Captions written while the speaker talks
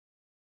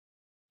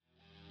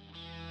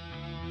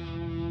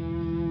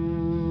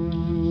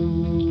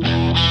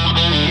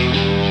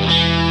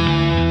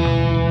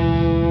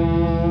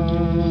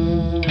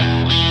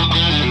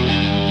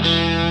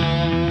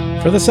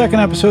For the second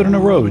episode in a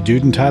row,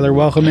 Dude and Tyler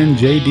welcome in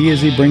JD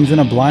as he brings in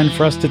a blind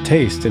for us to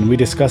taste, and we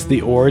discuss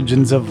the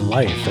origins of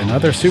life and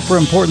other super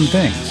important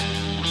things.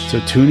 So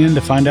tune in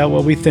to find out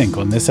what we think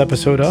on this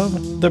episode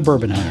of The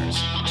Bourbon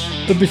Hunters.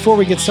 But before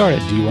we get started,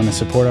 do you want to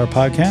support our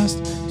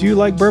podcast? Do you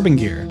like bourbon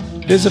gear?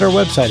 Visit our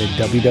website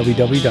at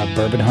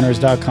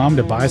www.bourbonhunters.com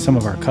to buy some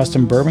of our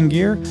custom bourbon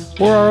gear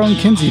or our own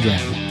Kinsey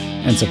dram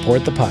and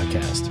support the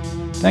podcast.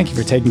 Thank you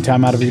for taking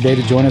time out of your day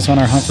to join us on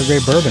our hunt for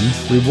great bourbon.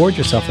 Reward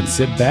yourself and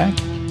sit back,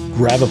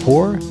 grab a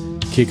pour,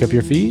 kick up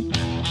your feet,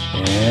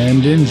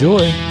 and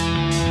enjoy.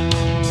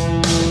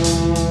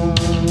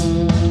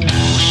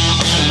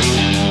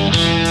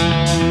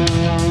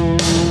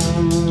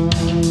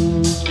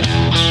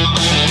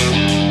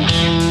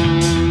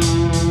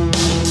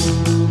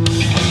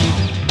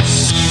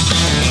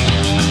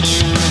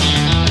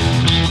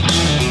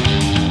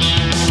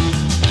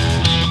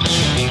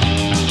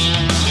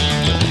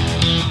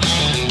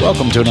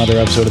 Welcome to another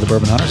episode of the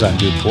Bourbon Hunters. I'm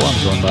Dude Poor. I'm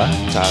joined by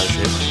Tyler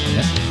Shaver.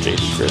 Yeah.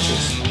 JD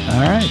Bridges.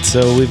 All right,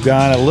 so we've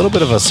got a little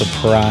bit of a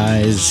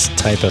surprise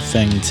type of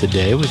thing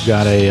today. We've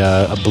got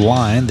a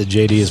blind that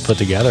JD has put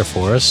together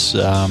for us.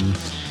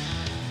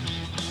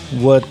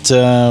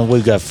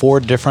 We've got 4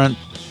 different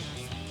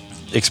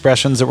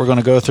expressions that we're going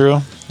to go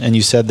through, and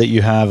you said that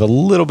you have a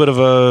little bit of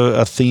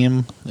a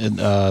theme.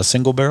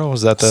 Single barrel,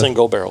 is that the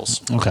single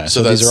barrels? Okay,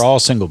 so these are all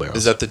single barrels.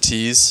 Is that the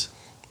teas?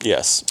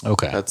 Yes.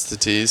 Okay, that's the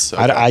teas.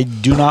 Okay. I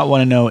do not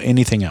want to know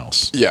anything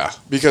else. Yeah,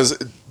 because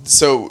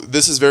so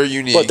this is very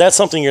unique. But that's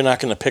something you're not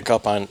going to pick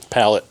up on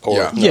palate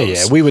or nose.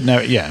 Yeah, we would know.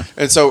 Yeah,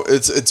 and so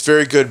it's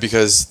very good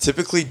because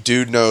typically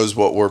Dude knows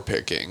what we're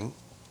picking.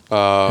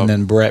 And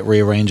then Brett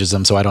rearranges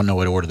them so I don't know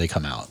what order they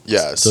come out.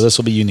 Yes. So this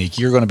will be unique.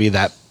 You're going to be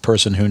that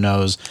person who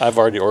knows. I've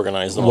already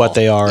organized them what all.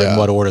 they are and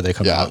what order they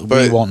come out.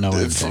 But we won't know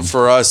anything.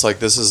 For us, like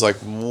this is like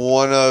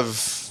one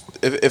of,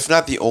 if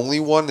not the only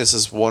one, this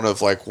is one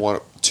of like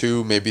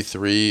 2, maybe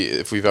 3.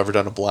 If we've ever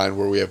done a blind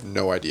where we have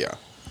no idea.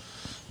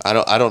 I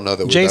don't know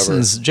that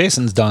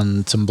Jason's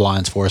done some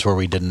blinds for us where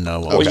we didn't know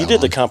what was you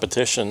did the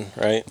competition,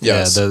 right?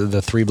 Yes. Yeah,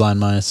 the 3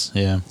 blind mice.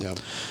 Yeah. Yeah.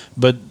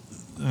 But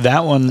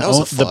that one, that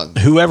was fun.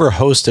 Whoever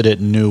hosted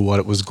it knew what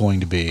it was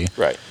going to be.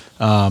 Right.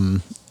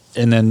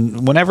 And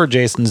then whenever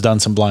Jason's done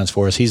some blinds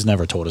for us, he's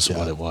never told us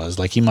what it was.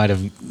 Like he might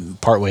have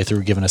partway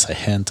through given us a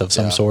hint of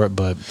some sort,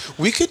 but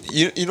we could.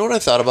 You know what I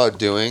thought about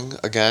doing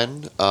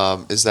again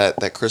is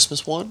that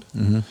Christmas one.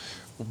 Mm-hmm.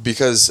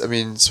 Because I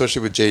mean,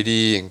 especially with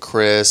JD and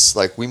Chris,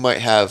 like we might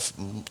have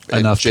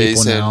enough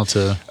Jason, people now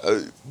to,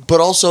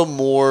 but also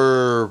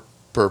more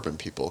bourbon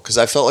people because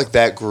I felt like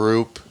that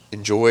group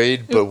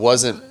enjoyed, but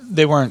wasn't.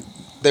 They weren't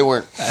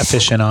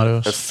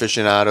aficionados,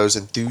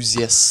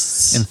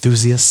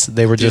 enthusiasts.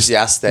 They were just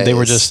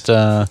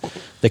the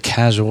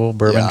casual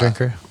bourbon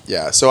drinker.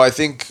 Yeah, so I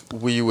think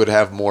we would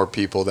have more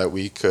people that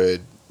we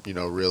could,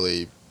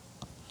 really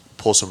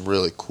pull some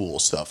really cool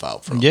stuff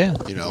out from. Yeah,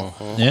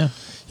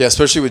 Yeah,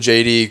 especially with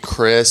JD,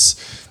 Chris,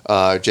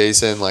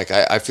 Jason. Like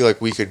I feel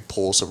like we could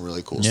pull some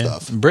really cool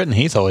stuff. Britt and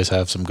Heath always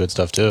have some good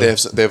stuff too.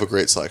 They have a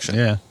great selection.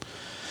 Yeah.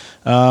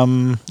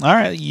 All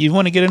right, you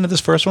want to get into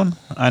this first one?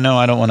 I know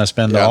I don't want to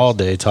spend all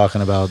day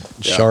talking about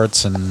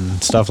sharts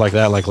and stuff like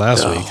that like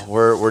last week.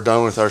 We're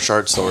done with our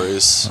shart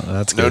stories.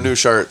 That's no good. new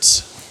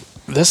sharts.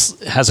 This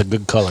has a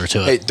good color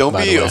to it. Hey, don't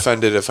be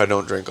offended if I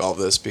don't drink all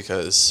this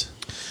because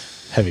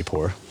heavy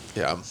pour.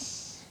 Yeah.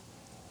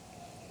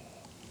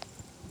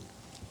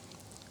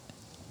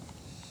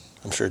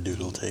 I'm sure Dude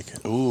will take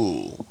it.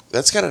 Ooh,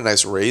 that's got a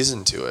nice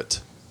raisin to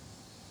it.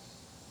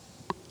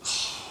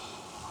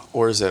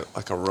 Or is it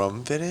like a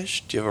rum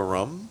finish? Do you have a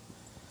rum?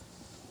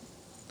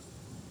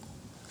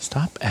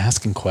 Stop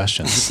asking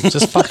questions.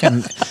 Just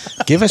fucking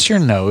give us your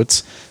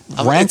notes,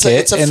 rank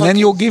it's it, and then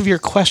you'll give your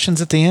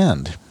questions at the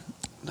end.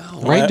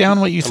 No. Write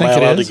down what you think it is.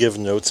 Am I allowed to give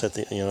notes at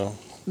the,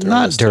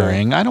 Not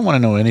during. I don't want to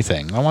know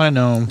anything. I want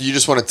to know. You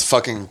just want to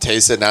fucking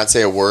taste it, not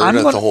say a word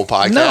at the whole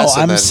podcast? No,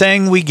 I'm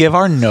saying we give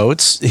our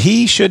notes.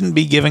 He shouldn't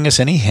be giving us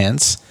any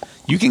hints.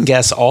 You can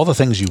guess all the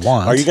things you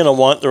want. Are you going to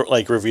want the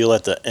reveal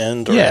at the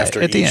end or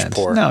after at the each end.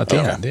 pour? No, at the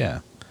end,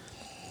 yeah.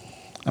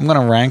 I'm going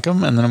to rank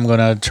them, and then I'm going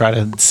to try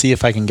to see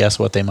if I can guess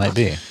what they might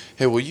be.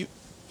 Hey, will you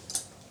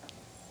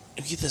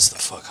get this the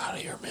fuck out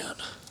of here, man?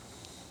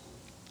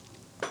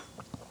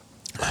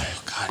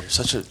 Oh, God, you're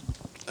such an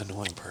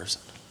annoying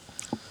person.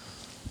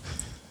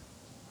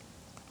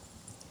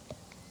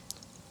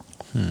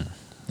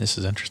 This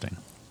is interesting.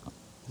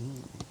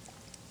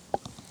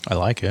 I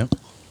like it.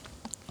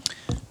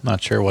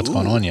 Not sure what's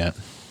going on yet.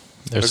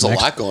 There's a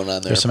lot going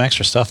on there. There's some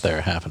extra stuff there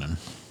happening.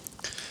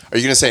 Are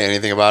you going to say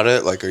anything about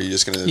it? Like, are you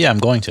just going to... Yeah, I'm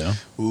going to.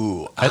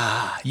 Ooh,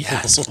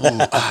 yes. Ooh,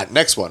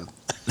 next one.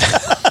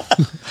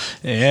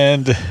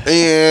 And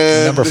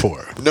number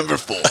 4. Number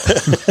 4.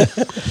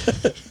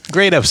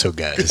 Great episode,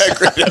 guys. Yeah,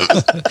 great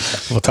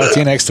episode. We'll talk to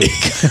you next week.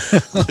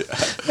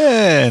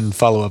 And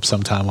follow up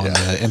sometime on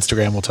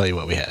Instagram. We'll tell you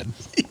what we had.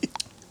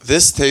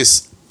 This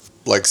tastes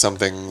like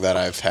something that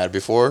I've had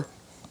before.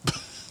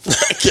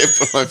 I can't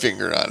put my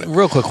finger on it.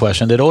 Real quick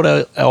question. Did Old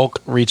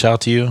Elk reach out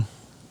to you?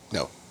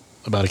 No.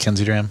 About a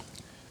Kinsey dram?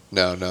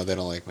 No, they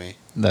don't like me.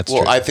 That's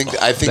well, true. I think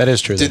that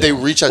is true. Did they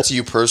reach out to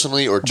you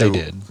personally or to?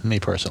 They did, me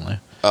personally.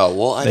 Oh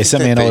well, they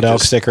sent me an old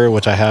elk sticker,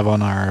 which I have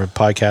on our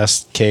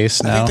podcast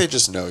case now. I think they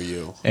just know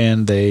you.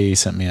 And they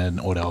sent me an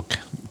old elk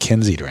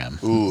Kinsey dram.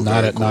 Ooh,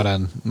 not a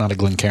cool. not a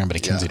Glencairn, but a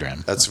Kinsey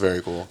dram. That's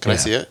very cool. Can I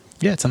see it?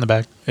 Yeah, it's in the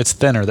back. It's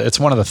thinner. It's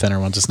one of the thinner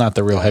ones. It's not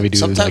the real heavy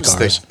duty like ours.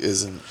 Sometimes thick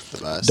isn't the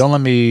best.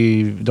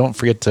 Don't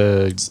forget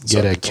to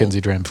get a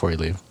Kinsey dram before you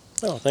leave.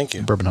 Oh, thank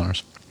you. Bourbon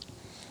Hunters.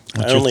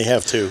 I only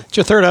have 2. It's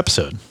your 3rd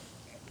episode.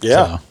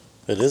 Yeah,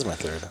 it is my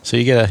 3rd. So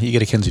you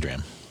get a Kinsey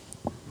dram.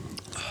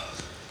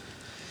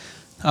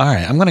 All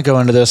right, I'm going to go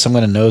into this. I'm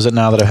going to nose it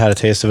now that I've had a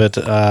taste of it.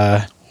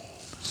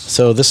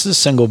 So this is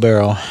single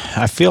barrel.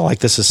 I feel like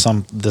this is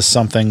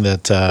something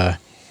that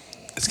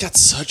it's got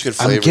such good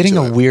flavor. I'm getting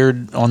to a it.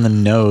 weird on the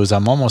nose.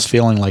 I'm almost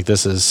feeling like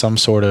this is some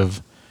sort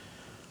of.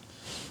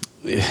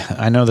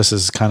 I know this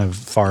is kind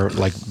of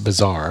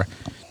bizarre,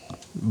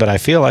 but I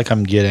feel like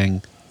I'm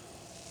getting.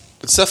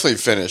 It's definitely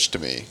finished to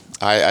me.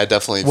 I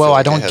definitely. Well, feel I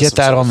like don't get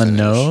that on the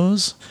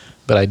nose.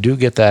 But I do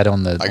get that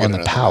on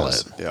the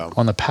palate. Yeah.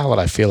 On the palate,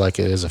 I feel like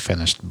it is a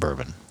finished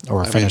bourbon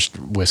or a finished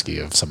whiskey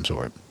of some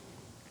sort.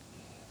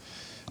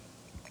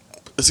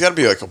 It's got to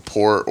be like a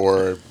port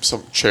or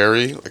some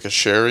cherry, like a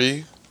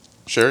sherry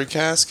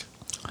cask.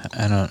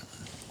 I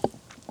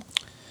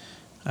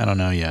don't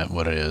know yet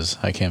what it is.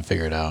 I can't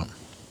figure it out.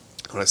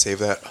 Can I save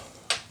that?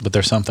 But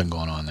there's something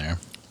going on there.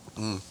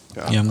 Yeah,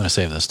 I'm going to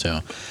save this too.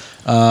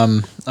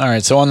 All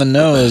right. So on the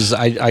nose,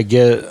 I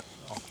get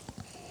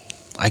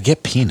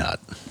peanut.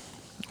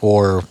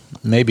 Or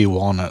maybe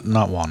walnut,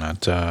 not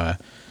walnut.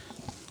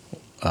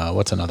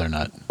 What's another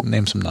nut?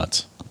 Name some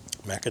nuts.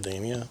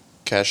 Macadamia.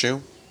 Cashew.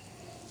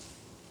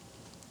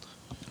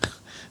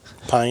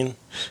 Pine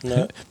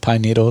nut.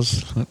 Pine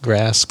needles,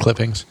 grass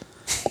clippings.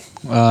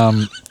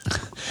 No,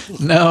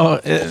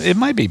 it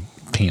might be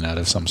peanut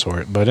of some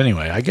sort. But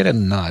anyway, I get a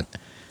nut,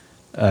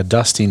 a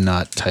dusty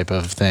nut type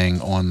of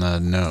thing on the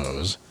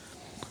nose.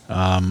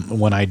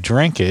 When I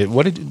drink it,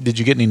 did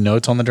you get any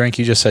notes on the drink?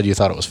 You just said you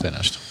thought it was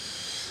finished.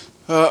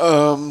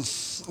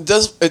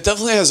 It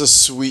definitely has a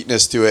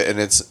sweetness to it, and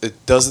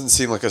it doesn't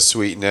seem like a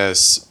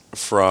sweetness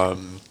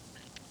from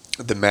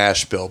the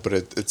mash bill, but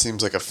it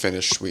seems like a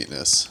finished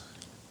sweetness,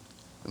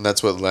 and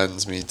that's what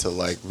lends me to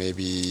like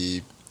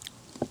maybe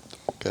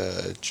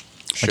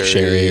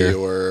sherry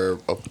or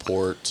a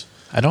port.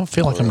 I don't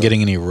feel like I'm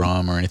getting any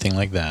rum or anything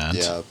like that.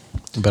 Yeah,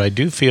 but I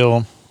do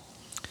feel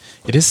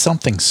it is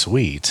something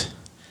sweet,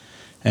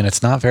 and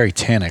it's not very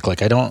tannic.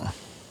 Like I don't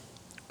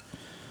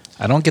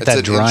get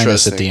that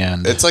dryness at the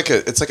end. It's like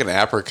an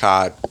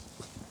apricot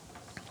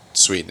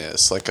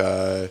sweetness, like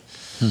a.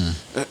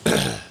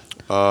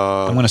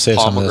 I'm going to save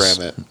some of this.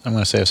 Pomegranate. I'm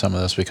going to save some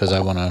of this because I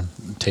want to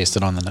taste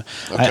it on the.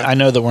 Okay. I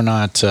know that we're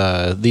not.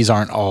 These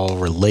aren't all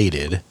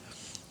related.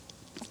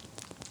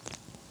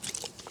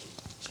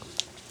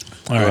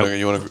 All right.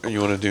 You want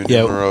to do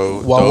Yeah.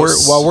 numero While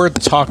dos? we're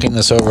talking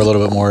this over a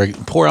little bit more,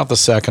 pour out the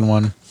second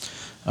one.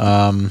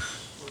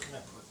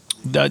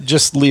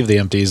 Just leave the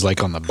empties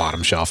like on the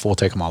bottom shelf. We'll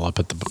take them all up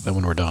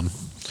when we're done.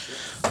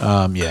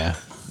 Yeah,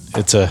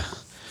 it's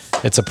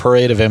a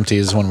parade of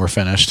empties when we're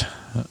finished,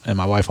 and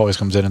my wife always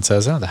comes in and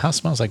says, "Oh, the house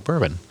smells like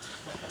bourbon."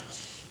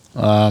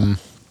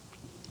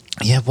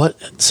 Yeah.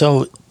 What?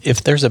 So,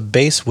 if there's a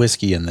base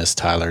whiskey in this,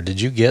 Tyler,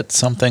 did you get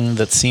something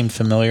that seemed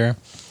familiar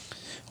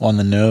on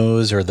the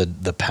nose or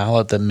the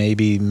palate that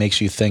maybe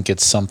makes you think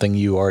it's something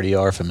you already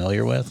are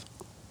familiar with?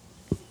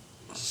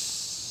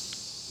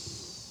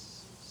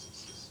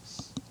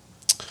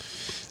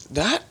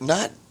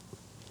 Not.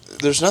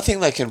 There's nothing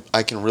that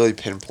I can really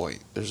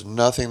pinpoint. There's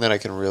nothing that I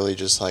can really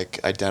just like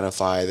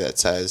identify that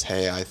says,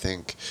 "Hey, I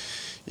think,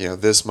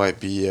 this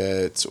might be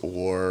it,"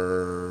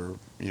 or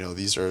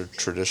these are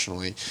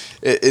traditionally.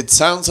 It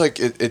sounds like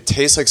it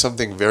tastes like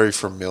something very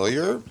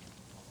familiar,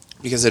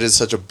 because it is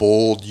such a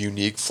bold,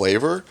 unique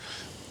flavor,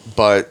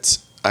 but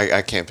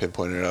I can't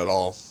pinpoint it at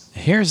all.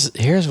 Here's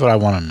what I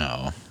want to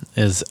know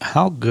is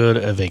how good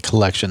of a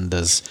collection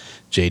does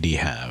JD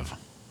have?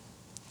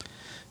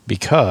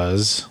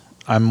 Because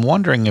I'm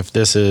wondering if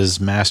this is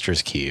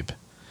Master's Keep,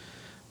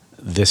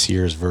 this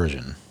year's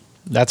version.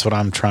 That's what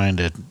I'm trying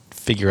to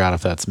figure out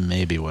if that's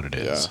maybe what it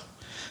is. Yeah.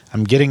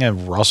 I'm getting a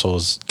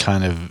Russell's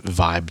kind of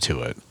vibe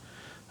to it.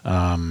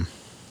 Are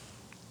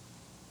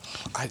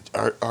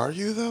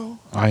you though?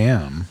 I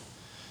am.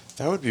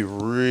 That would be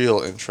real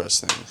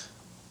interesting.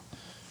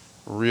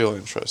 Real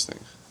interesting.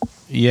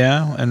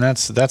 Yeah, and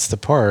that's the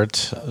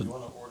part. You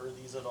want to order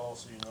these at all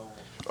so you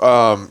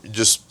know?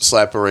 Just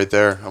slap it right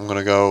there. I'm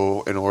gonna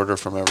go in order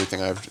from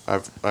everything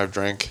I've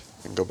drank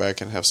and go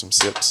back and have some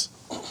sips.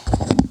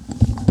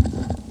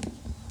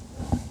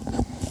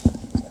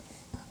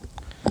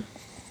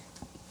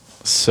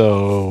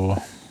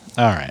 So,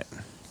 all right.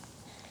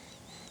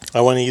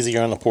 I went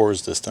easier on the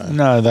pours this time.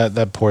 No,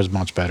 that pours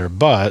much better.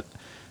 But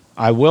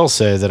I will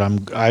say that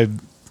I'm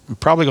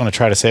probably going to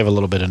try to save a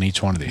little bit in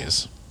each one of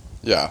these.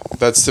 Yeah,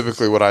 that's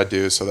typically what I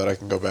do so that I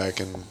can go back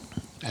and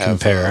have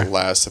Compare. a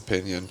last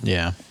opinion.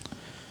 Yeah.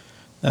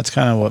 That's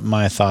kind of what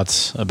my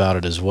thoughts about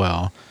it as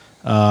well.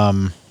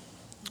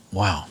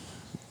 Wow.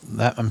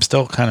 I'm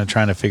still kind of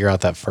trying to figure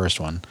out that first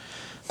one.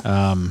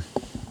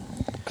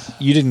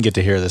 You didn't get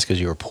to hear this because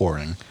you were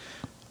pouring.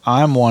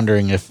 I'm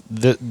wondering if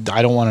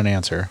I don't want an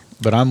answer,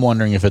 but I'm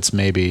wondering if it's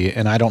maybe,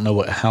 and I don't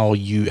know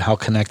how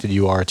connected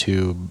you are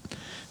to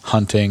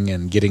hunting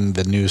and getting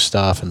the new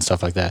stuff and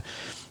stuff like that.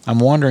 I'm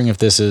wondering if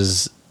this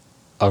is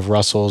a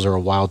Russell's or a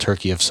wild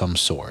turkey of some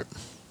sort.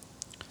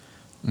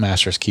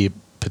 Master's Keep,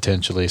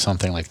 potentially,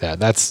 something like that.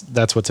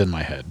 That's what's in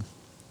my head.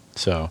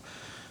 So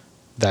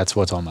that's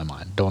what's on my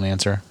mind. Don't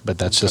answer, but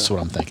that's just what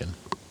I'm thinking.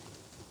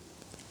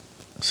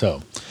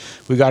 So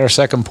we got our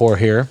second pour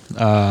here.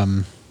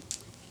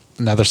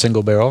 Another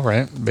single barrel,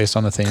 right? Based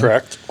on the theme.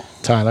 Correct.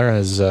 Tyler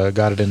has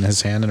got it in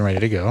his hand and ready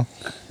to go.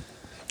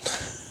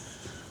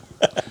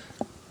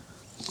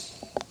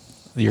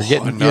 You're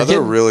getting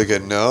really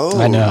good nose.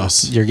 I know.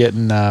 You're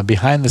getting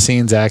behind the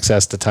scenes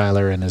access to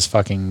Tyler and his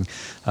fucking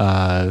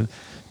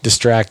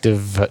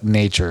distractive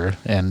nature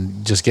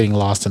and just getting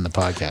lost in the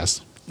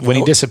podcast. When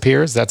he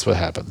disappears, that's what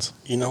happens.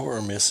 You know what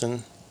we're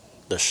missing?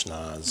 The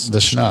schnoz. The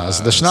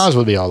schnoz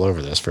would be all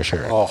over this for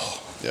sure.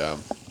 Oh. Yeah.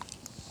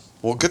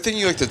 Well, good thing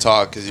you like to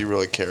talk because you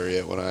really carry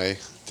it when I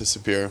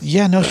disappear.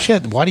 Yeah, no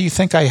shit. Why do you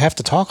think I have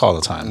to talk all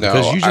the time? No,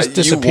 because you just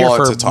disappear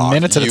for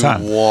minutes at a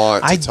time.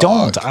 I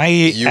don't.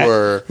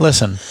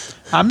 Listen,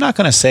 I'm not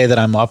going to say that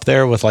I'm up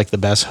there with like the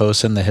best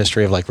hosts in the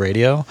history of like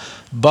radio,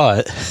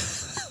 but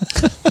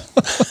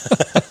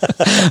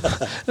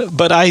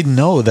but I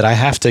know that I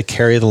have to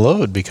carry the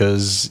load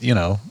because,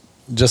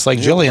 just like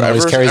Jillian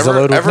always carries the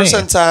load with me. Ever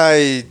since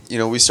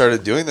we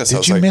started doing this, I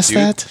was like, miss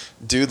that?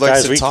 Dude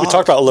likes to talk. We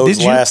talked about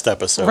loads last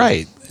episode.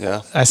 Right.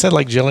 Yeah. I said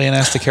like Jillian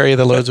has to carry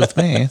the loads with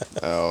me.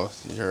 Oh,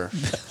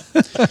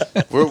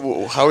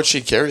 how would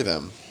she carry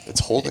them?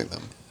 It's holding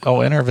them.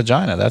 Oh, in her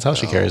vagina. That's how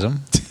she carries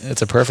them.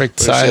 It's a perfect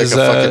size. Is she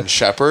like a fucking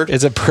shepherd?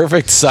 It's a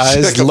perfect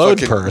size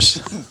load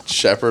purse.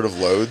 Shepherd of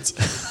loads.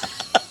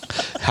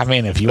 I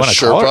mean, if you want to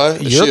call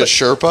it, is she a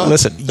Sherpa?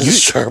 Listen, you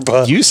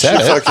said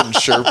it. Fucking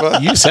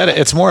Sherpa. You said it.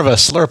 It's more of a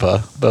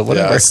slurpa, but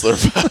whatever. Yeah, a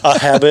slurpa. A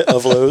habit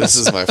of loads. This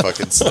is my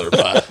fucking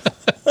slurpa.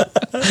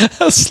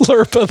 A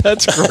slurpa.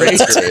 That's great.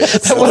 That's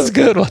great. That was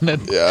good, wasn't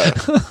it? Yeah.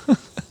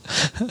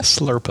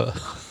 Slurpa.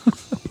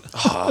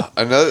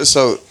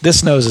 So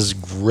this nose is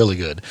really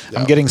good. Yeah.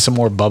 I'm getting some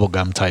more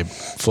bubblegum type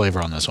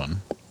flavor on this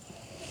one,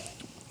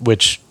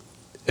 which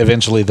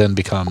eventually then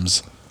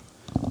becomes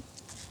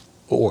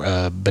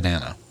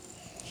banana.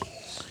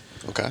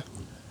 Okay.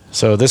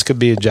 So this could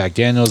be a Jack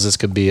Daniels. This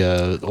could be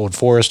a Old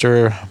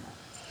Forester.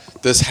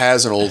 This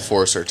has an Old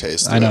Forester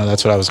taste. I know.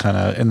 That's what I was kind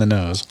of in the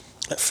nose.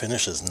 That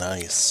finish is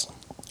nice.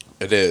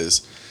 It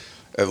is.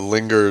 It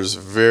lingers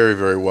very,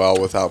 very well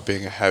without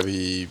being a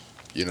heavy,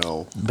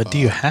 But do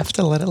you have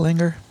to let it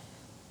linger?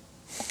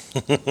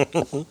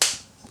 God,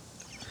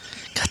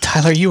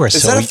 Tyler, you are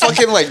is so. Is that a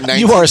fucking like 1960s?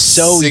 You are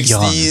so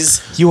young.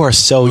 You are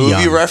so movie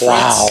young. Reference?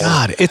 Wow.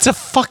 God, it's a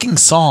fucking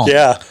song.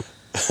 Yeah.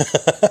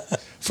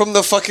 From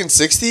the fucking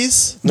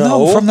 60s?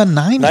 No, from the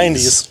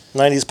 90s.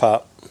 90s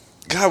pop.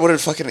 God, what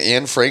did fucking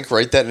Anne Frank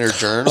write that in her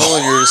journal?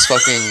 And you're just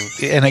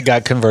fucking. And it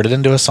got converted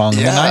into a song in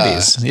the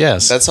 90s.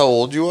 Yes. That's how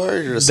old you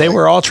are? You're just they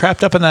were all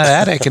trapped up in that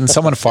attic and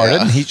someone farted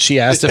and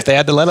she asked if they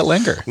had to let it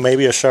linger.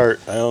 Maybe a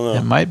shart. I don't know.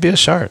 It might be a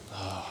shart.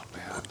 Oh,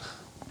 man.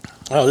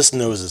 Oh, this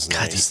nose is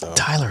God, nice, though.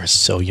 Tyler is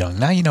so young.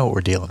 Now you know what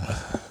we're dealing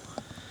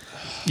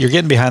with. You're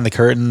getting behind the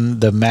curtain.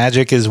 The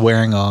magic is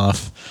wearing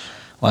off.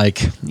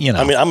 Like, I mean,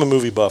 I'm a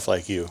movie buff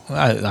like you.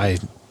 I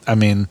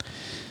mean,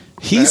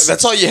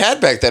 that's all you had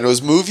back then. It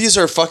was movies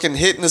or fucking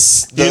hitting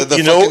the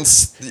fucking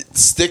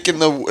stick in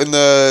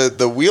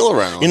the wheel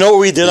around. You know what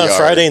we did on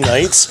Friday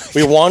nights?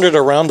 We wandered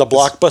around the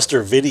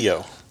Blockbuster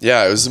Video.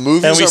 Yeah, it was the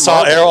movies. And we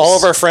saw all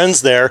of our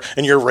friends there,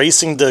 and you're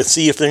racing to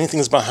see if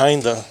anything's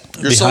behind the.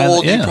 You're so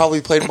old, you probably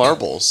played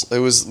marbles. It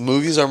was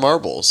movies are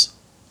marbles.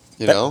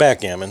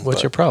 Backgammon.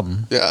 What's your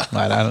problem? Yeah.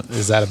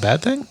 Is that a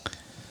bad thing?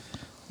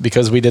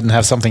 Because we didn't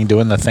have something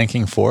doing the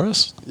thinking for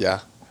us?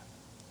 Yeah.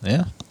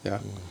 Yeah. Yeah.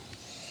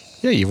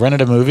 Yeah, you rented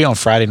a movie on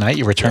Friday night.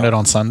 You returned it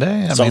on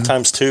Sunday.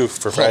 Sometimes two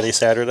for Friday,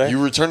 Saturday.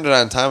 You returned it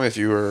on time if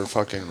you were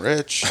fucking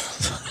rich.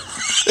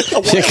 If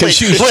you're rich,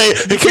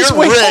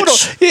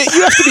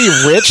 you have to be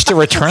rich to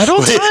return it on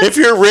time. If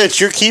you're rich,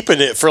 you're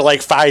keeping it for like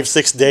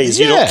 5-6 days.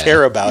 You don't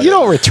care about it. You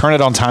don't return it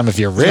on time if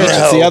you're rich. No.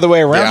 It's the other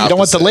way around. You don't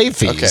want the late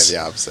fees. Okay,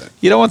 the opposite.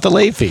 You don't want the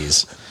late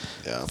fees.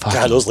 Yeah.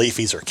 God, those late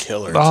fees are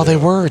killer. Oh, they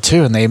were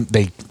too, and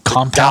they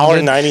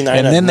compounded. $1.99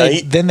 and then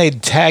then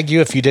they'd tag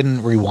you if you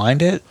didn't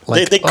rewind it.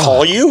 Like, they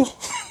call you.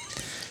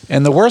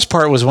 And the worst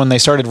part was when they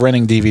started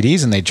renting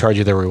DVDs and they'd charge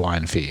you the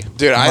rewind fee.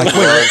 Dude, I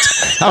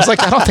was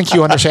like, I don't think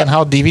you understand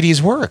how DVDs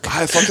work.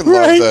 I fucking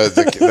love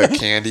the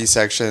candy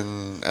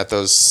section at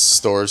those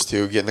stores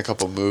too. Getting a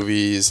couple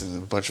movies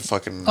and a bunch of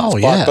fucking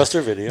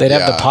Blockbuster Video. They'd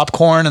have the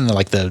popcorn and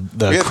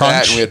the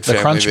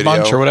crunch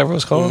bunch or whatever it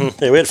was called.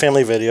 Mm-hmm. Yeah, we had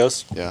family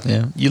videos.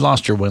 Yeah. You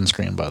lost your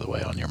windscreen, by the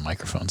way, on your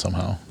microphone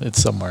somehow.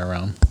 It's somewhere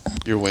around.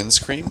 Your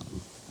windscreen?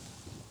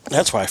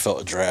 That's why I felt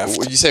a draft.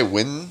 Would you say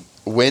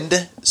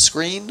wind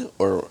screen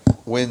or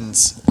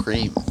winds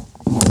cream?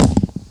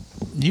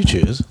 You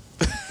choose.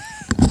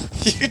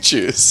 You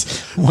choose.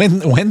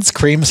 When's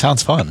cream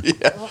sounds fun.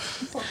 Yeah.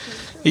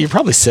 You're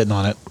probably sitting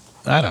on it.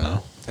 I don't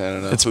know. I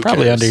don't know. It's Who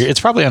probably cares? It's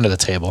probably under the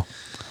table.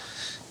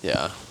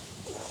 Yeah.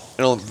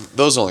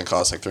 Those only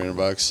cost like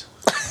 $300.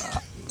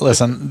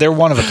 Listen, they're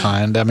one of a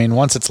kind. I mean,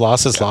 once it's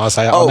lost, it's lost.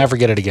 I'll never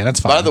get it again. It's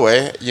fine. By the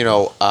way,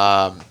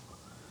 I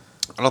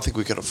don't think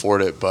we could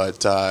afford it,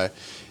 but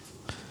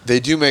they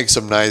do make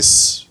some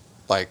nice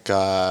like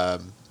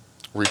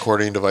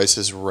recording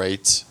devices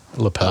right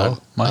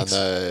lapel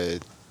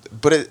mics.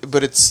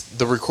 But it's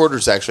the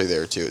recorder's actually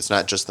there too. It's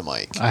not just the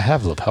mic. I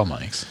have lapel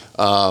mics,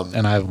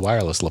 and I have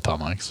wireless lapel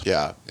mics.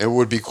 Yeah, it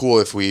would be cool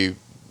if we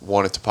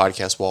wanted to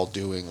podcast while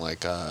doing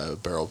like a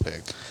barrel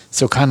pick.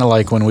 So kind of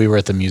like when we were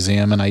at the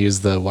museum, and I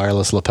used the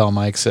wireless lapel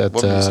mics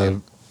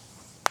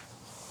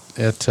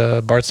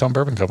at Bardstown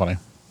Bourbon Company.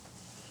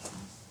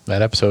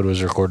 That episode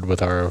was recorded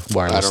with our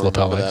wireless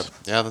lapel mics.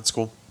 That. Yeah, that's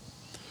cool.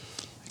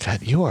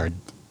 God, you are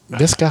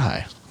this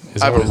guy.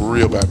 I have a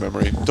real bad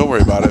memory. Don't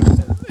worry about it.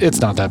 It's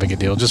not that big a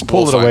deal. Just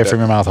pull it away from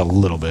your mouth a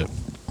little bit.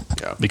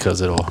 Yeah. Because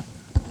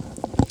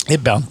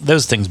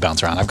those things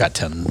bounce around. I've got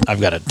 10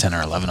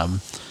 or 11 of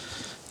them.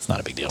 It's not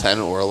a big deal. 10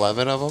 or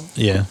 11 of them?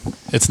 Yeah.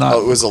 It's not.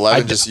 Oh, it was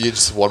 11.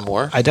 Just one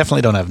more? I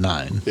definitely don't have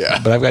 9. Yeah.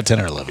 But I've got 10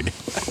 or 11.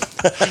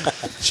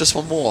 It's just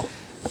one more.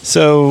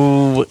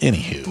 So,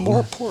 anywho.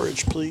 More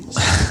porridge, please.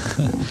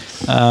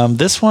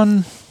 This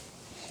one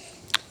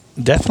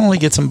definitely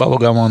gets some bubble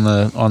gum on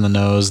the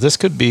nose. This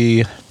could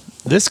be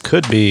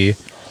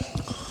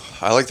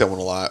I like that one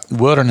a lot.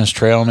 Wilderness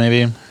Trail,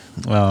 maybe.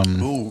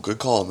 Ooh, good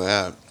call on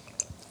that.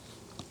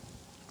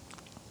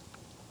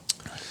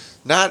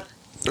 Not,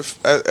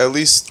 at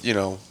least,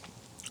 it's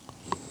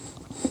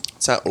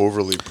not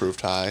overly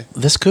proofed high.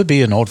 This could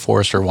be an Old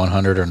Forester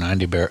 100 or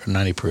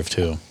 90 proof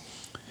too.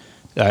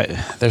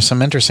 There's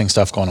some interesting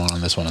stuff going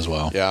on this one as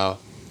well. Yeah.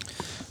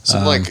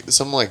 Some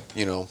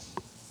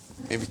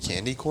maybe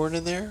candy corn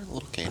in there? A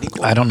little candy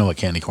corn? I don't know what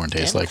candy corn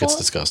tastes like. It's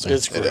disgusting.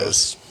 It's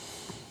gross.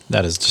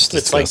 That is just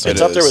It's disgusting. like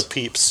it's up there with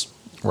Peeps.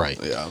 Right.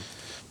 Yeah.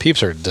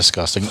 Peeps are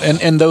disgusting.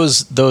 And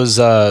those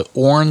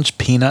orange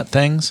peanut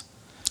things,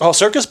 Oh,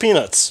 circus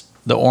peanuts.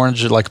 the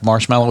orange like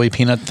marshmallowy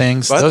peanut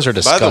things, those are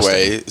disgusting. By the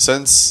way,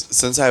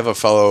 since I have a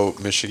fellow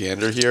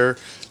Michigander here,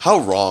 how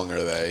wrong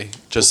are they?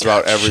 Just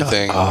about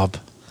everything. Shut up.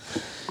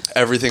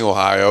 Everything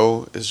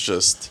Ohio is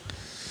just.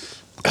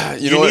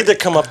 You need to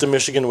come up to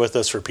Michigan with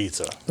us for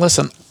pizza.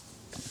 Listen,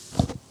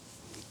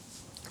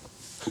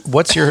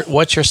 what's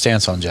your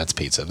stance on Jets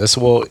Pizza? This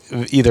will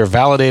either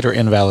validate or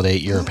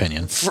invalidate your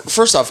opinion.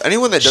 First off,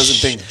 anyone that doesn't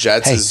think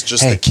Jets is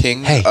just the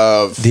king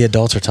of the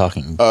adults are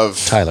talking. Of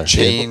Tyler,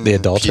 chain the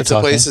adults pizza are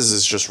talking. places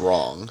is just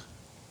wrong.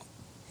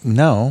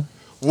 No.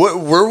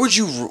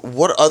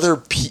 What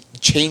other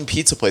chain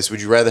pizza place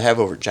would you rather have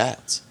over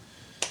Jets?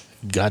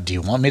 God, do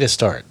you want me to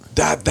start?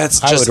 That's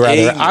just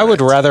I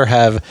would rather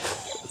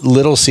have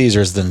Little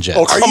Caesars than Jets.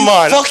 Oh, come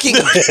on. Fucking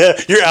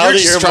You're out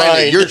of your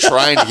mind. You're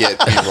trying to get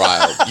me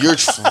riled. You're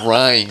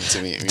trying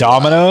to make me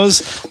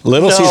Domino's,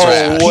 Little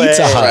Caesars,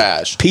 Pizza Hut,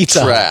 Trash.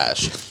 Pizza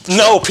Trash. Hut.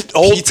 No,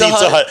 old Pizza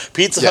Hut.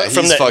 Pizza Hut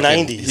from the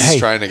 90s. He's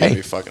trying to get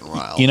me fucking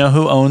riled. You know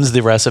who owns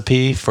the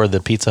recipe for the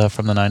Pizza Hut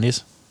from the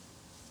 90s?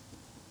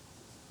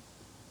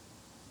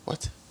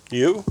 What?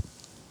 You?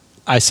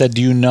 I said,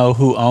 do you know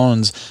who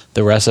owns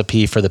the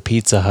recipe for the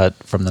Pizza Hut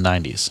from the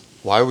 90s?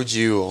 Why would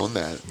you own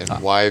that?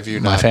 And why have you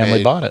not My family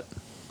made bought it.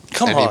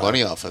 any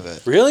money off of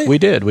it? Really? We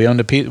did. We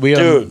owned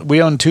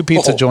we owned 2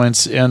 pizza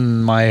joints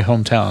in my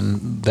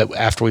hometown that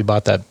after we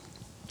bought that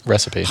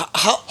recipe.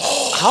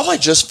 How am I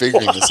just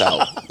figuring this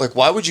out? Like,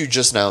 why would you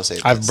just now say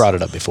this? I've brought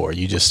it up before.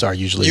 You just are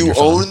usually in You your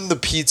phone. own the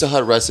Pizza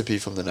Hut recipe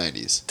from the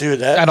 90s.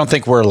 Dude, I don't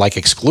think we're like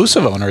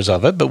exclusive owners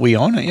of it, but we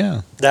own it,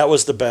 yeah. that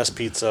was the best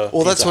pizza.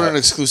 Well, that's Pizza what Hut. an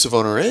exclusive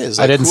owner is.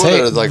 I didn't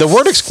say the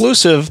word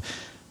exclusive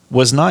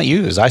was not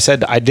used. I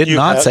said I did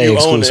not say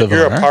exclusive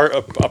You're owner.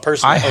 a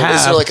person. I that owns have- it.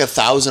 Is there like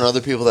 1,000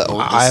 other people that own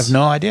this? I have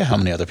no idea how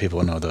many other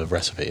people know the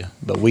recipe,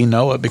 but we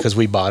know it because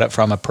we bought it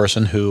from a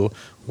person who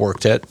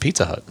worked at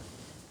Pizza Hut.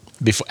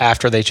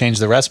 After they changed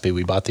the recipe,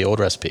 we bought the old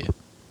recipe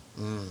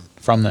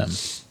from them.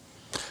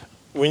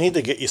 We need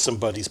to get you some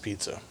Buddy's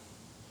Pizza.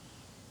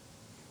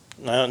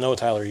 I don't know,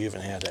 Tyler, you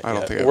even had that I don't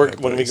yet. think I've When had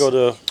we Buddy's. go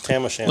to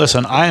Tamashan.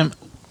 Listen,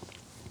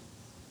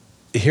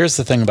 here's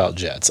the thing about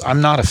Jets.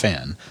 I'm not a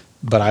fan,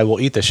 but I will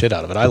eat the shit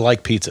out of it. I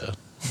like pizza.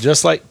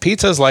 Just like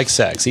pizza's like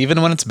sex.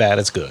 Even when it's bad,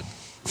 it's good.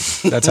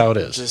 That's how it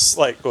is. Just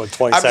like 20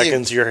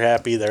 seconds, you're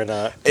happy. They're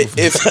not.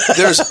 if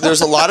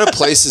there's a lot of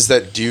places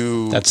that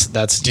do That's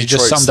you Detroit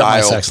just summed up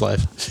my style sex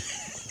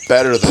life.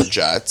 better than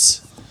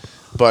Jets,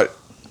 but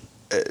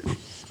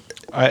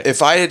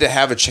if I had to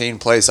have a chain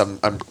place, I'm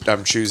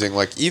choosing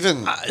like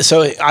even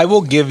So I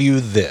will give you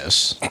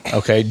this,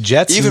 okay?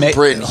 Jets even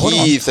Britton hold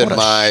on, Heath hold and on.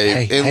 my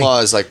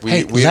in-laws like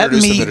we let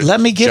introduced me them to let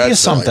me give you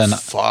Jets, they're like, something.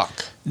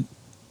 fuck.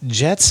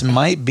 Jets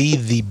might be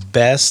the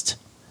best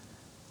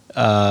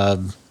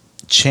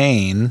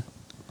chain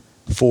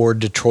for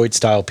Detroit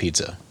style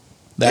pizza.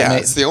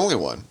 It's the only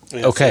one.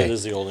 Yes, Okay. It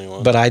is the only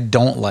one. But I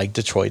don't like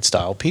Detroit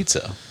style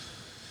pizza.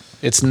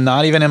 It's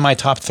not even in my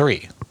top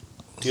 3.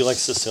 Do you like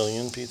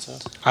Sicilian pizza?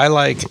 I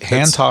like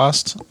hand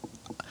tossed.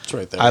 It's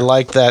right there. I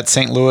like that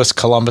St. Louis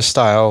Columbus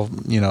style,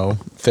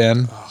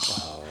 thin.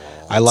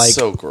 I like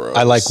so gross.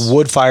 I like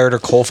wood fired or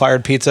coal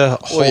fired pizza.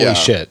 Holy yeah.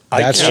 shit,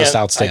 that's just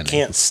outstanding. I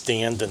can't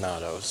stand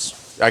Donato's.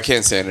 I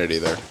can't stand it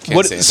either.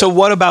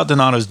 What about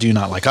Donato's do you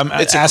not like?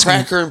 It's asking, a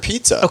cracker and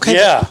pizza. Okay.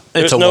 Yeah,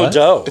 there's no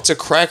dough. It's a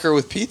cracker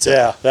with pizza.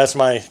 Yeah, that's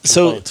my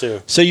complaint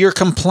too. So your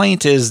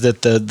complaint is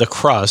that the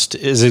crust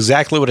is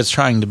exactly what it's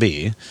trying to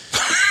be.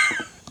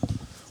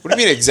 What do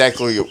you mean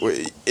exactly?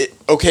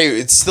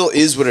 It still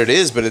is what it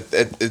is, but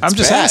it's I'm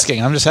just bad.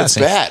 asking. It's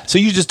bad. So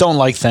you just don't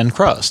like thin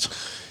crust.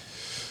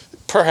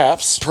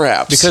 Perhaps.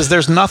 Because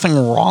there's nothing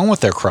wrong with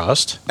their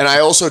crust. And I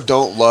also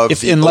don't love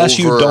unless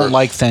you don't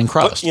like thin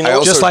crust.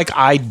 But, just like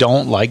I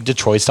don't like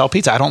Detroit style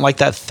pizza. I don't like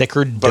that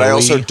thicker, doughy. But I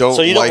also don't.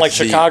 So you don't like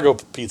Chicago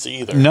pizza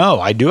either? No,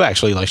 I do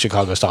actually like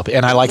Chicago style pizza,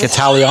 and I like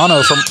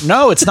Italiano from.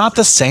 No, it's not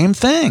the same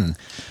thing.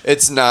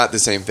 It's not the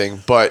same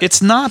thing, but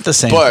it's not the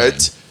same.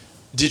 But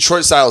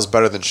Detroit style is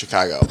better than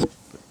Chicago.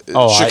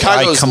 Oh,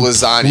 Chicago's I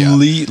lasagna.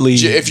 Completely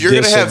if you're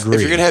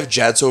disagree. gonna have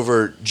Jets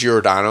over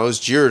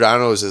Giordano's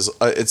is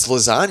it's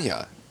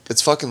lasagna.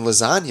 It's fucking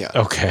lasagna.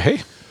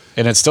 Okay,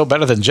 and it's still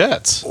better than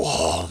Jets.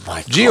 Oh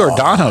my god,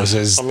 Giordano's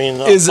is. I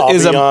mean, is I'll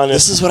be a,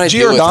 honest. This is what I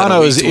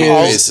Giordano's deal with on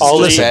a week-to-week basis.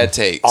 listen, bad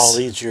takes. I'll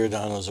eat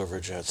Giordano's over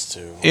Jets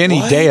too.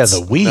 Any day of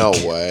the week. No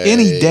way.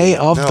 Any day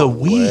of the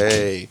week.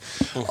 Way.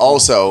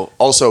 Also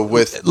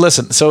with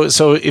listen.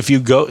 So if you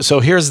go, so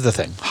here's the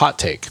thing. Hot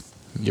take.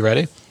 You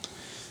ready?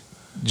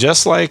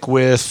 Just like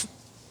with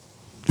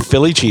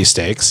Philly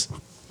cheesesteaks,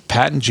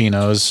 Pat and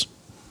Gino's,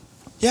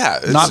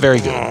 not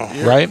very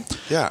good, right?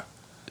 Yeah.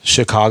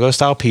 Chicago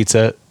style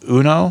pizza,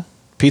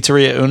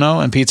 Pizzeria Uno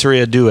and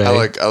Pizzeria Due. I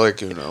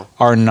like Uno.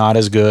 Are not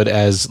as good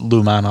as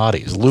Lou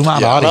Malnati's. Lou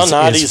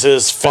Malnati's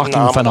is fucking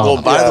phenomenal. phenomenal.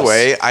 Well, by the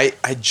way,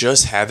 I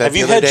just had that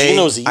the other day. Have you had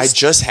Gino's East? I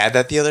just had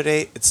that the other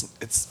day.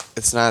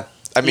 It's not.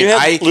 I mean,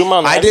 I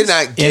did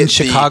not get in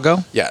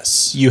Chicago.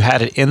 Yes, you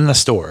had it in the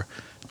store,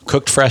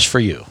 cooked fresh for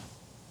you.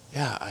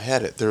 Yeah, I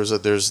had it.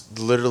 There's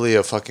literally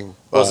a fucking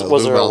was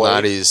Lou there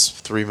Malnati's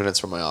 3 minutes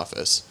from my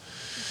office.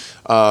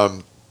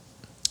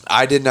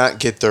 I did not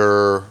get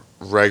their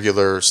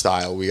regular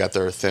style. We got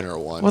their thinner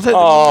one. Well,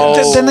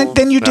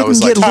 then you didn't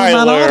get Lou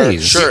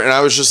Malnati's. Sure, and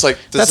I was just like,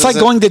 that's like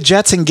going to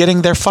Jets and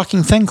getting their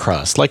fucking thin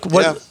crust. Like,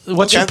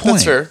 what's your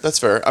point? That's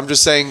fair. I'm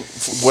just saying,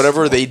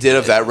 whatever they did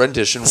of that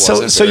rendition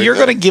wasn't so you're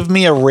going to give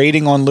me a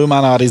rating on Lou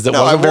Malnati's that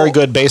wasn't very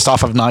good based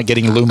off of not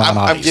getting Lou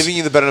Malnati's. I'm giving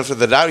you the benefit of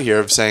the doubt here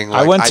of saying,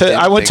 like,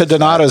 I went to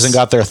Donato's and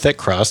got their thick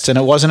crust, and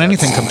it wasn't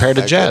anything compared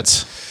to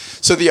Jets.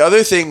 So the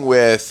other thing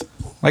with,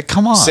 like,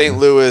 come on, St.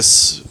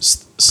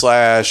 Louis /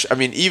 I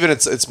mean, even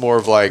it's more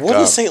of like, what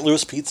is St.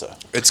 Louis pizza?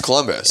 It's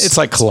Columbus. It's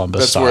like Columbus.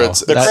 That's style. where it's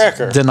the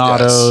cracker.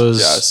 Donato's.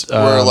 Yes.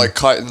 We're like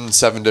cut in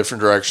 7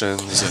 different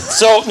directions.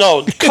 So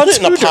no, cut it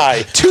in a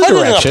pie. Two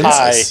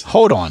directions.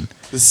 Hold on.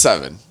 It's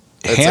 7.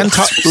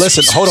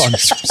 Listen, hold on.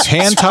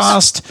 Hand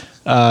tossed,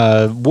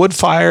 wood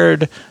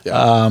fired,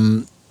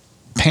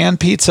 pan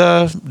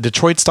pizza,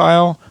 Detroit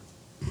style,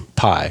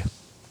 pie.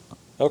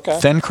 Okay.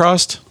 Thin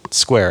crust,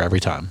 square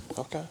every time.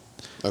 Okay.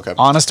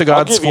 Honest to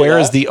God, square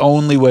is the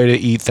only way to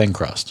eat thin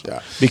crust. Yeah.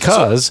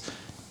 Because,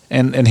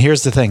 and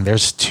here's the thing: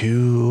 there's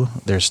two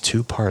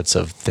parts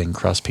of thin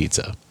crust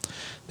pizza.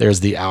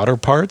 There's the outer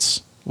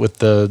parts with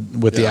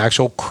the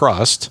actual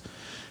crust,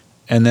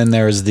 and then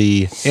there's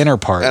the inner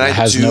part that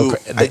has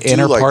the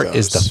inner part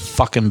is the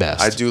fucking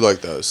best. I do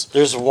like those.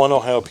 There's one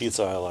Ohio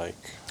pizza I like.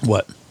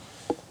 What?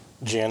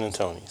 Jan and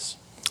Tony's.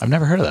 I've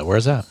never heard of that.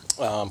 Where's that?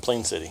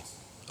 Plain City.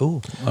 Ooh,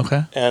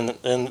 okay. And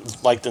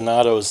like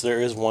Donato's,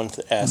 there is one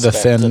aspect the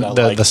thin, that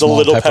I like. the small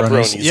little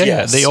pepperonis. Yeah,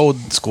 yes. The old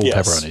school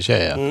pepperonis.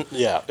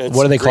 Yeah. It's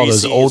what do they call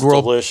those? greasy, Old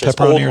world delicious.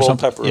 pepperoni Old or world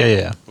something? Pepperoni.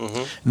 Yeah.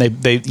 Mm-hmm.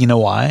 And they you know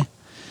why?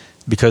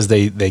 Because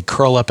they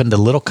curl up into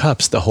little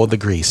cups that hold the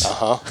grease.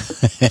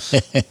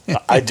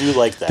 I do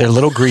like that. They're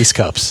little grease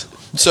cups.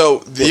 So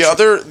the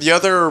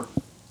other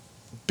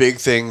big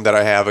thing that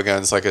I have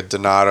against like a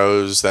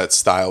Donato's, that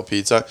style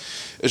pizza,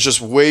 is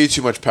just way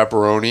too much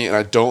pepperoni, and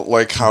I don't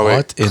like how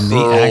what it in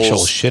the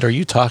actual shit are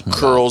you talking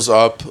curls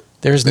about? Up.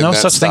 There's no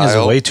such thing as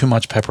way too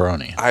much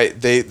pepperoni.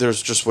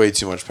 There's just way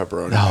too much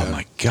pepperoni. Oh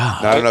my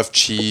god! Not enough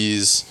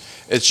cheese.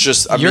 It's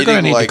just you're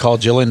going to need to call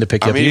Jillian to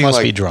pick you up. You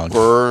must be drunk.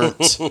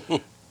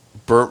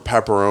 Burnt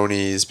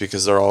pepperonis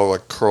because they're all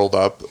like curled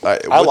up. I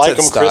like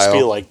them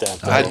crispy like that.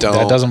 Though. I don't.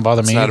 That doesn't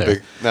bother me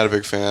either. Not a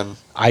big fan.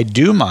 I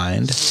do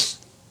mind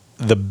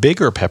the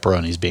bigger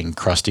pepperonis being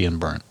crusty and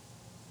burnt.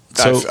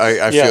 So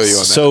I feel you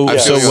on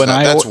that. So when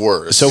that's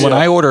worse. So when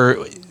I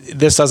order,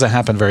 this doesn't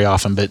happen very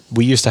often, but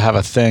we used to have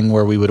a thing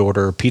where we would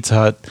order Pizza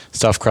Hut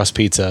stuffed crust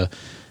pizza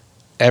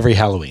every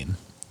Halloween.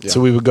 Yeah.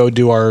 So we would go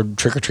do our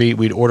trick or treat.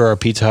 We'd order our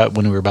Pizza Hut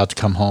when we were about to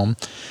come home,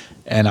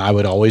 and I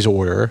would always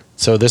order.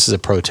 So this is a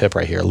pro tip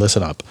right here.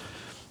 Listen up.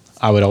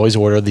 I would always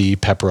order the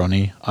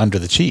pepperoni under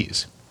the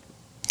cheese.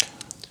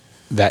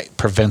 That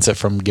prevents it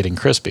from getting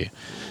crispy,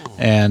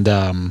 and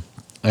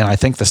I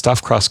think the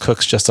stuffed crust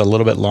cooks just a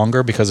little bit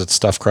longer because it's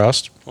stuffed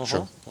crust.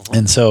 Sure.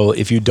 And so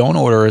if you don't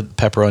order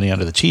pepperoni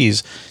under the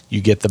cheese,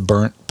 you get the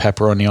burnt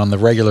pepperoni on the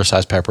regular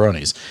size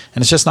pepperonis.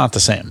 And it's just not the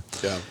same.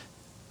 Yeah.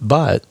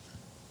 But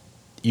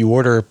you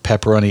order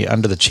pepperoni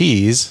under the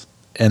cheese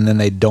and then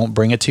they don't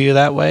bring it to you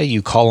that way,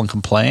 you call and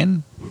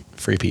complain,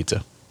 free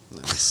pizza.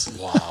 Nice.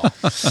 Wow.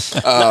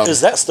 Now,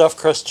 is that stuffed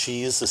crust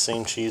cheese the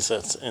same cheese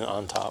that's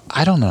on top?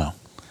 I don't know.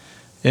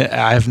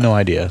 I have no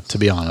idea, to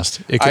be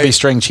honest. It could be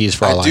string cheese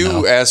for all I know.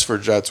 I do ask for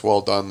Jets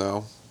well done,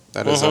 though.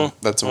 That is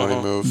that's a money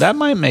move. That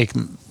might make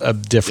a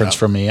difference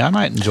for me. I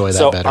might enjoy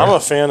that better. I'm a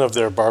fan of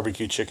their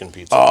barbecue chicken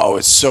pizza. Oh,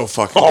 it's so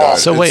fucking good.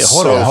 So wait,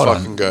 hold on.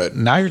 Fucking good.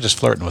 Now you're just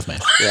flirting with me.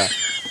 Yeah.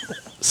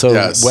 So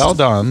well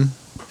done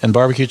and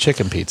barbecue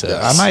chicken pizza.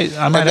 Yes. I might.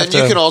 And then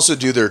you can also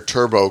do their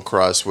turbo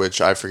crust,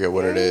 which I forget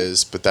what it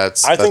is, but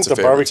I think the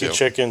barbecue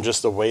chicken,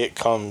 just the way it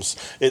comes,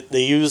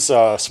 they use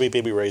Sweet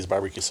Baby Ray's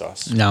barbecue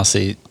sauce. Now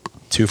see,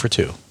 2 for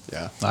 2.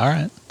 Yeah. All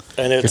right.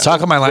 And it's you're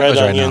talking my language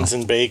right now. Red onions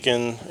and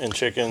bacon and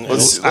chicken.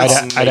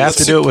 I'd have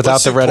to do it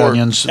without the red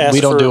onions.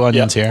 We don't do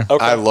onions here.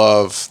 Okay. I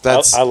love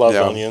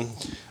onion.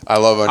 I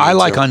love onions. I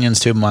like onions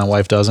too. My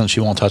wife doesn't.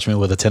 She won't touch me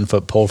with a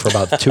 10-foot pole for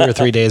about 2 or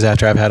 3 days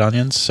after I've had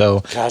onions.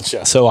 So,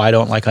 gotcha. So I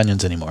don't like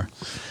onions anymore.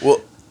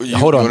 Well,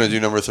 hold on. You want to do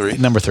number 3?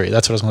 Number 3.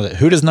 That's what I was going to say.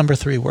 Who does number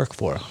 3 work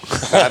for?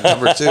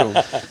 Number 2.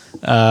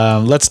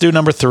 Let's do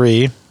number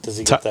 3. Does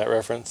he get that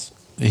reference?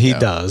 He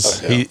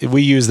does. Okay.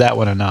 We use that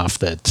one enough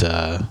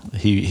that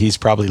he's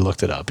probably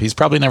looked it up. He's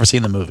probably never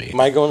seen the movie. Am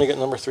I going to get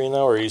number 3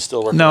 now, or are you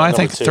still working? No, on I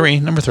think 2?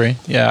 3. Number 3.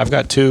 Yeah, I've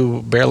got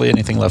 2. Barely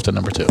anything left at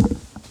number 2.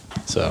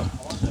 So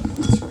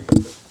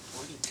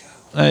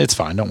it's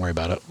fine. Don't worry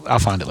about it. I'll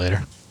find it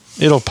later.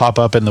 It'll pop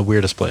up in the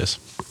weirdest place.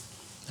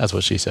 That's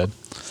what she said.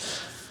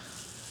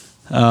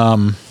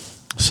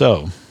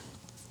 So,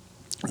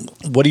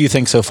 what do you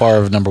think so far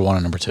of number 1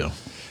 and number 2?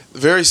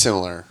 Very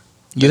similar.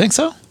 You think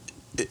so?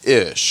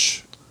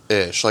 Ish.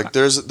 Like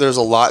there's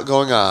a lot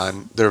going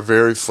on. They're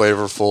very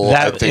flavorful.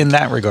 In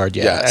that regard,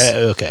 yeah. Yes.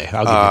 Okay,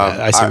 I'll give you that.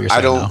 I see what you're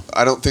saying.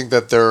 I don't think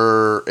that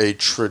they're a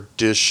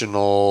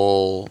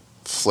traditional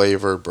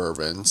flavored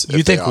bourbons.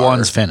 You think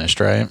one's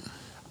finished, right?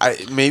 I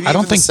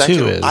don't think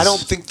 2 is. I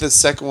don't think the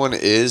second one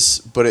is,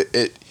 but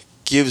it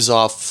gives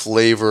off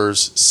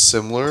flavors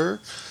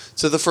similar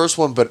to the first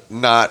one, but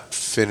not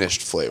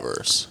finished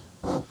flavors.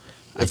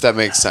 If that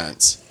makes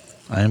sense.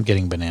 I am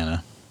getting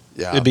banana.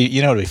 Yeah. It'd be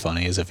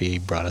funny is if he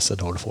brought us an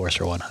Old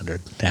Forester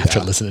 100 after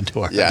listening to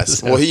our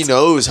episodes. Well, he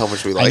knows how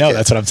much we like it. I know,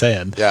 that's what I'm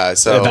saying. Yeah,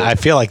 so and I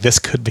feel like this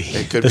could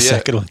be the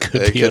second one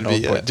could be an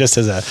Old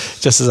Forester.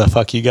 Just as a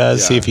fuck you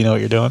guys, see if you know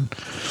what you're doing.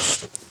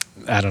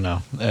 I don't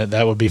know.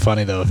 That would be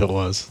funny though if it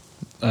was.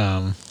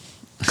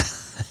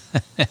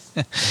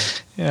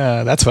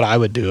 Yeah, that's what I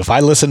would do if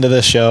I listened to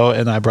this show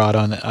and I brought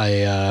in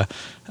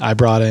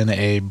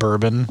a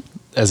bourbon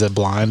as a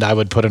blind. I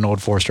would put an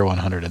Old Forester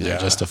 100 in there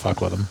just to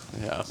fuck with them.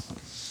 Yeah.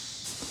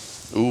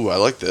 Ooh, I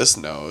like this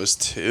nose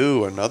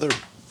too. Another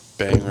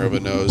banger of a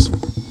nose.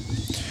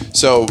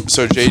 So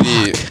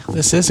JD,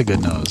 this is a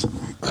good nose.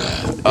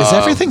 Is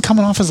everything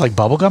coming off as like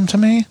bubblegum to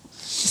me?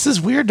 This is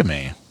weird to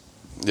me.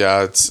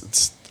 Yeah,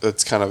 it's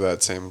kind of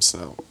that same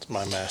smell. It's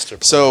my master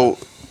plan. So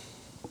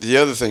the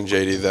other thing,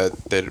 JD, that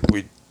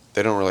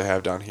they don't really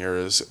have down here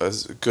is a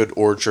good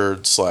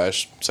orchard /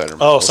 cider mill.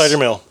 Oh, cider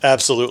mill,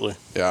 absolutely.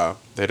 Yeah,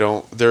 they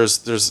don't.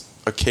 There's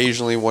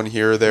occasionally one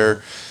here or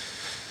there.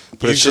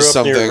 But it's grew just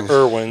up something. Near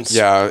Irwin's.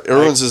 Yeah,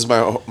 Irwin's is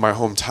my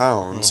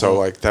hometown, so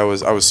like I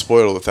was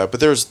spoiled with that. But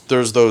there's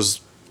those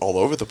all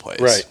over the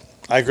place. Right.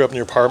 I grew up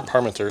near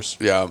Parmenters.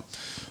 Yeah.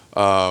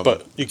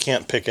 But you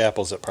can't pick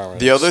apples at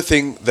Parmenters. The other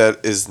thing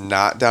that is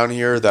not down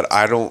here that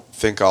I don't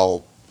think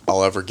I'll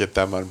ever get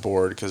them on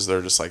board because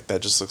they're just like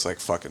that just looks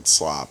like fucking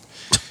slop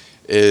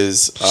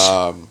is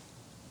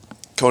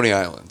Coney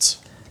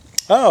Islands.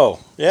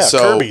 Oh yeah, so,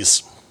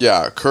 Kirby's.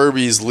 Yeah,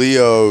 Kirby's,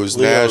 Leo's.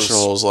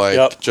 Nationals,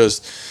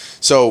 just.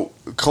 So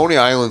Coney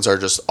Islands are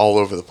just all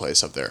over the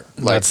place up there.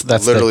 Like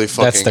that's literally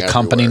fucking fucking that's the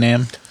company everywhere.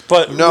 name.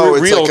 But no,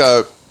 it's like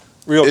a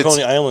real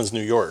Coney Islands,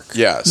 New York.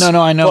 Yes. No,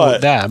 I know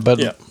that,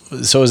 but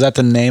so is that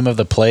the name of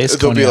the place?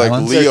 There'll be like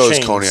Islands? Leo's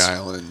Coney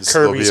Islands.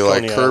 Kirby's There'll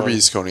be like Coney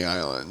Kirby's Coney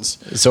Islands.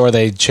 So are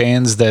they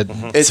chains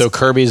that? So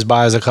Kirby's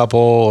buys a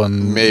couple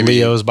and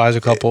Leo's buys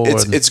a couple.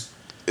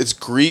 It's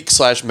Greek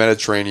 /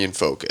 Mediterranean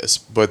focus,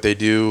 but they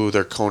do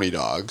their Coney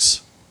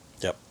dogs.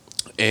 Yep.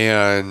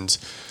 And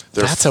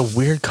that's a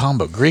weird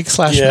combo. Greek /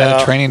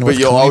 Mediterranean with But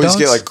you'll Coney always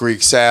dogs? get like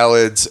Greek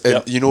salads.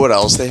 And you know what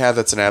else they have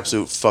that's an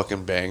absolute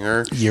fucking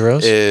banger?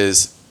 Gyros?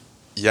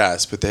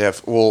 Yes, but they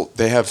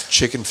have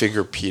chicken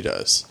finger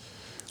pitas.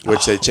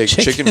 Which they take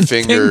chicken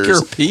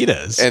fingers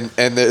pitas.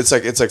 And it's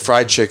like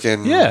fried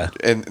chicken. Yeah.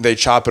 And they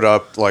chop it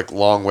up like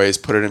long ways,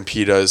 put it in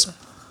pitas.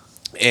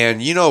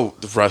 And you know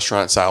the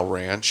restaurant style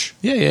ranch.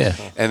 Yeah.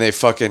 And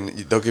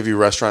they'll give you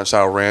restaurant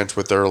style ranch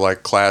with their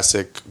like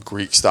classic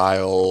Greek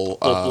style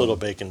little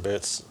bacon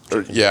bits.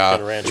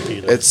 Ranch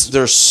pita.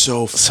 They're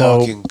so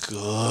fucking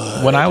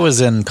good. When I was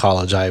in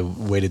college, I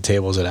waited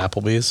tables at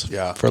Applebee's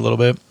for a little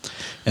bit,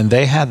 and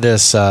they had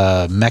this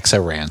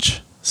Mexa ranch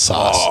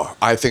sauce. Oh,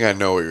 I think I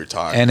know what you're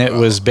talking And about. it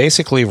was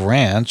basically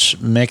ranch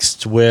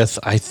mixed with,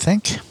 I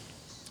think,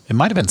 it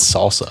might have been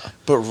salsa.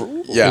 But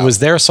yeah, It was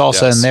their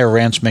salsa Yes. and their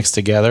ranch mixed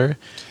together,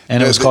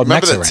 and it was called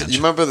Remember Mexa the- Ranch. You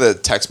remember the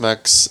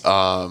Tex-Mex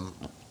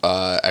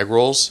egg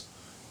rolls?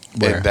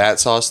 Where? And that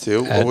sauce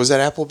too? At- Or was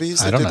that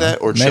Applebee's I that don't did know.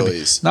 that? Or Maybe.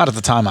 Chili's? Not at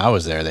the time I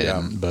was there, they Yeah.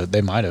 didn't, but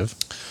they might have.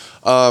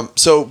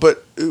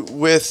 But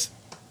with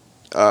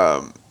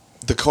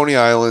the Coney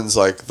Islands,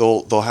 like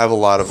they'll have a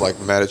lot of like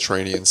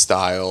Mediterranean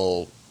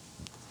style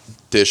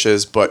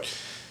dishes, but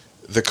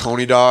the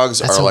Coney dogs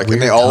That's are a like, and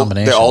weird they all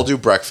combination. do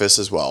breakfast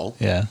as well.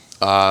 Yeah.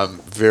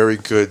 Very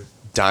good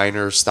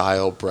diner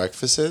style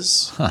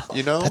breakfasts. Huh.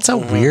 You know, That's a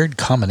weird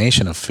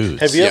combination of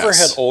foods. Have you ever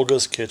Yes. had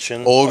Olga's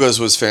Kitchen? Olga's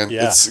was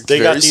Yeah, It's they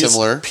very got these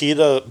similar.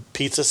 pizza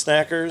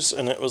snackers,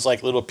 and it was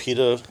like little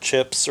pita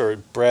chips or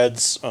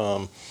breads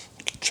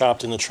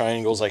chopped into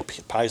triangles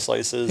like pie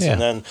slices, Yeah.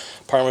 and then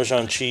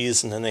Parmesan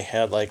cheese, and then they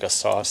had like a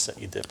sauce that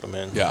you dip them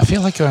in. Yeah. I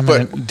feel like I'm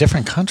But- in a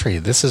different country.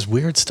 This is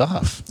weird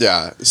stuff.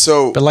 Yeah.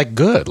 So But like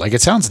good. Like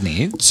it sounds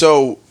neat.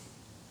 So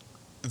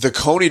the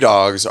Coney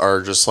dogs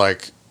are just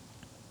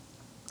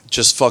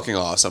fucking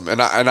awesome,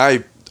 and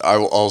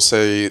I'll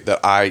say that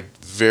I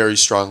very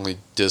strongly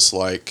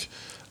dislike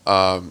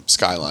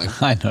Skyline.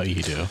 I know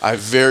you do. I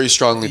very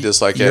strongly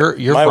dislike it.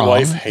 You're My wrong.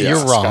 wife hates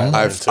You're wrong.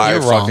 Skyline. I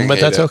You're wrong, fucking but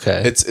hate that's it.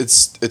 okay.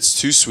 It's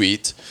too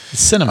sweet.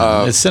 It's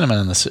cinnamon. It's cinnamon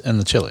in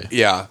the chili.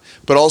 Yeah,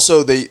 but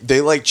also they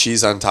like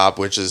cheese on top,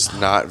 which is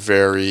not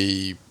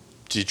very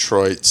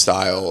Detroit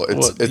style.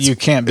 You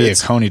can't be a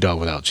it's, Coney dog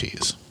without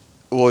cheese.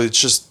 well.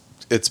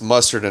 It's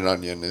mustard and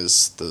onion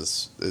is the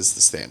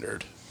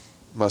standard.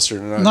 Mustard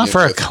and onion. Not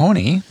for a with-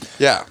 Coney.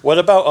 Yeah. What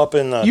about up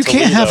in You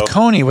can't have Toledo?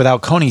 Coney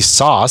without Coney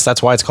sauce.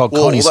 That's why it's called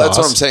Well, Coney sauce. that's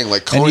what I'm saying.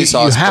 Like And Coney you,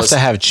 sauce. You have plus- to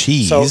have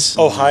cheese. So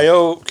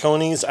Ohio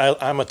Coney's.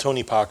 I'm a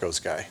Tony Paco's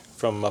guy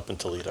from up in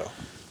Toledo.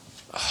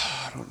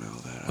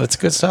 That's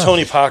good stuff.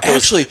 Tony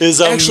Paco's is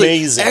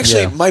amazing.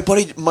 Actually, Yeah. my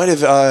buddy might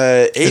have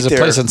ate There's a there.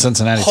 place in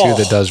Cincinnati too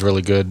that does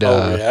really good.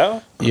 Oh yeah.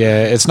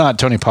 Yeah, it's not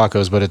Tony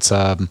Paco's, but it's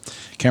can't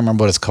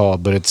remember what it's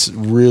called, but it's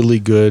really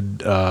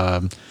good.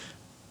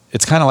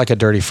 It's kind of like a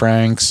Dirty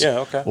Frank's. Yeah,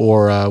 okay.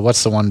 Or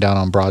what's the one down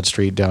on Broad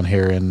Street down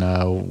here in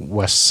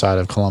west side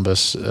of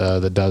Columbus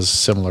that does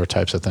similar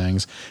types of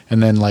things?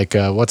 And then like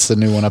what's the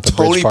new one up at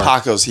Tony Bridge Park?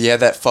 Paco's. He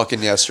had that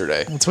fucking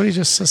yesterday. That's what he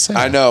just said.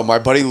 I know. My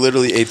buddy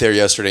literally ate there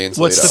yesterday in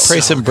Toledo. What's the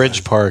place in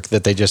Bridge Park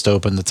that they just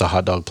opened? That's a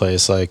hot dog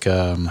place, like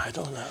I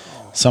don't know.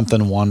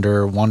 something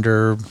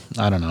Wonder.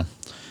 I don't know.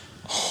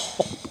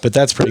 But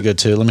that's pretty good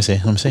too. Let me see.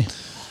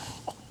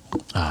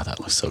 Ah, that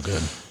looks so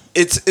good.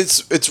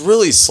 It's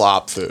really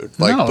slop food.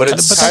 Like, No, but but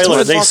it's that's Tyler,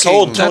 what they fucking-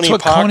 sold that's Tony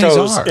what Coney's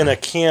Paco's are. in a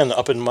can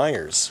up in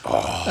Myers.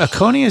 A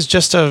Coney is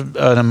just an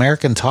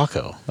American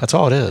taco. That's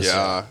all it is.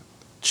 Yeah.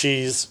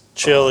 Cheese,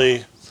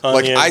 chili,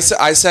 Like onion. I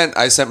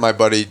sent my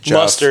buddy Jeff.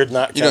 Mustard,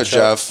 not you know ketchup.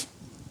 Jeff.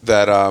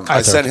 That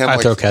I sent him. I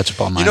like, throw ketchup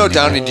on mine. You know,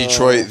 down anyway. in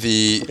Detroit,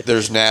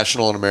 there's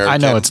National and American. I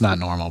know it's not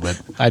normal,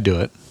 but I do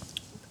it.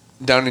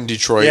 Down in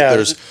Detroit. Yeah.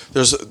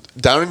 There's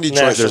down in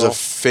Detroit. There's a National.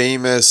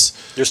 famous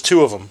There's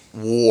two of them.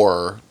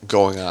 war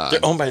going on.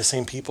 They're owned by the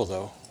same people,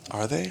 though.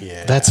 Are they?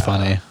 Yeah. That's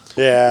funny.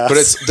 Yeah.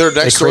 But they're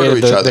next door to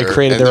each other. They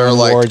created and their they're own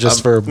like, war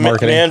just for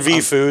marketing. Man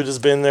v Food has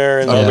been there.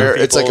 And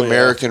It's like people, yeah.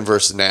 American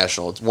versus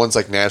National. One's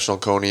like National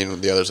Coney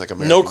and the other's like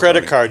American. No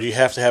credit Coney. card. You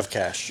have to have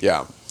cash.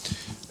 Yeah.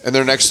 And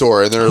they're next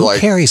door, and they're Who like,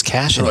 carries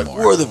cash they're like,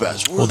 anymore? we're the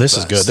best. Well, this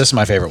is good. This is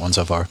my favorite one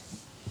so far.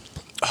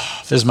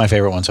 This is my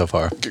favorite one so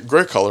far.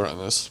 Great color on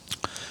this.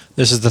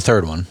 This is the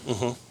third one.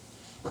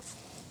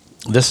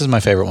 Mm-hmm. This is my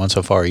favorite one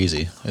so far.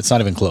 Easy. It's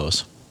not even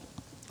close.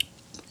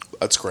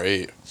 That's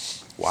great.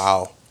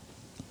 Wow.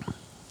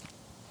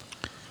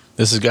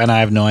 This is, and I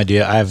have no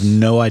idea. I have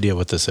no idea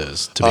what this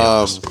is. To be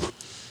honest,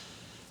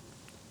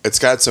 It's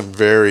got some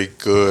very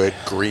good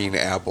green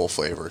apple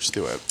flavors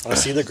to it. I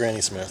see the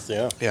Granny Smith.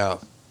 Yeah. Yeah.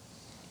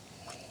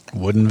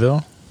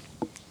 Woodenville.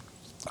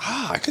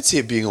 I could see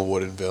it being a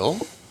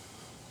Woodenville.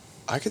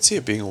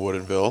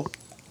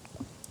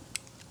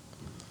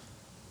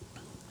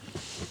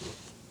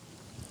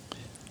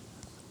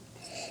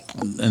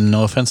 And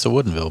no offense to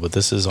Woodenville, but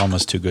this is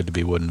almost too good to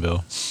be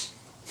Woodenville.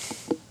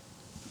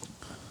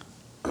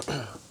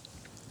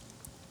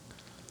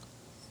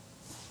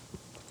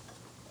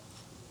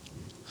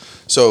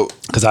 So,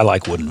 Because I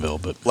like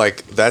Woodenville, but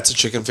like, that's a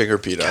chicken finger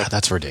pita. God,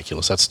 that's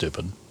ridiculous. That's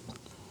stupid.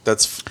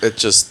 That's it.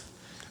 Just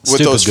with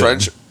Stupid those good.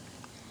 French.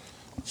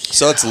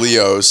 So that's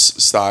Leo's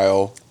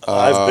style.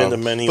 I've been to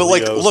many But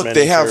like, Leo's, look, many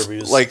they have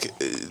Fairviews.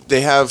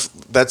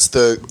 that's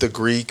the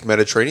Greek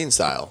Mediterranean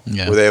style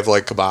Yeah. where they have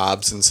like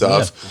kebabs and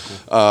stuff.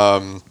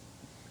 Have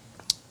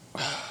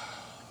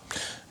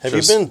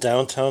just- you been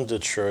downtown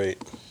Detroit,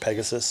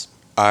 Pegasus?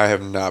 I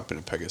have not been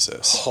to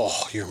Pegasus.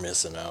 Oh, you're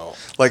missing out.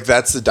 Like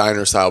that's the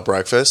diner style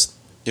breakfast.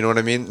 You know what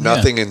I mean?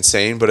 Nothing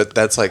insane, but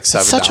that's like $7.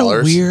 It's such a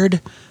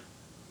weird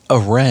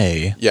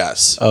array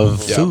Yes.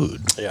 of Yeah.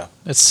 food. Yeah.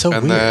 It's so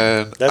And weird.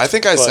 then That's- I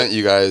think I but- sent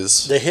you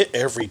guys. They hit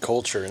every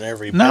culture and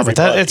every. No, but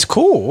everybody. it's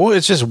cool.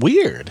 It's just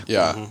weird.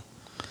 Yeah.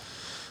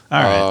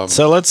 All right.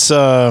 So let's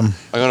I'm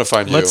gonna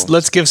find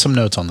let's give some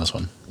notes on this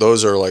one.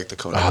 Those are like the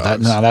Kona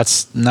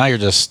dogs.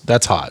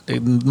 That's hot.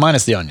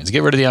 Minus the onions.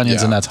 Get rid of the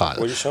onions, and that's hot.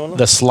 What are you showing them?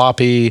 The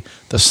sloppy.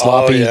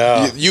 Oh,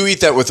 yeah. You eat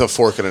that with a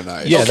fork and a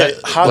knife. Yeah, Okay,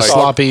 the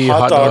sloppy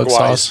hot dog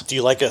wise, sauce. do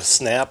you like a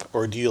snap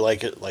or do you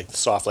like it like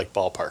soft like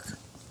ballpark?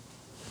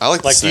 I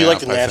like the Like, snap, do you like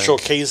the I natural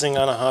think. casing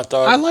on a hot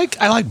dog? I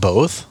like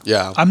both.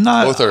 Yeah,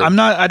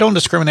 I don't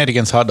discriminate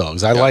against hot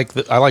dogs. I like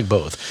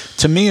both.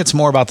 To me, it's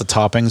more about the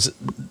toppings.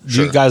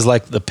 Do you guys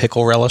like the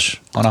pickle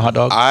relish on a hot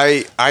dog?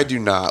 I do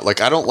not.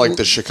 Like, I don't like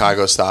the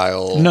Chicago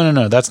style.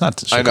 No, that's not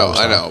the Chicago I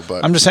style. know,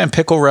 but I'm just saying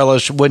pickle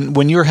relish.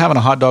 When you're having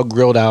a hot dog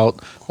grilled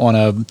out on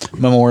a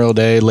Memorial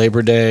Day,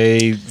 Labor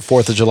Day,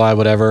 4th of July,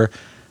 whatever,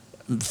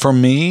 for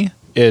me,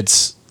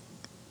 it's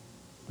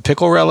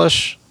pickle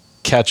relish,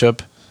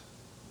 ketchup,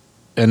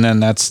 and then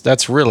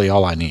that's really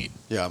all I need.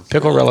 Yeah,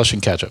 Pickle relish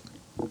and ketchup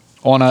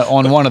on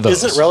one of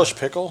those. Isn't relish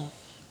pickle?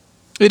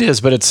 It is,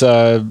 but it's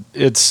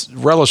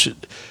relish.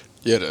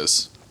 Yeah, it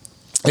is.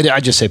 I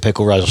just say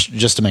pickle relish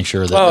just to make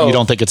sure that you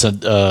don't think it's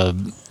a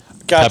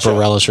pepper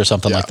relish or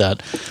something like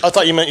that. I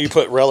thought you meant you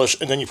put relish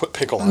and then you put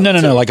pickle on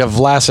it. No, like a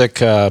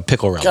Vlasic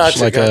pickle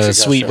relish, a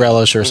sweet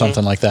relish or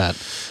something like that.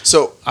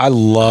 So I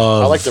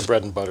like the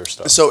bread and butter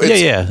stuff. So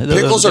it's, yeah.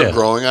 Pickles are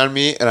growing on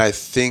me, and I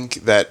think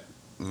that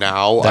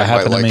now that I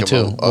happened might like to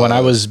me them too. When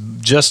I was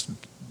just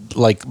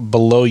like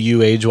below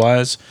you age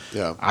wise,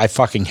 I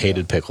fucking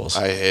hated pickles.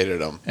 I hated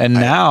them. And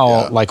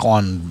now, like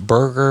on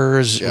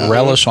burgers,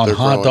 relish on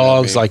hot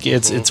dogs, like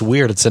it's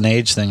weird. It's an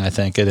age thing, I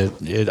think.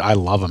 I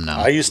love them now.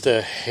 I used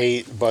to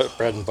hate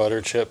bread and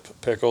butter chip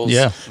pickles.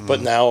 Yeah.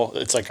 But now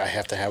it's like I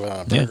have to have it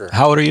on a burger.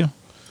 How old are you?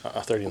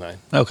 39.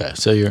 Okay,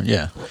 so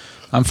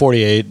I'm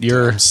 48.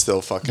 I'm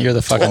still fucking. You're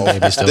the fucking 12.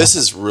 baby still. This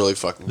is really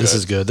fucking good. This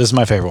is good. This is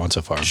my favorite one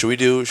so far. Should we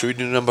do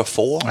number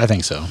 4? I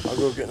think so. I'll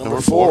go get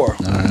number 4. All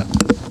right.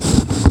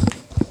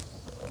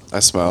 I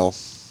smell.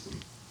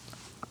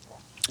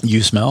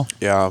 You smell?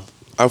 Yeah.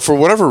 For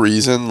whatever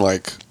reason,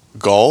 like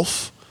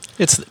golf.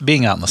 It's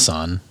being out in the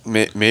sun.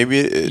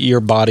 Maybe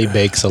your body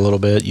bakes a little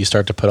bit. You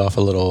start to put off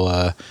a little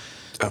a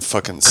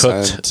fucking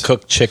scent.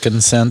 cooked chicken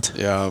scent.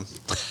 Yeah.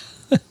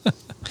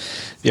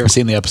 You ever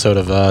seen the episode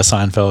of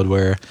Seinfeld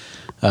where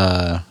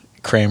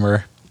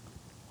Kramer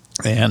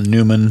and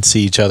Newman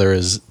see each other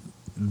as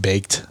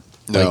baked?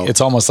 No. Like,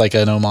 it's almost like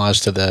an homage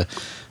to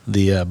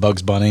the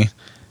Bugs Bunny,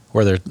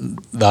 where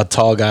the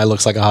tall guy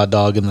looks like a hot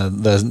dog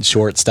and the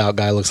short, stout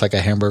guy looks like a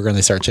hamburger, and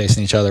they start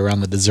chasing each other around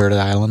the deserted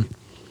island.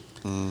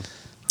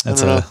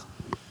 That's a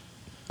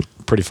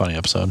pretty funny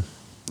episode.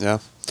 Yeah.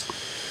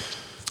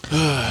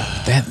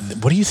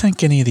 What do you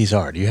think any of these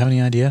are? Do you have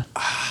any idea?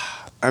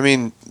 I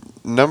mean,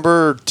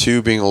 number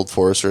 2 being Old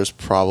Forester is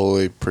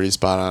probably pretty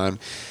spot on.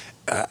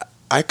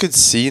 I could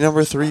see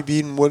number 3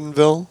 being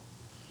Woodinville.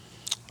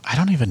 I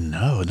don't even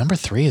know. Number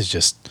 3 is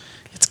just,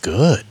 it's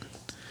good.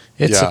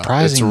 It's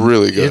surprising. It's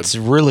really good. It's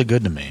really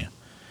good to me.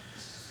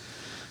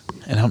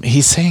 And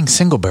he's saying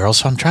single barrels,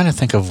 so I'm trying to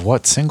think of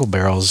what single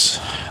barrels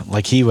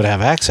like he would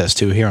have access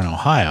to here in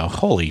Ohio.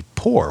 Holy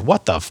poor.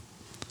 What the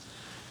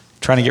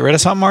Trying to get rid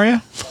of something, are you?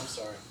 I'm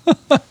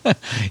sorry.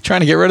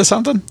 Trying to get rid of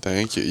something?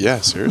 Thank you.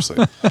 Yeah,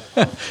 seriously.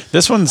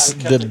 This one's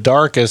the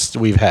darkest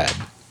we've had.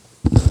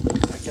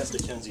 I kept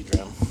the Kinsey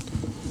drum.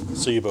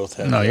 So you both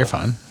have. No, you're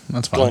fine.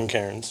 That's fine.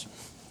 Glencairns.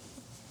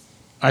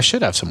 I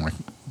should have some more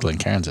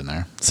Glencairns in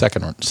there.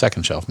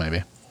 Second shelf,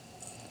 maybe.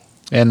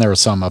 And there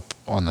was some up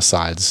on the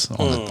sides,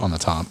 on the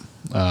top.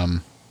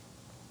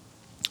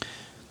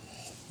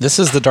 This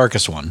is the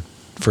darkest one,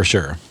 for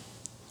sure.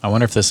 I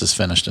wonder if this is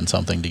finished in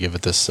something to give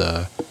it this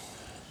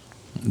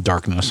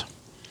darkness.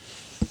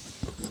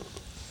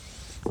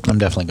 I'm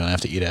definitely going to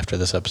have to eat after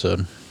this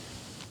episode.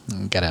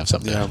 Got to have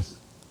something to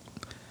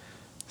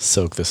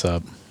soak this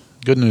up.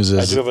 Good news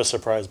is... I do have a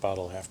surprise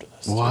bottle after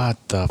this. What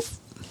the...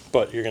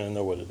 But you're going to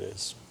know what it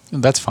is.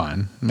 That's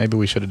fine. Maybe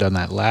we should have done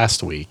that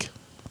last week.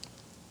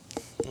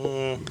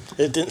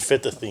 It didn't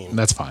fit the theme.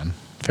 That's fine.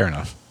 Fair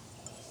enough.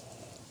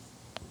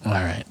 All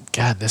right.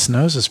 God, this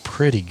nose is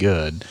pretty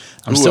good.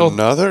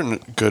 Another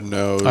good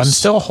nose. I'm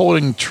still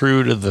holding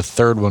true to the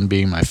third one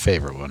being my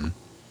favorite one.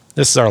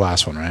 This is our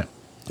last one, right?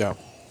 Yeah.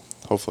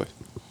 Hopefully.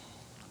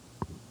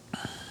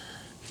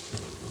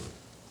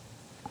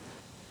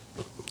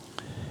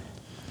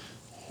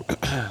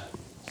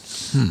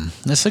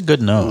 This is a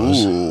good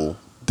nose. Ooh.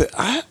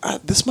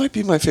 This might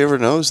be my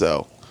favorite nose,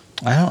 though.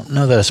 I don't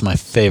know that it's my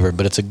favorite,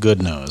 but it's a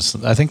good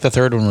nose. I think the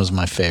third one was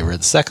my favorite.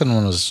 The second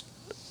one was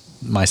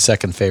my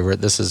second favorite.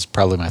 This is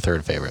probably my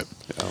third favorite.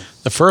 Yeah.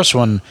 The first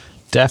one,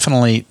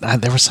 definitely,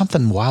 there was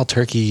something wild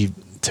turkey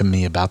to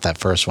me about that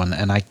first one,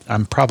 and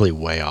I'm probably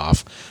way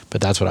off,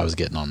 but that's what I was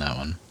getting on that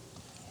one.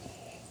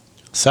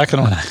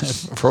 Second one,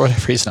 for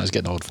whatever reason, I was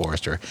getting Old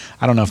Forester.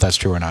 I don't know if that's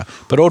true or not,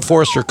 but Old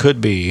Forester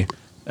could be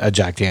a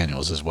Jack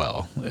Daniels as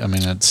well. I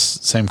mean, it's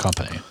same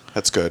company.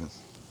 That's good.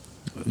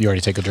 You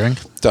already take a drink?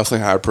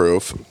 Definitely high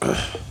proof.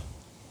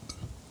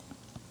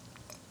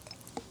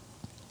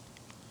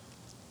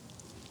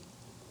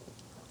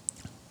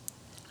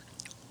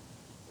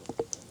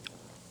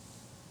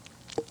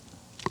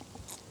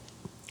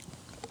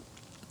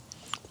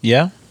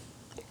 Yeah.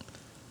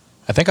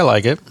 I think I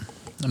like it.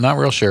 I'm not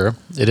real sure.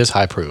 It is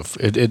high proof.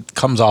 It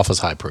comes off as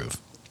high proof.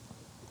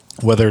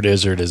 Whether it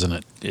is or it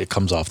isn't, it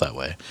comes off that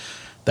way.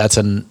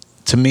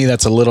 To me,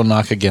 that's a little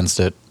knock against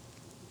it.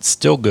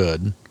 Still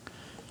good.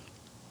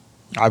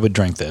 I would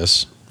drink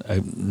this,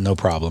 no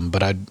problem.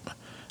 But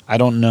I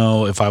don't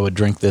know if I would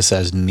drink this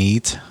as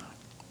neat,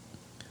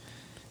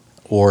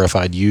 or if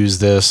I'd use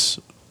this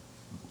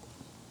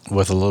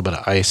with a little bit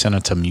of ice in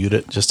it to mute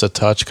it just a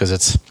touch, because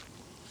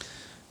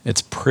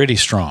it's pretty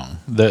strong.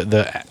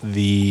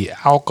 The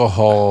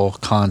alcohol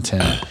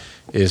content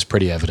is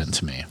pretty evident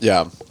to me.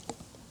 Yeah,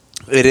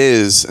 it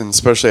is, and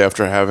especially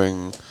after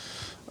having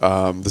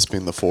this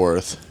being the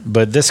fourth.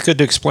 But this could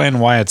explain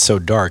why it's so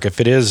dark. If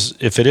it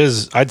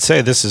is, I'd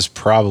say this is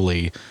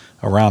probably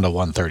around a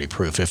 130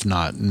 proof, if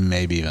not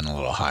maybe even a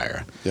little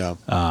higher. Yeah,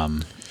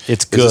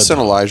 it's good. Is this an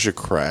Elijah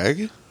Craig?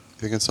 You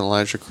think it's an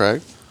Elijah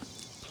Craig?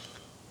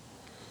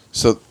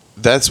 So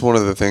that's one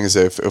of the things.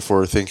 If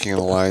we're thinking in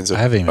the lines of,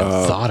 I haven't even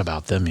thought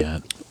about them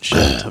yet.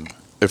 Shit.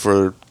 If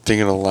we're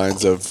thinking in the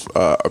lines of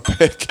a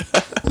pick,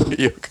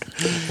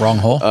 Wrong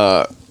hole.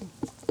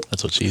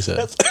 That's what she said.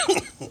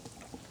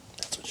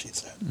 That's what she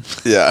said.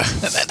 yeah,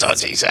 That's what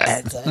she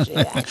said.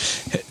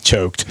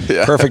 Choked.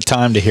 Yeah. Perfect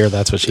time to hear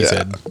that's what she Yeah.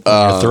 said.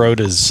 Your throat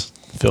is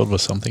filled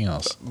with something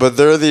else. but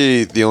they're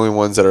the only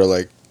ones that are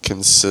like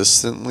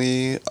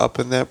consistently up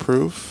in that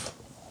proof.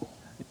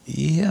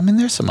 Yeah, I mean,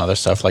 there's some other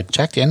stuff. Like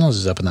Jack Daniels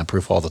is up in that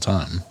proof all the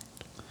time.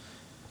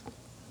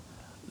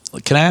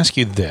 Can I ask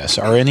you this?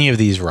 Are any of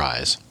these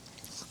ryes?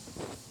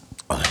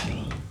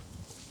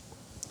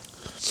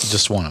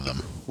 Just one of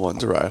them.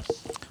 One's rye.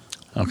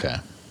 Okay.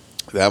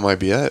 That might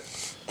be it.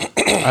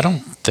 I don't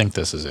think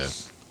this is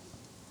it.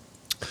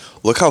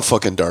 Look how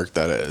fucking dark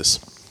that is.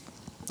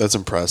 That's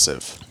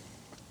impressive.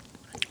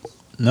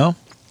 No?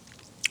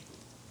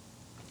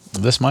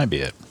 This might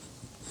be it.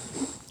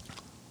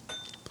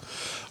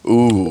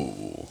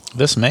 Ooh.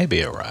 This may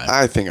be a rye.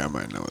 I think I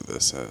might know what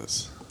this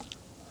is.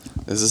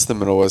 Is this the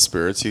Middle West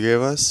Spirits you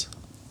gave us?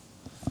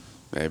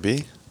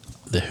 Maybe.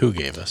 The who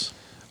gave us?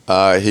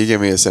 He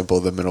gave me a sample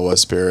of the Middle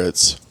West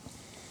Spirits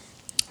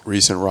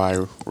recent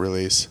rye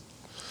release.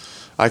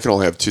 I can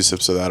only have 2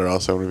 sips of that, or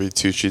else I'm going to be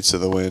 2 sheets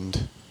of the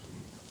wind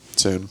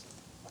soon.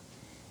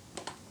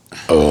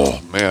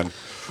 Oh, man.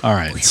 All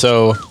right,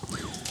 so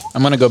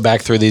I'm going to go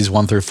back through these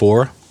 1 through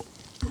 4.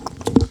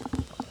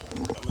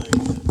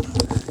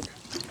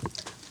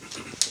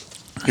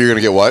 You're going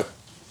to get what?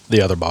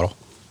 The other bottle.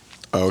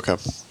 Oh, okay.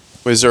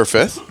 Wait, is there a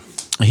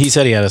 5th? He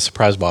said he had a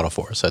surprise bottle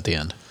for us at the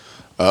end.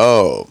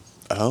 Oh.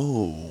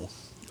 Oh,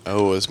 it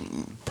was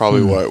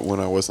probably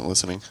when I wasn't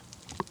listening.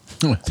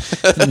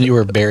 You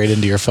were buried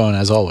into your phone,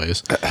 as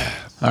always.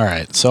 All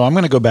right, so I'm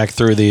going to go back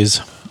through these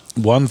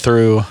 1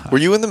 through... Were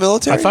you in the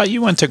military? I thought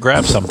you went to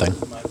grab something.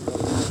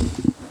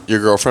 Your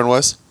girlfriend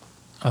was?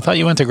 I thought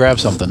you went to grab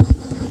something.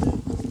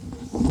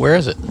 Where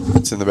is it?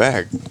 It's in the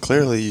bag.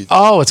 Clearly you...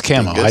 Oh, it's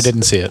camo. Dingus. I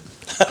didn't see it.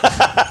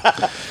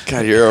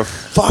 God, you're a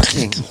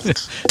fucking...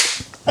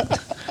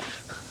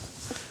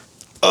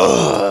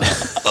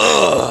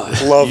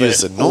 Love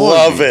He's it. annoying.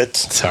 Love it.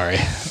 Sorry.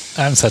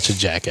 I'm such a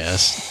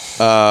jackass.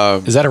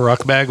 Is that a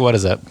ruck bag? What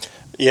is that?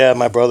 Yeah,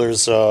 my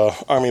brother's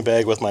army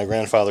bag with my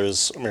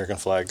grandfather's American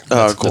flag.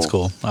 Oh, cool. That's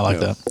cool. I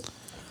like Yeah.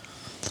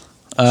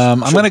 that. I'm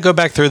going to go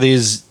back through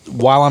these.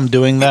 While I'm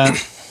doing that,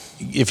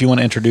 if you want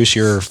to introduce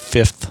your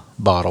 5th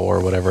bottle or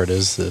whatever it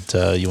is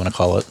that you want to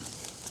call it.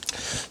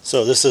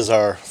 So this is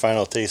our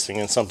final tasting,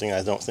 and something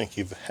I don't think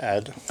you've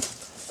had.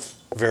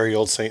 Very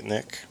old Saint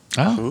Nick.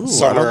 Oh, Ooh, I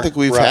Summer don't think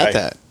we've rye. had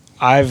that.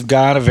 I've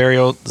got a very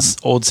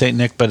old Saint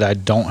Nick, but I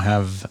don't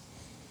have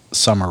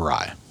summer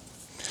rye.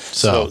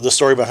 So the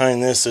story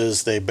behind this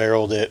is they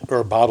barreled it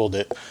or bottled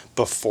it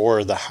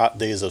before the hot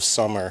days of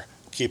summer,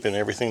 keeping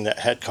everything that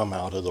had come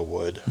out of the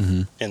wood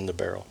in the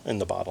barrel, in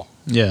the bottle.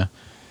 Yeah.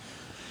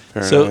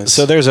 Very nice.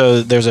 So there's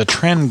a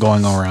trend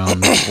going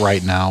around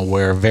right now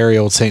where very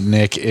old Saint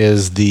Nick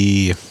is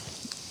the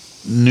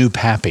new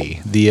pappy,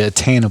 the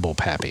attainable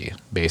pappy,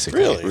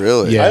 basically.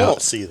 Really? Yeah. I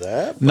don't see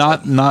that.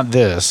 Not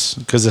this,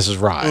 because this is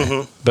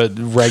rye, but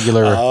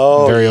regular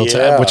Oh, very old,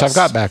 yes. which I've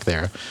got back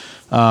there.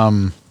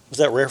 Is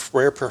that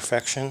rare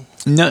perfection?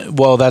 No,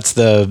 well, that's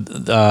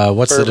the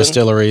what's the Bourbon?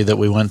 distillery that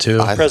we went to?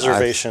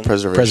 Preservation.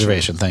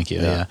 Preservation. Thank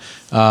you. Yeah.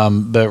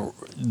 But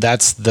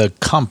that's the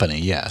company.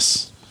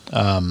 Yes.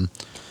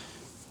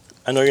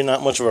 I know you're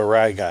not much of a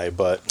rye guy,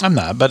 but I'm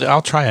not, but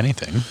I'll try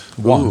anything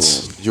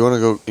once. Ooh, you want to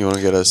go? You want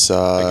to get us?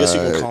 I guess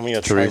you can call me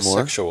a 3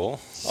 more. trisexual.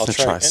 I'll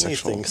try Trisexual.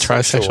 anything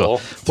Trisexual. sexual.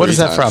 What is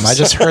that times. from? I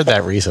just heard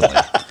that recently.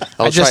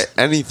 I'll try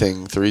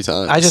anything 3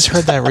 times. I just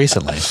heard that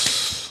recently.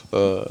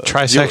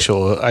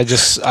 Trisexual. I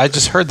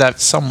just heard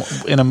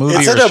that in a movie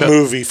It's or in a show.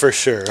 movie for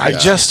sure. I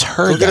just Go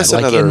heard get that us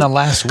like another in the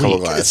last couple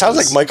week. glasses. It sounds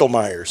like Michael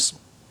Myers.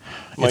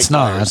 It's Mike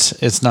Myers.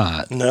 not. It's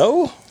not.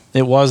 No?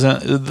 It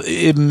wasn't.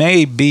 It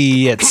may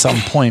be at some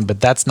point,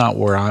 but that's not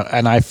where I.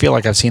 And I feel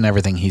like I've seen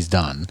everything he's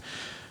done.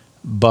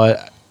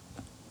 But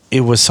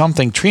it was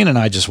something. Trina and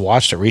I just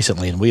watched it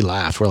recently, and we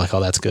laughed. We're like,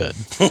 "Oh, that's good."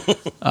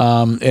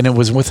 And it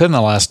was within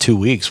the last 2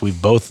 weeks. We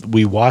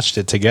watched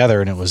it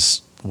together, and it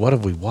was, what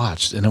have we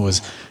watched? And I'm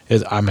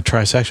a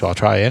trisexual. I'll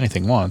try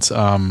anything once.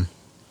 And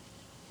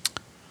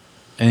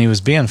he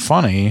was being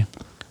funny,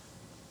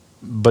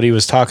 but he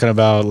was talking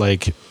about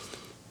like,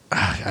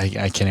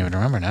 I can't even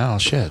remember now.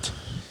 Shit.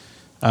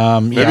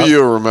 Maybe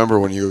you'll remember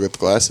when you go get the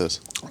glasses.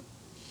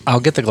 I'll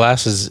get the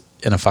glasses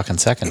in a fucking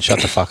second.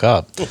 Shut the fuck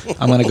up.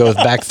 I'm going to go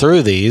back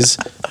through these.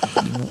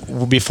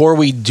 Before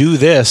we do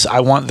this, I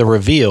want the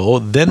reveal.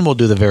 Then we'll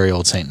do the very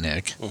old Saint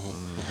Nick.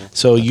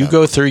 So you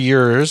go through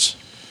yours,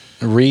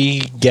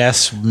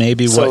 re-guess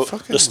maybe So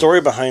what. the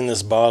story behind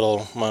this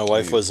bottle, my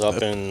wife was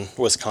up in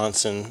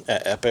Wisconsin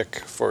at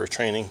Epic for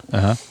training.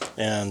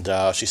 And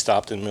she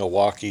stopped in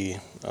Milwaukee.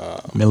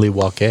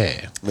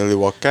 Milwaukee.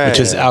 Which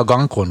is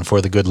Algonquin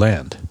for the good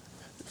land.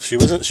 She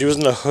was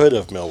in the hood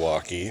of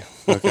Milwaukee.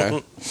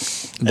 Okay.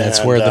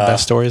 That's where the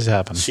best stories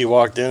happen. She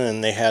walked in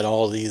and they had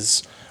all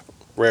these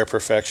rare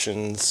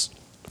perfections,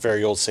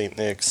 very old St.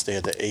 Nick's. They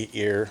had the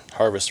 8-year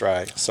Harvest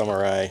Rye, Summer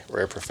Rye,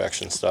 rare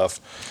perfection stuff.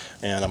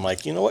 And I'm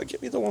like, you know what?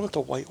 Give me the one with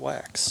the white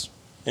wax.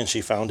 And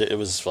she found it. It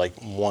was like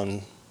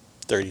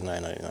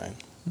 $139.99.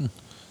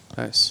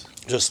 Nice.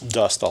 Just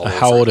dust all over.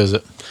 How old is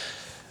it?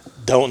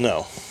 Don't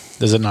know.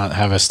 Does it not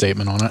have a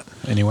statement on it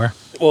anywhere?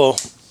 Well,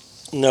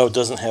 no, it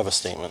doesn't have a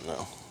statement,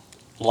 no.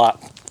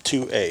 Lot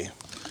 2A.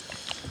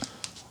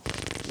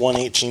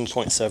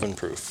 118.7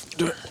 proof.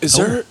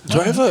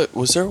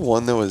 Was there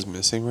one that was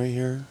missing right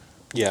here?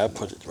 Yeah, I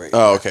put it right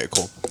Oh, okay,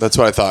 cool. That's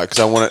what I thought. Because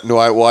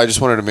I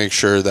just wanted to make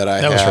sure that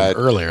That was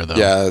from earlier, though.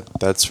 Yeah,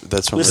 that's from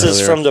This earlier.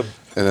 is from the.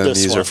 And then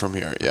this these one. are from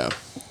here, yeah.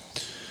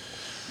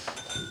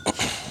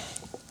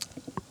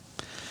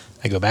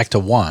 I go back to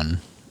 1,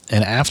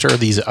 and after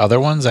these other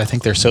ones, I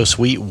think they're so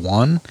sweet.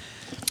 1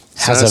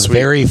 has a sweet.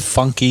 very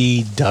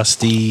funky,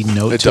 dusty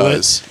note It to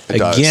does. it. It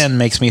does. Again,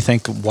 makes me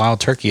think wild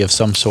turkey of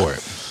some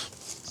sort.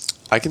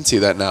 I can see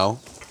that now.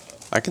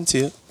 I can see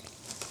it.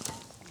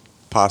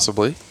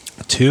 Possibly.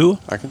 2,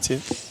 I can see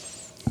it.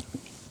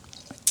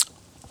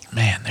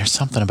 man, there's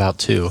something about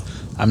 2.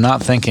 I'm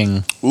not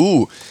thinking.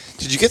 Ooh,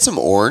 did you get some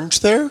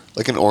orange there?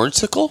 Like an orange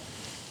sickle?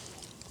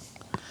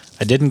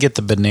 I didn't get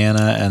the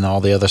banana and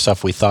all the other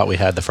stuff we thought we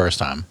had the first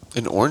time.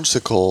 An orange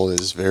sickle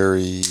is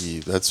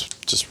that's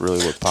just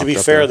really what popped up. To be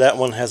fair, there. that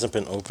one hasn't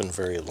been open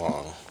very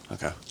long.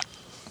 Okay.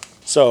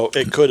 So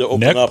it could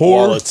open Neck up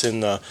pour? while it's in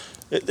the.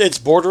 It's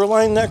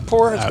borderline neck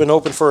pour. It's been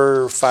open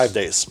for 5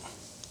 days.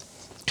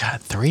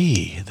 God,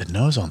 3. The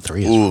nose on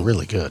 3 is Ooh.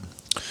 really good.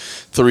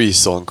 3 is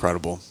still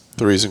incredible.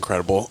 3 is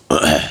incredible.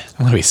 I'm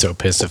going to be so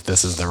pissed if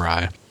this is the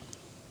rye.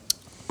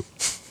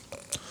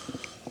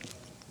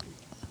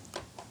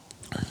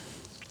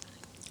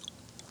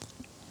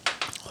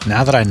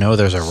 Now that I know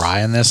there's a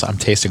rye in this, I'm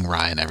tasting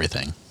rye in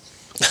everything.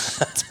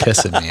 It's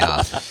pissing me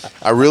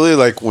off. I really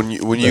like when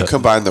you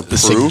combine the proof.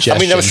 suggestion. I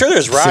mean, I'm sure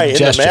there's rye in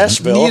the mash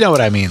bill. You know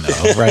what I mean,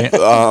 though, right?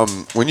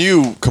 When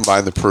you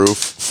combine the proof,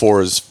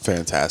 4 is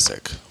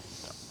fantastic.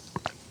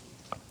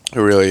 It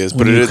really is.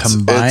 But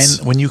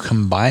it's when you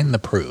combine the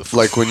proof.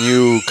 like when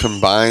you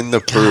combine the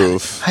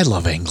proof. I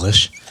love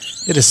English.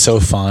 It is so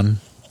fun.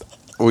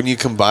 When you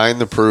combine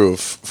the proof,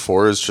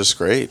 4 is just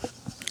great.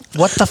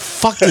 What the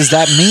fuck does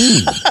that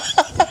mean?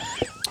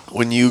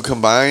 When you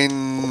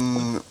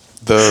combine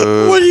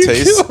the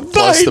taste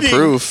plus the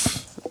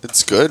proof,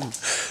 it's good.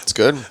 It's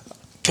good.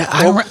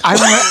 God,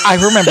 I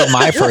remember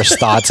my first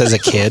thoughts as a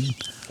kid.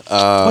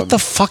 What the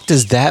fuck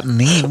does that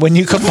mean? When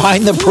you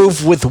combine the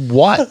proof with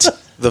what?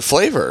 The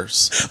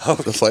flavors.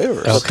 The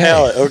flavors. Okay.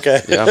 Palate,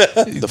 okay. Yeah.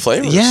 The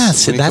flavors.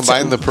 Yes, when you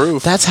combine the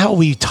proof. That's how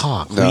we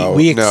talk. No,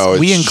 we it's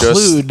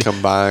include just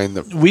combine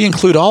the. we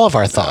include all of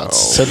our thoughts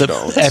so we that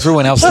don't.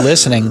 everyone else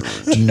listening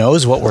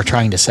knows what we're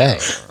trying to say.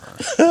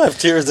 I have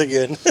tears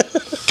again.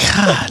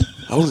 God,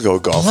 I would go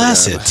golf.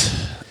 bless again.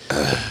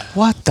 it.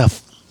 What the?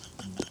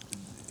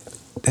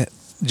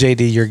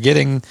 JD, you're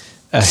getting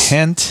a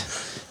hint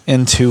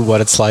into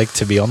what it's like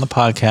to be on the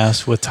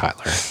podcast with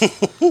Tyler.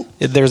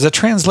 There's a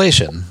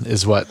translation,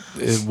 is what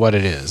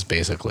it is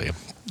basically.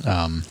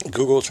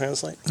 Google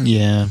Translate.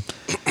 Yeah,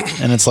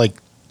 and it's like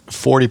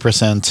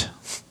 40%.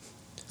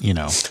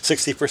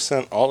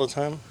 60% all the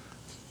time.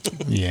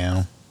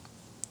 Yeah.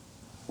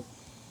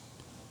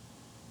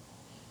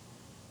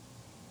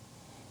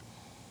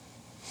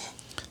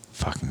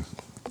 Fucking.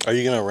 Are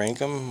you gonna rank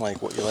them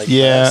like what you like?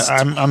 Yeah, best?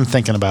 I'm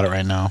thinking about it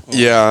right now.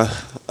 Yeah.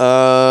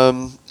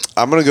 I'm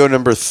gonna go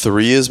number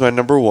 3 is my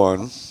number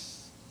 1.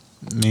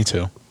 Me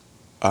too.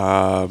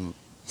 I'm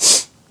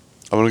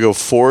gonna go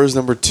 4 is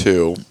number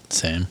 2.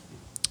 Same.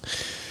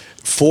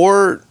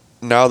 4,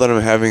 now that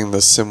I'm having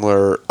the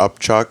similar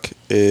upchuck,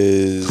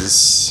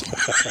 is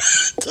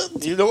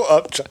Do you know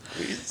upchuck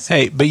means?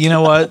 Hey, but you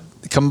know what?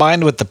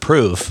 Combined with the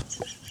proof,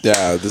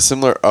 the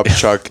similar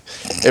upchuck.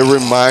 It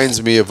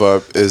reminds me of a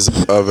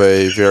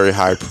very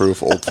high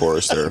proof Old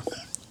Forester.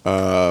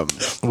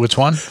 which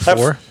one?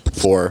 4?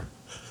 4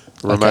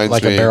 reminds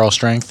like me a barrel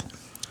strength.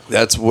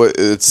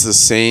 It's the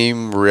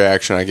same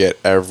reaction I get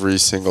every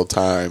single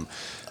time.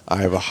 I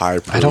have a high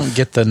proof. I don't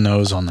get the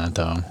nose on that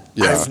though.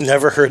 Yeah. I've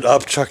never heard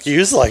upchuck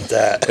used like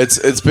that.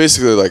 It's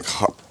basically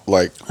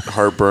like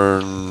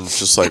heartburn,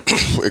 just like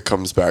it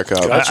comes back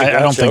up. Gotcha. I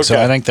don't think so.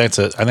 Okay. I think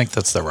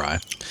that's the rye.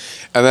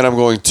 And then I'm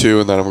going 2,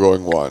 and then I'm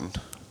going 1.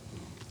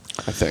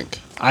 I think.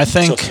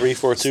 So 3,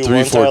 4, 2, 3,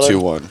 1, 4, Tyler? 2,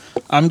 1.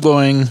 I'm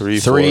going 3,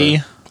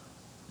 3,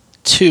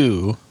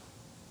 2,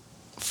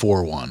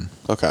 4, 1.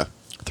 Okay.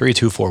 3,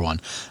 2, 4,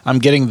 1. I'm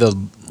getting the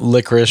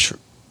licorice.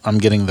 I'm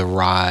getting the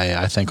rye,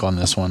 I think, on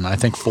this one. I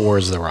think 4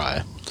 is the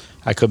rye.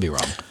 I could be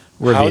wrong.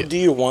 How do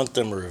you want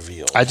them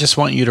revealed? I just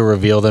want you to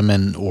reveal them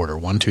in order.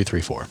 1, 2,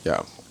 3, 4.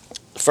 Yeah.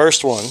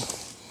 First one,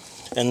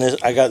 and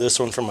I got this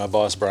one from my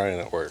boss, Brian,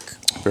 at work.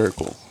 Very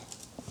cool.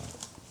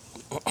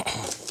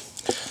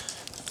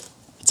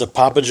 It's a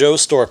Papa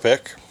Joe's store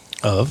pick.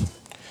 Of?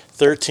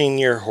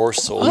 13-year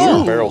horse soldier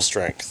Oh. barrel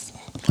strength.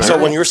 So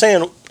when you were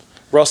saying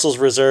Russell's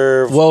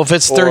Reserve, Well, if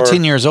it's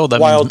 13 years old,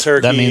 Wild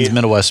Turkey, that means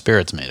Midwest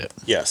Spirits made it.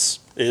 yes,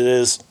 it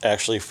is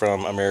actually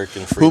from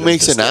American Freedom Who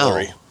makes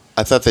Distillery. it now?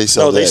 I thought they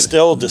still No, they did.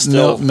 still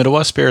distill.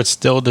 Midwest Spirits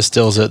still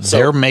distills it. So-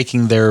 They're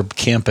making their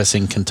campus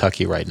in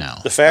Kentucky right now.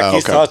 The fact Oh, you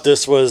okay. thought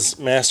this was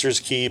Master's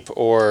Keep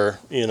or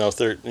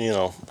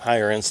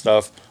higher end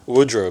stuff,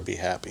 Woodrow would be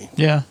happy.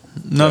 Yeah.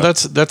 No, Yeah.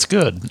 that's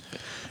good.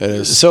 It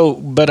is. So,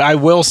 but I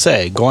will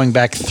say, going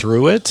back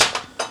through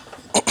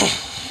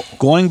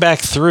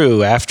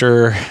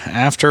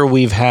after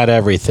we've had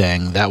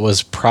everything, that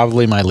was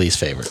probably my least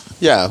favorite.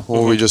 Yeah.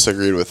 Well, we just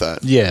agreed with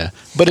that. Yeah,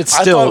 but it's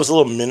I still. thought it was a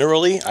little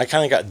minerally. I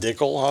kind of got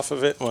Dickel off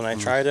of it when I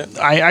tried it.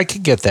 I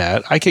could get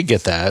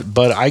that.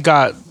 But I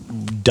got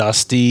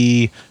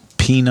dusty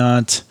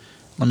peanut.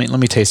 Let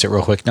me taste it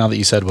real quick. Now that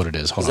you said what it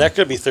is, hold on. That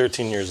could be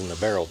 13 years in the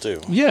barrel too.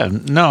 Yeah.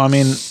 No, I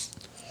mean,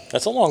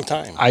 That's a long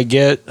time.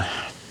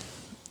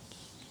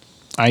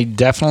 I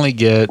definitely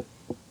get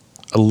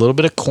a little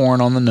bit of corn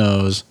on the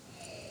nose.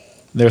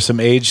 There's some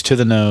age to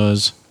the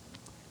nose.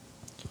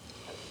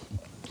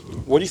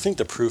 What do you think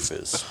the proof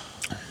is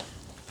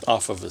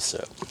off of a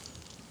sip?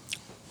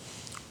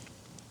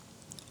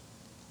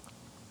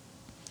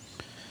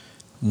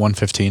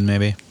 115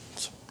 maybe.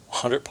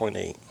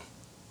 100.8.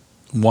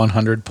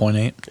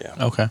 100.8.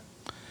 Yeah. Okay.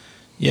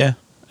 Yeah.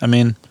 I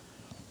mean,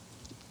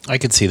 I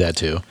could see that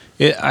too.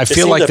 I feel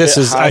seemed like a this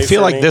bit is. high I feel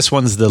for like me. this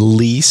one's the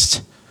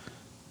least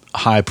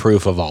high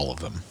proof of all of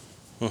them.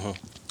 Mm-hmm.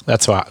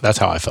 That's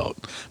how I felt.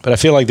 But I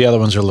feel like the other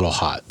ones are a little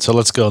hot. So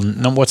let's go.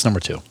 What's number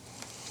 2?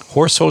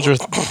 Horse Soldier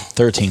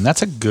 13.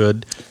 That's a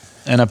good,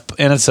 and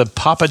it's a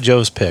Papa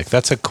Joe's pick.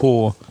 That's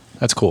cool.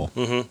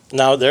 Mm-hmm.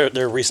 Now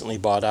they're recently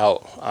bought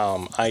out.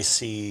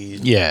 IC.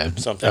 Yeah.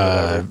 Something or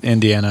whatever.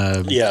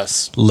 Indiana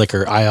Yes.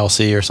 Liquor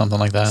ILC or something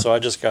like that. So I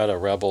just got a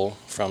Rebel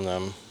from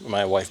them.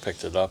 My wife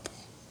picked it up.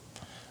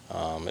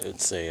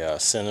 It's a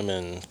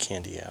cinnamon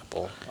candy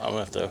apple. I'm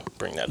going to have to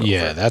bring that over.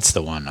 Yeah, that's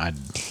the one I'd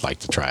like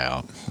to try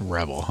out.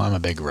 Rebel. I'm a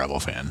big Rebel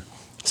fan.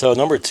 So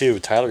number 2,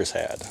 Tyler's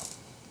had.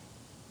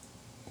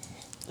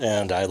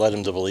 And I led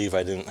him to believe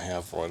I didn't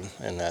have one,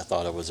 and I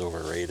thought it was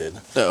overrated.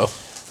 No.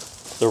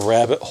 The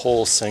Rabbit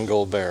Hole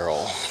Single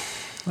Barrel.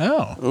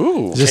 Oh.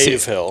 Ooh.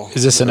 Cave Hill.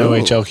 Is this an Ooh.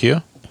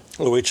 OHLQ?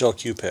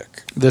 OHLQ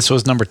pick. This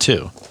was number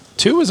 2.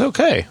 2 is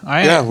okay.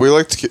 Yeah, we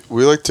like 2.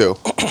 Well,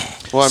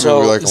 I mean,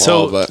 we like them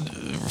So- all, but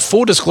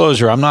Full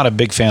disclosure, I'm not a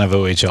big fan of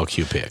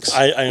OHLQ picks.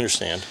 I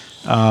understand.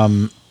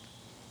 I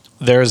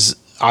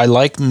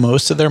like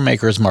most of their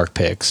Maker's Mark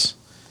picks.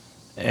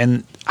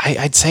 And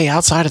I'd say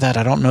outside of that,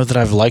 I don't know that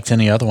I've liked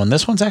any other one.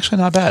 This one's actually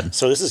not bad.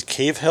 So this is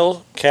Cave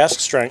Hill cask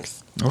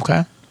strength,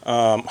 Okay.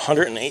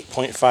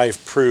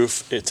 108.5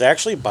 proof. It's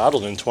actually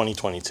bottled in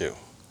 2022.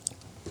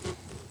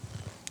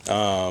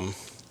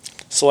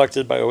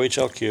 Selected by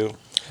OHLQ.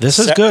 This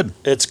is good.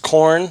 It's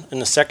corn,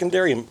 and the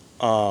secondary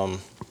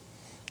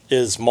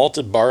is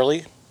malted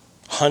barley,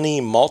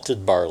 honey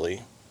malted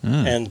barley,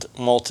 and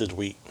malted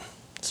wheat.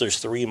 So there's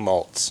 3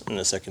 malts in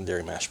the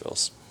secondary mash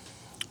bills.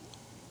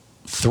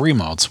 3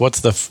 malts. What's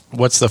the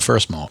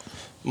first malt?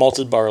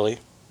 Malted barley,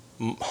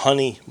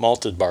 honey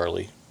malted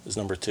barley is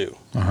number 2,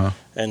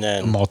 and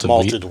then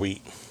Malted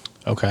wheat.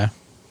 Okay.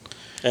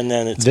 And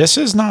then it's This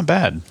is not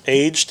bad.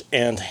 aged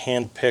and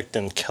hand-picked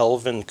in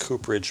Kelvin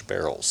Cooperage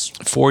barrels.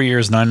 4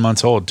 years, 9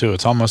 months old too.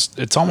 It's almost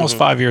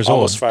 5 years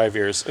Almost old. 5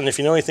 years. And if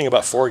you know anything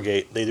about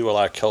Foregate, they do a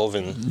lot of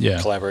Kelvin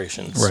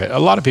collaborations. Right. A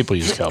lot of people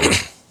use Kelvin.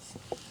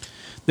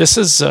 This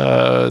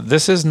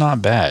is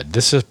not bad.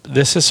 This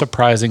is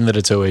surprising that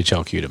it's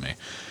OHLQ to me.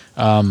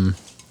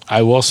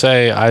 I will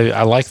say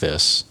I like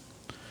this.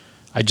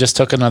 I just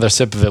took another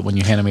sip of it when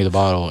you handed me the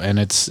bottle, and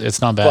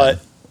it's not bad.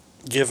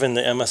 But given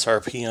the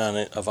MSRP on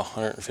it of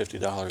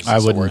 $150,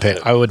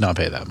 I would not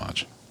pay that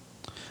much.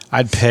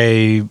 I'd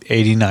pay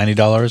 $80,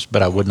 $90,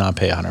 but I would not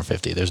pay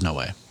 $150. There's no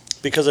way.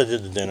 Because I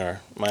did the dinner,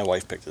 my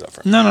wife picked it up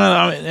for me. No,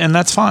 and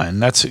that's fine.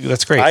 That's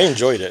great. I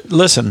enjoyed it.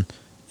 Listen,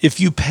 if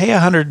you pay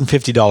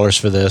 $150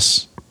 for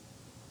this,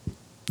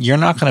 you're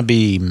not going to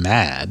be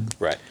mad.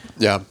 Right.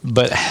 Yeah.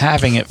 But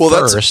having it Well,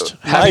 that's- first,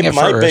 My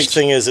big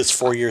thing is it's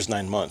 4 years,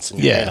 9 months, and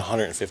you're Yeah. paying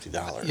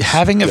 $150.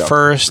 having it Yeah.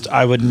 first,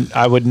 I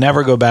would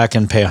never go back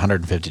and pay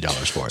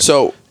 $150 for it.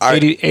 So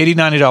 $80,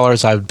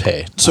 $90 I would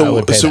pay. I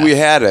would pay that. we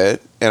had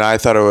it, and I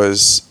thought it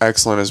was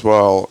excellent as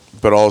well.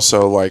 But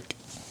also like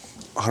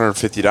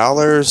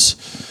 $150.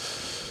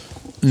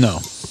 No,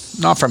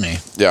 not for me.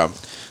 Yeah.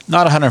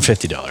 Not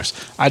 $150.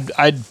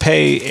 I'd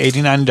pay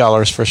 $80,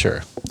 $90 for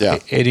sure. Yeah.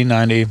 80,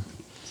 90,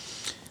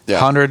 Yeah.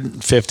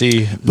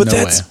 150. But no way.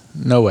 that's-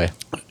 No way.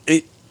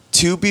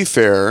 To be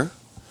fair,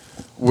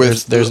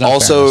 with There's no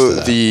also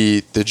fairness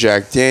to the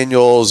Jack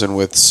Daniels and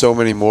with so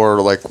many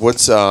more, like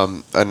what's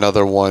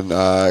another one,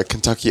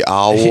 Kentucky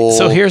Owl.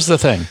 So here's the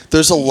thing.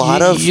 There's a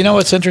lot of You know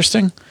what's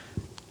interesting?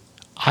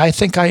 I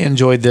think I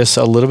enjoyed this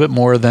a little bit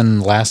more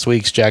than last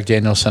week's Jack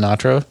Daniel's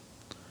Sinatra,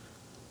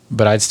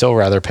 but I'd still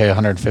rather pay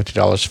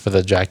 $150 for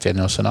the Jack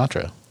Daniel's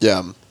Sinatra.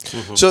 yeah.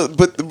 So,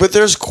 but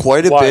there's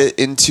quite a Why? bit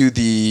into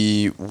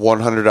the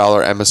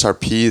 $100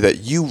 MSRP that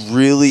you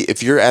really,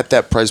 if you're at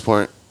that price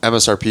point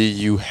MSRP,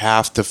 you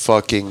have to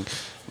fucking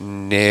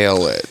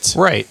nail it.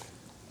 Right.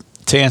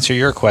 To answer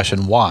your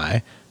question,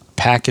 why?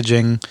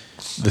 Packaging,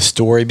 the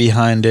story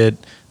behind it,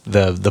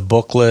 the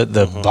booklet,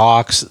 the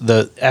box,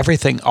 the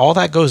everything, all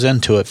that goes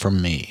into it for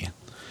me.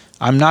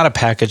 I'm not a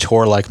package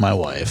whore like my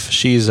wife.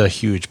 She's a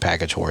huge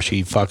package whore.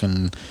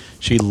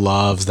 She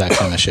loves that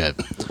kind of shit.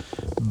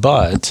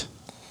 But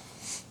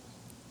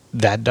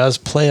that does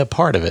play a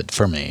part of it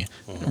for me.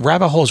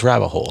 Rabbit hole's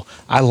rabbit hole.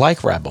 I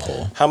like rabbit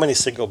hole. How many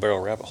single barrel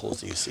rabbit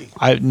holes do you see?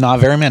 Not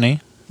very many.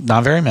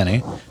 Not very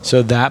many.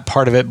 So that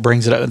part of it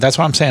brings it up. That's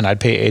what I'm saying. I'd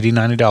pay $80,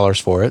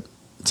 $90 for it.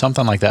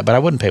 Something like that. But I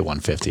wouldn't pay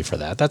 $150 for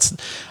that.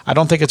 I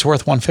don't think it's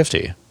worth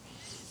 $150.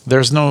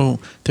 There's no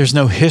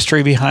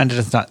history behind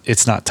it.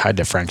 It's not tied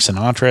to Frank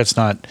Sinatra. It's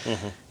not.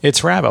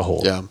 It's rabbit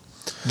hole. Yeah.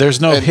 There's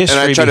no And history.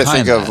 I try to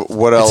behind think that. of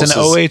what else It's an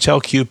is-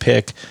 OHLQ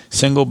pick,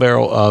 single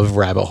barrel of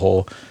rabbit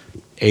hole,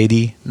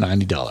 $80,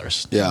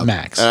 $90. Yeah.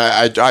 Max.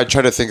 And I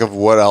try to think of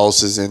what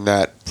else is in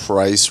that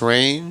price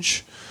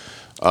range.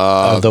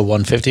 Of the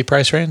 150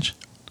 price range.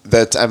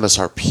 That's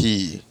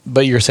MSRP.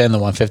 But you're saying the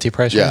 150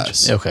 price range?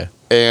 Yes. Okay.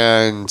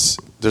 And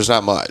there's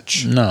not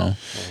much. No.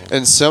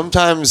 And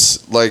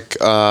sometimes, like,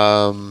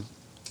 I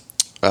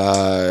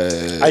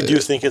do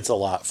think it's a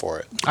lot for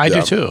it. I do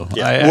Yeah. too.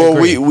 Yeah. I well,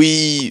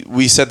 agree.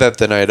 we said that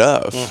the night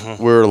of.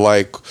 We were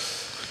like,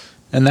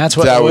 And that's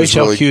what that was OHLQ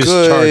really is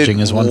good. charging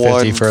is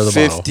 $150 for the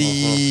bottle.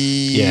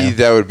 $150, Yeah.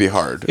 that would be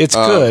hard. It's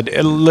good.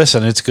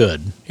 Listen, it's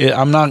good.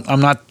 I'm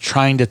not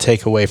trying to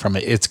take away from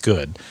it. It's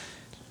good.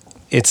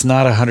 It's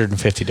not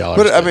 $150.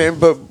 But I mean,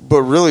 but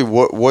really,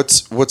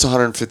 what's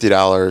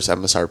 $150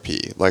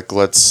 MSRP? Like,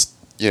 let's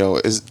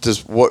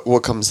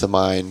what comes to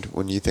mind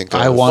when you think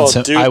of I want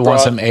Well, dude some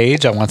brought- some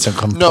age. I want some no,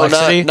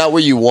 complexity. not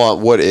what you want.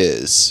 What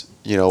is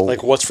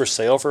Like what's for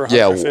sale for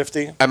yeah,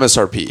 150?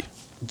 MSRP.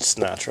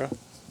 Sinatra.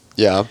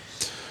 Yeah.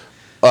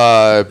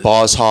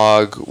 Boss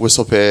Hog,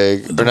 Whistle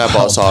Pig, or not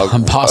Boss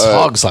Hog. Boss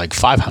Hog's like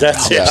 $500.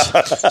 That's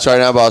Yeah. Sorry,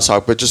 not Boss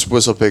Hog, but just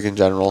Whistle Pig in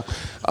general.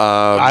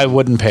 I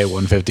wouldn't pay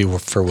 $150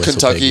 for Whistle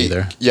Kentucky, Pig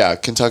either. yeah,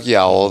 Kentucky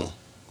Owl.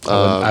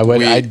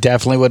 I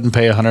definitely wouldn't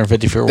pay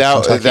 $150 for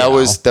Kentucky That Owl.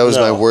 was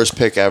my No. worst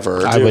pick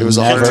ever. I would it was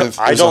never-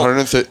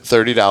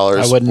 $130.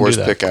 I wouldn't do worst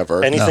that. pick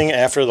ever. Anything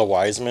after the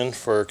Wiseman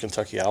for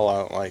Kentucky Owl, I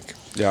don't like.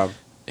 Yeah.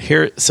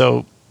 Here.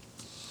 So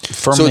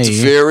for So me, it's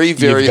very, you've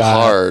very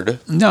got- hard.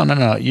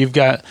 No. You've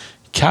got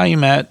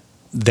Calumet,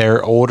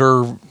 their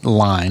older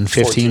line,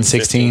 15,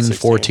 16,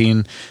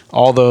 14,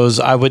 all those.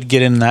 I would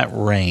get in that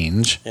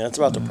range. Yeah, that's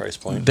about the price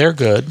point. They're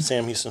good.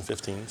 Sam Houston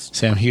 15s.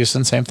 Sam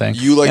Houston, same thing.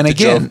 You like and the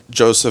again,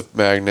 Joseph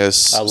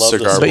Magnus I love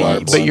cigar the cigar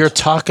blends. but you're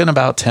talking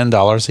about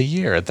 $10 a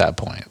year at that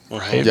point,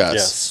 right?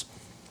 Yes.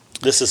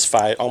 This is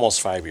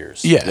almost 5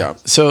 years. Yeah. Yeah.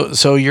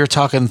 So you're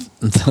talking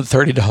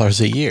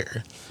 $30 a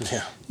year.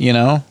 Yeah. You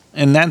know,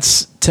 and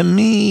that's, to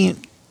me,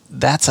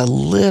 that's a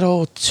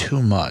little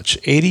too much.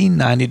 $80,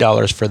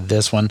 $90 for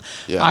this one.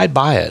 Yeah. I'd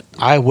buy it.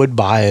 I would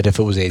buy it if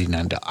it was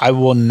 $89. I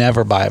will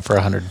never buy it for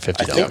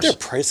 $150. I think they're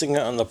pricing it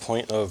on the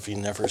point of you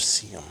never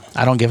see them.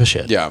 I don't give a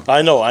shit. Yeah.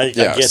 I know. I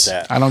Yes. get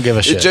that. I don't give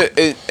a shit.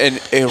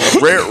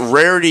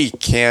 Rarity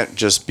can't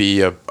just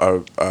be a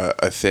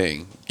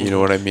thing. You know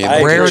what I mean? I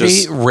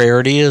agree.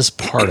 Rarity is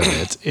part of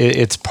it.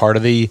 It's part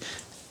of the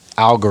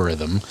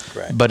algorithm,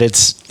 Right. but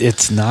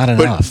it's not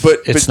enough.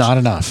 It's not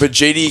enough. But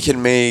JD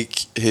can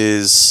make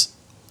his,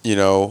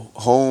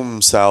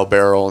 home style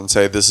barrel and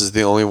say this is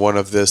the only one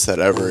of this that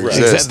ever Right.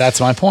 exists. That's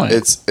my point.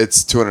 It's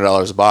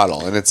 $200 a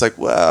bottle, and it's like,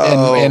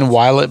 well, and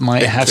while it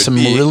might it have could some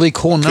be- really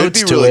cool could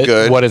notes be to really it,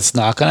 good. what it's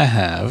not going to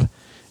have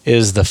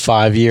is the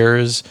 5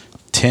 years,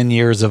 10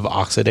 years of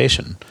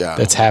oxidation Yeah.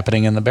 that's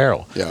happening in the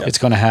barrel. Yeah. It's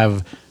going to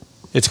have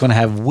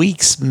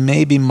weeks,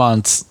 maybe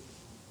months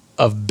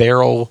of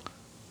barrel,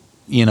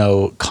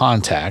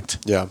 contact.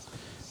 yeah,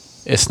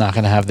 It's not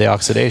going to have the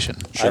oxidation.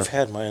 Sure. I've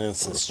had mine in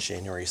since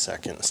January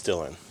 2nd,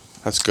 still in.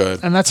 that's good,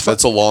 And that's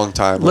a long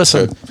time. That's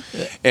Listen,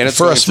 good. And it's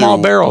for a going small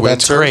through barrel,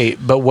 that's winter.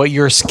 great. But what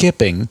you're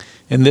skipping,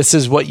 and this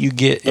is what you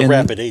get The in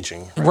rapid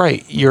aging.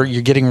 right. You're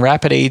getting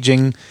rapid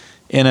aging.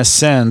 in a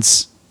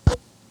sense,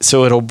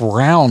 so it'll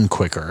brown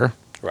quicker,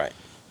 Right.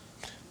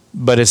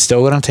 but it's still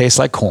going to taste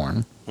like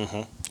corn.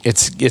 Mm-hmm.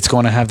 It's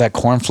going to have that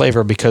corn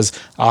flavor because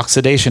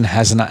oxidation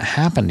has not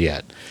happened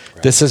yet.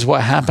 Right. This is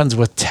what happens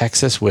with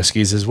Texas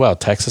whiskeys as well.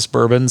 Texas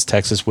bourbons,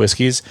 Texas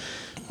whiskeys.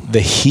 The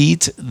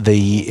heat,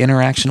 the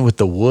interaction with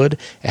the wood,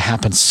 it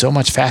happens so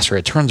much faster.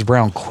 It turns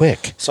brown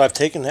quick. So I've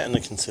taken that into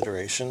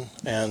consideration,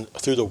 and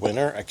through the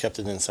winter, I kept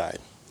it inside.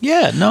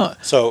 Yeah, no.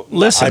 So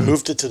Listen, I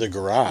moved it to the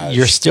garage.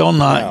 You're still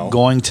not now.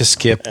 going to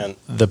skip And-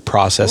 the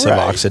process of Right.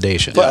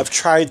 oxidation. But I've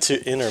tried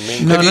to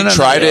intermingle. No, Have no, you no,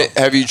 tried no. it?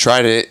 Have you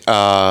tried it?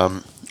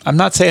 I'm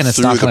not saying it's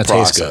through not the going to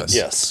taste good. process.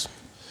 Yes.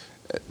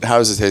 How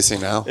is it tasting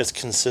now? It's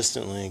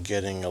consistently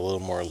getting a little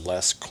more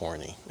less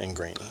corny and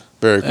grainy.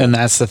 Very cool. And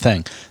that's the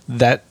thing.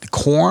 That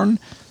corn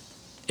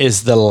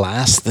is the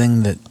last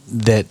thing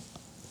that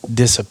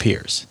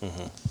disappears.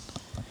 Mm-hmm.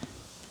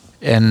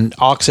 And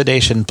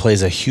oxidation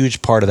plays a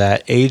huge part of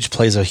that. Age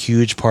plays a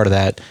huge part of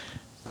that.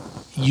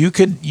 You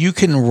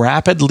can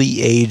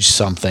rapidly age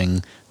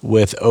something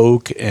with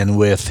oak and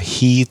with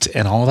heat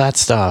and all that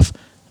stuff.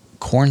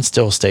 Corn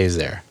still stays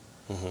there.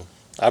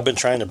 I've been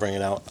trying to bring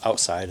it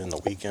outside in the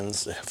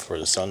weekends for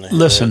the sun to hit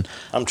Listen, it.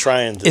 I'm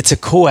trying to. It's a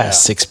cool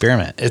ass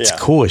experiment. It's Yeah.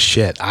 cool as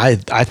shit. I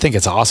think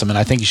it's awesome, and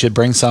I think you should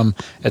bring some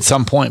at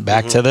some point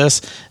back to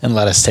this and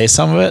let us taste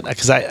some of it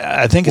because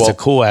I think it's a Well-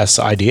 cool ass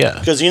idea.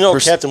 Because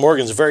Captain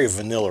Morgan's very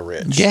vanilla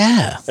rich.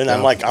 Yeah, And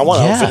I'm like, I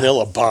want Yeah. a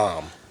vanilla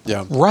bomb.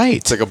 Yeah. right.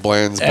 It's like a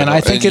Bland's. And vanilla.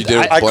 I think you it- did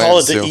I call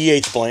it Bland's the too.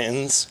 EH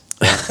Blanton's.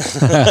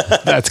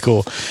 That's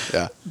cool.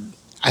 Yeah.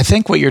 I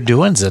think what you're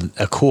doing is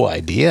a cool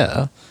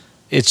idea.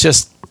 It's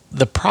just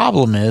the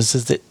problem is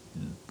that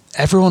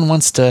everyone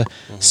wants to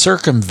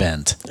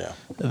circumvent Yeah.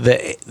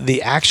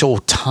 the actual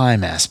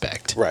time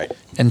aspect. Right.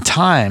 And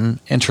time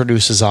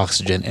introduces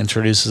oxygen,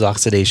 introduces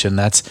oxidation.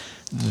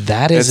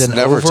 That is It's an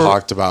never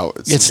talked about.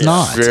 It's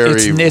not. Very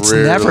It's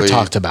never rarely-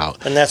 talked about.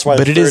 And that's why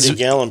But the it is-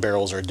 30-gallon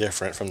barrels are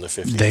different from the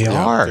 50. They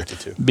are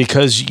 52.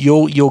 because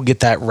you'll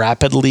get that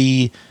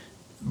rapidly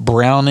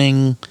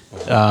browning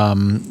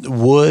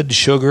wood,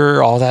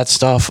 sugar, all that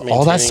stuff. All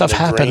that Maintaining stuff the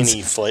happens.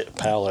 grainy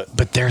palate.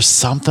 But there's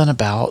something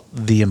about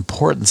the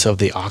importance of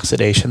the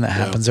oxidation that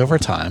happens over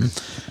time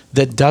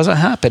that doesn't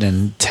happen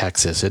in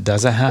Texas. It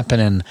doesn't happen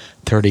in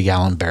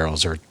 30-gallon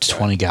barrels or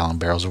 20-gallon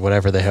barrels or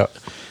whatever they have.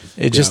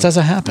 It just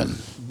doesn't happen.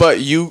 But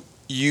you.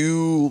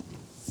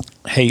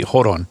 Hey,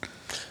 hold on.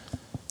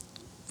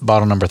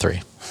 Bottle number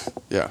 3.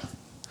 Yeah.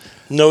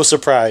 No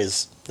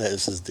surprise that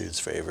this is dude's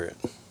favorite.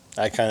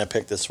 I kind of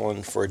picked this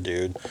one for a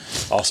dude.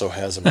 Also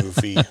has a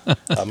movie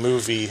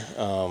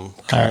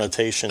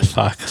connotation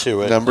Fuck.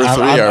 to it. Number 3,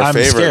 I'm our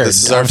favorite. scared.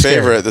 This is I'm our scared.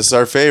 favorite. This is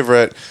our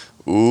favorite.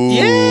 Ooh.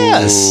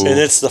 Yes. And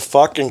it's the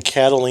fucking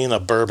Catalina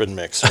bourbon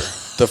mixer.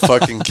 The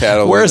fucking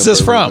Catalina. Where is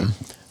this bourbon.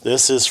 from?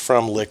 This is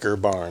from Liquor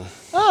Barn.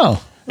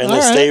 Oh. And all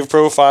the right. stave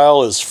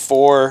profile is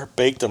 4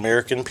 baked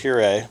American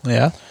puree,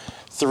 Yeah.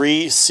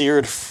 3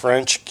 seared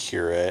French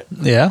curate,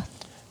 Yeah.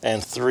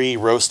 and 3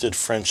 roasted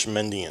French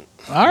mendiant.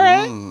 All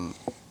right.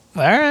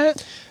 All right.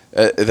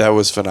 That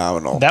was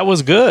phenomenal. That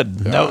was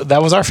good. Yeah.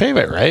 That was our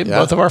favorite, right? Yeah.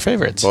 Both of our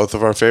favorites. Both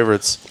of our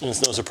favorites. And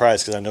it's no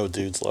surprise because I know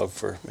dude's love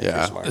for Maker's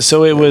Yeah. Mark.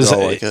 So it was.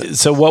 all like it.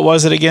 So what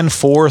was it again?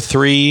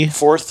 4-3.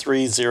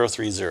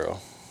 43030.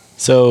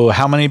 So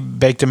how many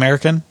baked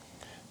American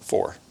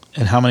 4.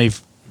 and how many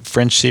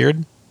French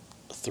seared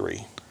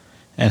 3.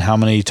 and how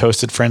many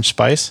toasted French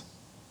spice?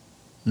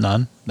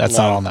 None. That's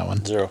not None. on that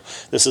one. 0.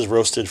 This is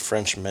roasted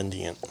French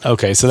mendiant.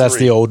 Okay, so that's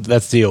 3. the old.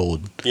 That's the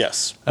old.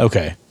 Yes.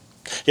 Okay.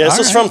 Yeah, this All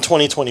is right. from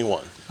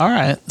 2021. All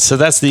right. So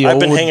that's the I've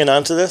old. been hanging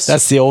on to this.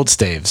 That's the old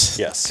staves.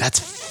 Yes. That's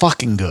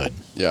fucking good.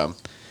 Yeah.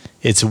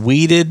 It's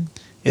weeded.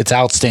 It's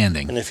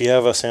outstanding. And if you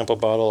have a sample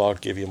bottle, I'll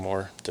give you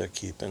more to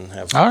keep and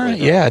have. All right.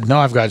 Yeah. No,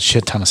 I've got a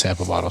shit ton of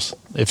sample bottles.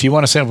 If you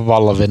want a sample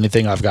bottle of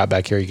anything I've got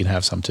back here, you can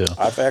have some too.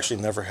 I've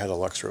actually never had a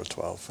Lux Row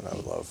 12, and I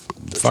would love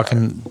to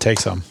Fucking take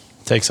some.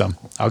 Take some.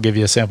 I'll give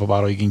you a sample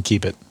bottle. You can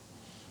keep it.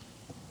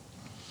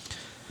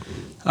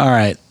 All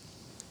right.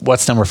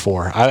 What's number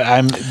 4?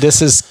 I'm.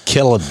 This is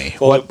killing me.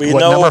 Well, what we what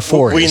know, number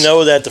 4 we is?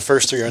 know that the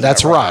first 3 are not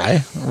That's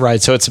rye.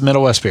 Right. So it's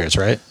Middle West Spirits,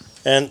 right?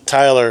 And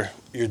Tyler,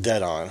 you're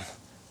dead on.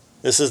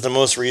 This is the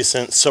most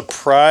recent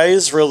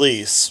surprise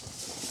release.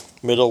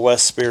 Middle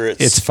West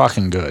Spirits. It's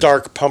fucking good.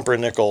 Dark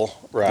pumpernickel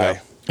rye. Yeah.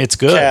 It's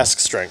good. Cask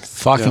strength.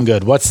 Fucking Yeah.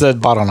 good. What's the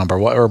bottle number?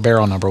 What or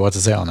barrel number? What's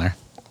it say on there?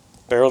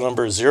 Barrel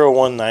number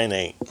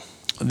 0198.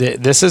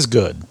 This is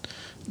good.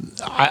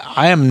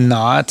 I am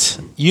not.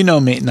 You know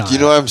me. No. Do you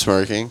know I'm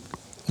smirking?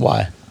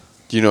 why?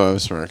 Do you know I'm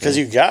smirking? Because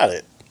you got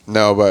it.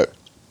 No, but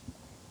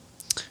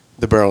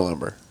the barrel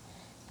number.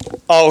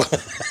 Oh.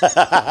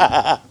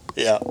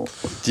 Yeah.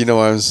 Do you know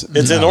why I was?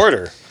 It's in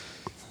order.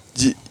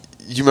 Do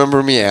you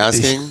remember me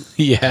asking?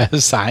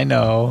 Yes, I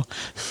know.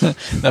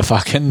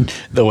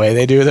 the way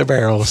they do their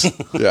barrels.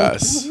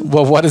 Yes.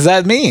 Well, what does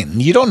that mean?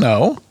 You don't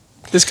know.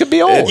 This could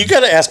be old. You got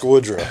to ask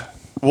Woodrow.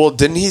 Well,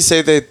 didn't he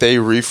say that they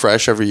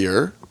refresh every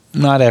year?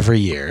 Not every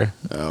year.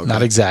 Okay.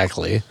 Not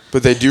exactly.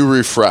 But they do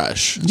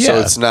refresh. So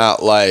Yeah. it's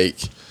not like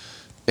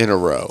in a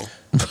row.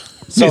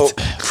 So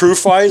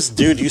proof wise,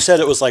 dude, you said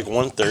it was like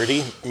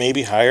 130,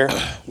 maybe higher.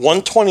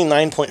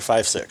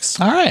 129.56.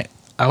 All right.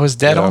 I was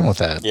dead on with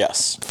that.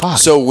 Yes. Fuck.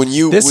 So when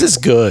This is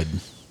good.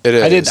 It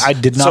is. I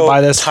did not So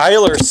buy this.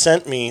 Tyler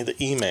sent me the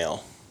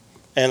email,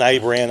 and I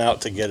ran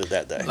out to get it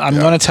that day. I'm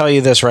going to tell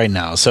you this right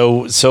now.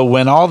 So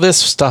when all this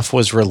stuff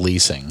was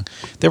releasing,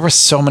 there were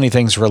so many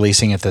things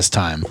releasing at this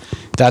time.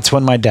 That's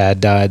when my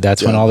dad died.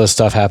 That's when all this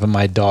stuff happened.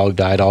 My dog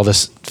died. All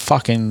this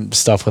fucking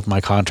stuff with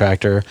my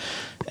contractor.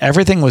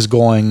 Everything was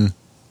going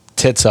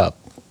tits up,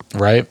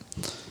 right?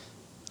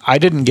 I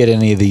didn't get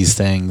any of these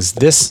things.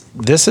 This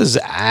is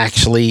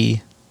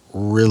actually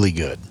really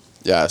good.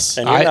 Yes.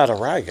 And you're not a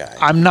rye guy.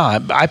 I'm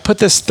not. I put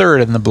this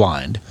third in the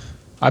blind.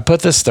 I said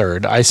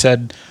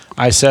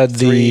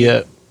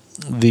the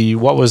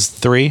what was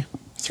 3?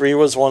 3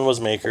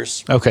 was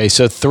Makers. Okay,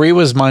 so 3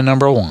 was my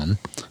number 1.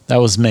 That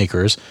was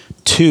Makers.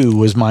 2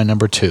 was my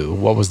number 2.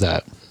 What was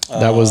that?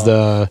 That was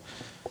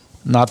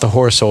not the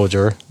Horse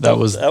Soldier. That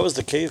was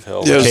the Cave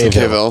Hill. Yeah, it was the Cave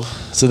Cave Hill.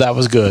 Hill. So that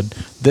was good.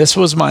 This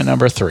was my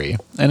number 3,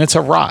 and it's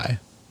a rye,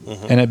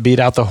 and it beat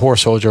out the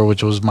Horse Soldier,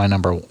 which was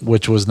number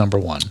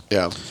 1.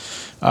 Yeah.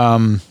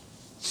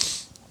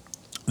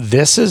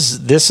 This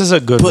is a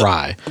good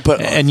rye.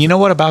 And you know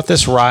what about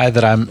this rye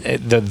that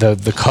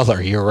the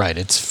color, you're right,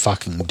 it's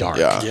fucking dark.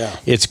 Yeah.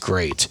 It's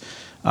great.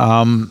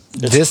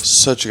 It's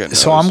such a good nose.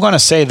 So I'm going to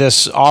say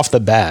this off the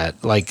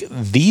bat, like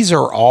these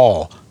are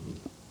all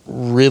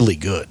really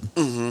good.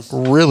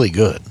 Really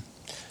good.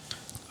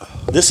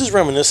 This is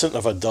reminiscent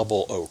of a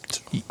double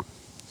oaked.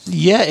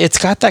 Yeah, it's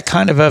got that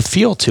kind of a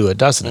feel to it,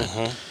 doesn't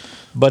it?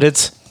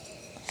 But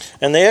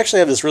And they actually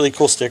have this really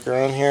cool sticker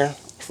on here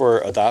for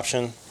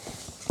adoption.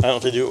 I don't know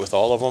if they do it with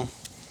all of them,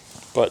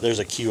 but there's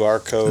a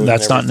QR code.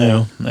 that's not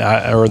new.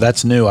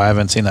 That's new. I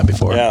haven't seen that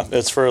before. Yeah,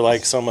 it's for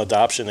like some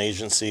adoption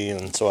agency,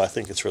 and so I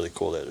think it's really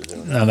cool that they're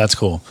doing that. No, that's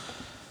cool.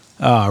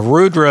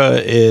 Rudra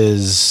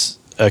is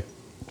a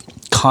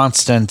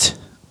constant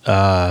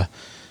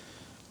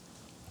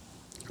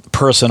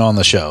person on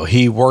the show.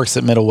 He works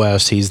at Middle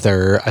West. He's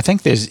their, I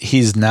think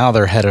he's now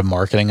their head of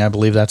marketing. I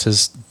believe that's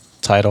his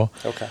title.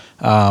 Okay.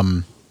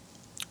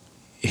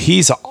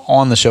 He's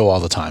on the show all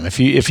the time. If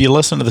you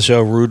listen to the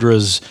show,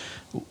 Rudra's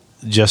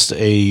just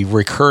a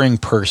recurring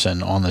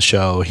person on the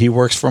show. He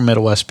works for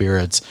Middle West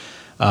Spirits.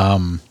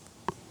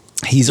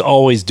 He's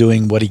always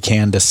doing what he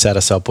can to set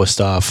us up with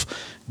stuff,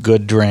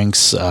 good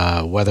drinks,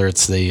 whether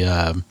it's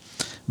the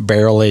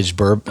barrel-aged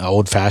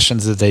old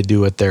fashions that they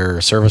do at their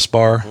service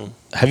bar.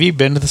 Have you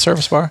been to the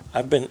service bar?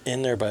 I've been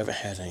in there, but I haven't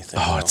had anything.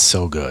 Oh, no. it's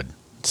so good.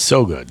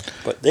 So good.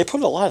 But they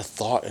put a lot of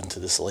thought into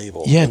this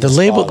label. Yeah, and the this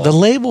label bottle. the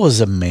label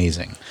is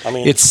amazing. I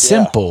mean, it's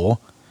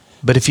simple,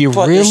 but if you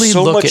But really there's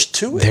so look much at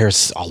to it.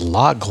 there's a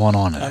lot going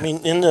on in it. I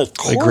mean, in the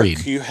cork,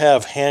 Agreed. you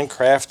have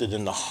handcrafted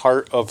in the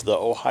heart of the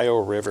Ohio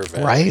River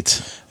Valley.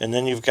 Right. And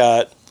then you've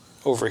got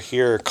over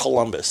here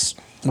Columbus.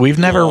 We've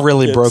never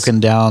really it's- broken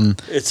down.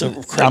 It's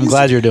I'm crazy.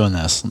 glad you're doing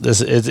this.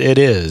 It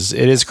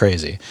is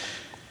crazy.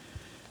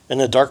 And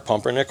the dark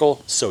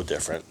pumpernickel, so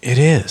different. It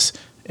is.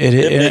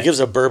 It gives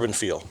a bourbon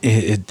feel.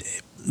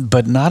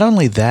 But not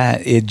only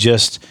that, it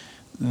just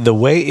the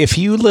way if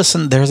you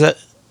listen, there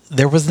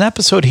was an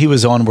episode he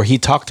was on where he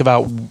talked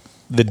about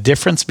the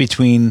difference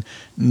between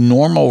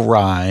normal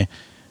rye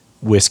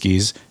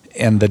whiskeys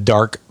and the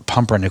dark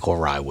pumpernickel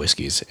rye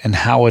whiskeys, and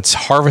how it's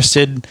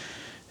harvested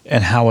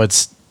and how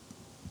it's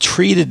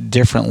treated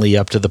differently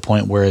up to the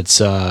point where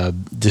it's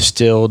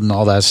distilled and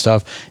all that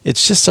stuff.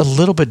 It's just a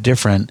little bit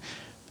different,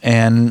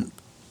 and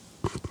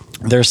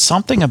there's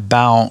something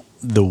about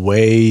the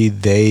way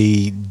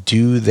they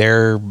do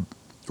their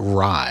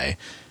rye.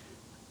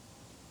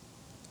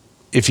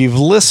 If you've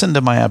listened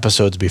to my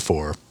episodes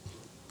before,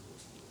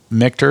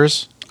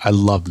 Michter's, I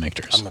love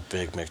Michter's. I'm a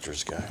big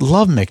Michter's guy.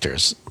 Love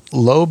Michter's.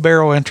 Low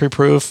barrel entry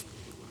proof.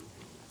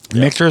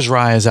 Michter's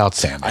rye is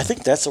outstanding. I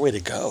think that's the way to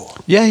go.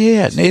 Yeah,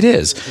 it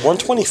is.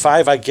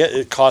 125, I get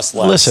it costs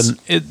less. Listen,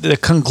 the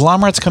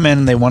conglomerates come in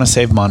and they want to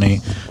save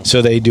money,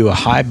 so they do a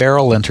high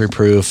barrel entry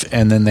proof,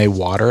 and then they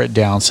water it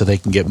down so they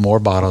can get more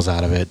bottles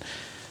out of it.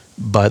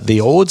 But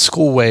the old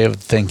school way of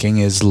thinking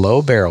is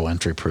low barrel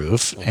entry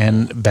proof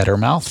and better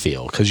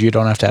mouthfeel, because you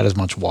don't have to add as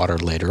much water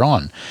later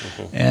on.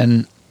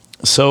 And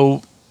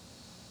so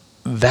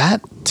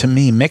that, to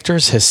me,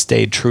 Michter's has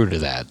stayed true to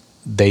that.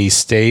 They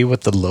stay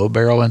with the low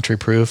barrel entry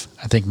proof.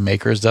 I think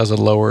Makers does a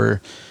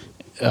lower.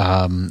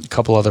 A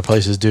couple other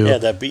places do. Yeah,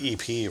 that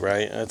BEP,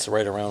 right? That's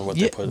right around what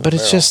they put in but the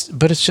it's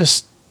barrel.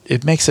 just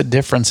it makes a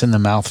difference in the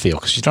mouthfeel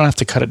because you don't have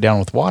to cut it down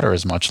with water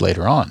as much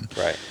later on.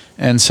 Right.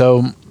 And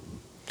so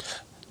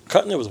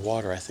Cutting it with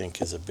water, I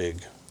think, is a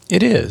big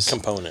it is.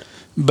 component.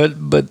 But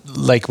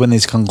like when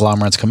these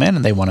conglomerates come in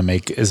and they want to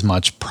make as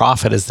much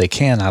profit as they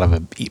can out of a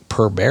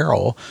per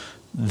barrel,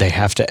 they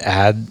have to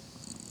add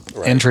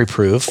entry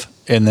proof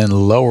and then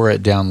lower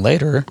it down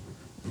later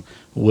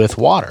with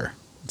water.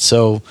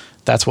 So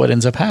that's what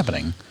ends up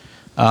happening.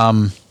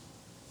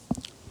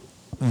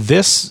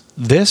 This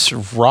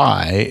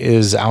rye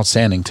is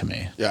outstanding to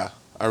me. Yeah,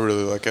 I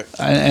really like it.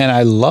 And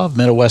I love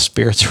Middle West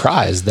Spirits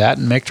Rye. That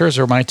and Michter's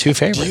are my two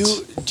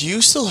favorites. Do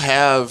you still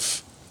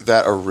have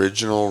that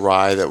original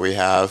rye that we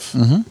have?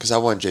 Because I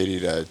want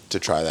JD to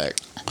try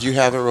that. Do you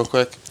have it real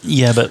quick?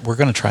 Yeah, but we're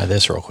going to try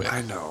this real quick.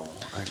 I know.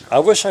 I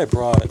wish I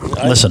brought.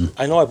 Listen.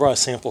 I know I brought a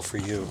sample for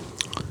you.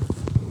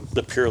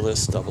 The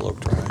Peerless Double Oak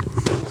Dry.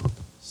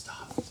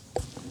 Stop.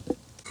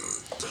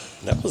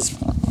 That was.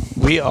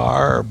 We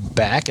are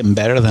back and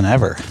better than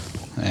ever,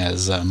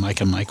 as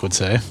Mike and Mike would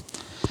say.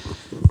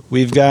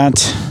 We've got.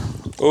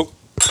 Oh.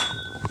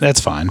 That's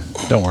fine.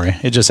 Don't worry.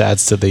 It just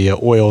adds to the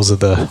oils of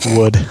the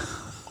wood.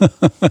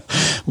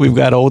 We've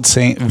got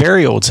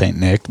very old Saint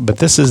Nick, but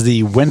this is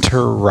the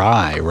winter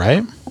rye,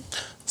 right?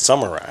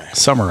 Summer rye.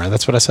 Summer rye.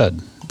 That's what I said.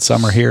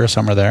 Some are here,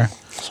 some are there.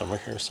 Some are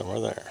here, some are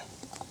there.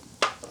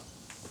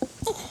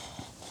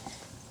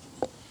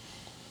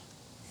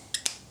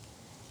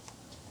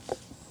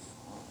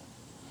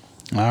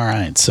 All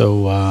right.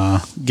 So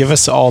give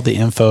us all the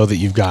info that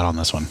you've got on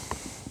this one.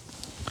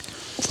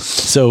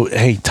 So,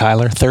 hey,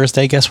 Tyler,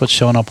 Thursday, guess what's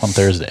showing up on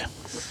Thursday?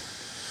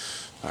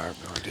 I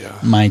have no idea.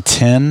 My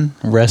 10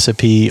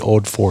 recipe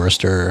Old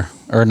Forester,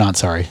 or not,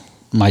 sorry,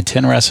 my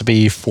 10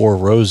 recipe Four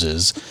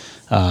Roses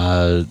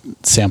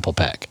sample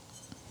pack.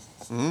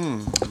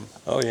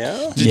 Oh,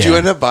 yeah? Did you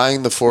end up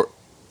buying the four?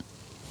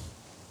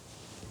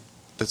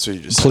 That's what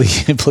you just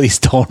said. Please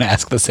don't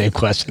ask the same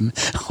question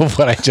of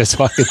what I just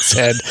fucking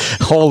said.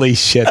 Holy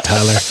shit,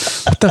 Tyler.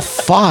 What the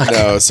fuck?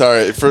 No,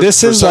 sorry.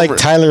 This is like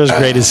Tyler's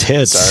greatest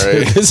hits.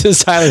 Sorry. This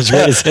is Tyler's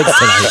greatest hits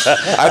tonight.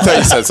 I thought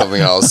you said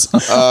something else.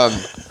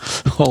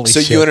 Holy so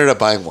shit. you ended up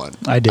buying one.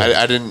 I did.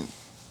 I didn't.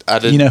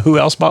 You know who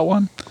else bought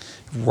one?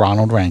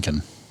 Ronald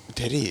Rankin.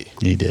 Did he?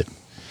 He did.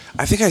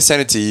 I think I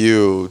sent it to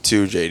you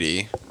too,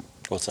 JD.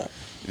 What's that?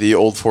 The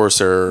Old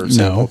Forester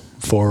sample. No,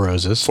 Four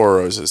Roses. Four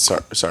Roses.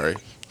 Sorry.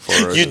 Four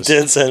Roses. You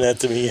did send that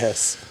to me,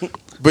 yes.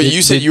 But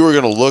you said you were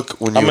going to look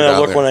when you I'm were going down to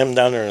look there. when I'm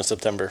down there in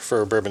September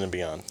for Bourbon and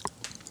Beyond.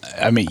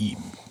 I mean,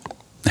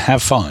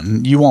 have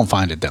fun. You won't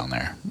find it down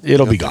there.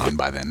 It'll be gone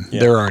by then. Yeah.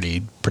 They're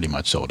already pretty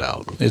much sold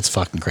out. It's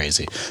fucking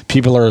crazy.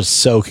 People are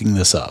soaking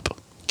this up.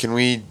 Can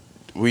we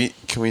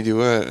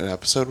do an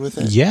episode with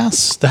it?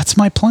 Yes, that's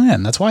my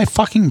plan. That's why I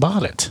fucking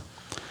bought it.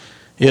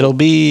 It'll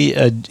be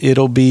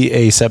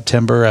a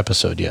September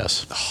episode.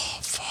 Yes. Oh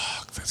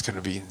fuck, that's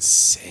gonna be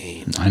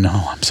insane. I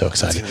know. I'm so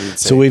excited. gonna be insane.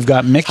 So we've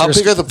got Michter's. How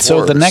big are the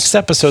So the pours? next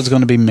episode is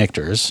going to be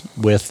Michter's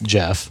with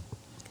Jeff.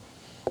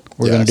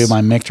 We're going to do my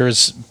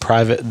Michter's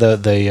private,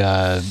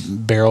 the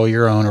barrel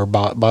your own or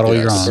bottle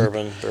your own.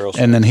 Bourbon, barrel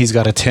And then he's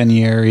got a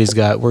 10-year.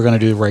 We're going to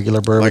do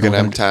regular bourbon. Like an We're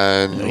gonna-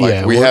 M10. Like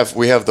Yeah,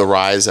 we have the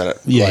rise at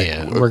it. Yeah, like,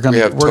 yeah. we We're gonna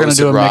have do a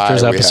toasted rye,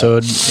 Michter's we have-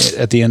 episode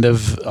at the end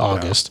of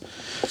August,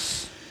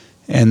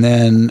 and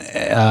then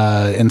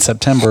in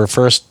September,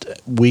 first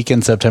week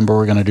in September,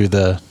 we're gonna do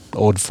the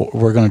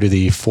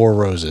Four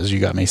Roses. You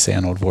got me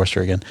saying Old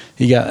Forester again.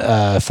 You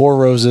got Four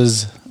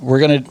Roses.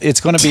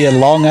 It's gonna be a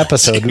long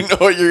episode. You know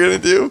what you're gonna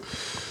do?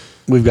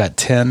 We've got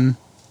 10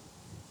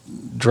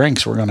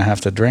 drinks we're gonna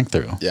have to drink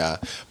through. Yeah,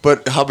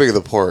 but how big are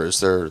the pours?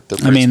 They're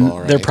pretty I mean, small,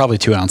 right? they're probably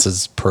 2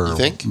 ounces per You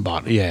think?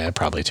 bottle. Yeah,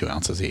 probably 2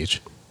 ounces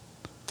each.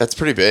 That's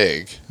pretty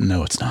big.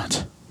 No, it's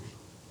not.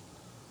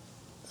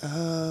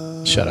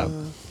 Shut up.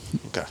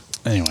 Okay.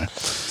 Anyway,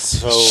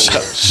 So,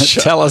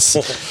 tell us.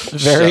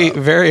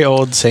 Very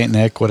old Saint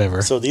Nick,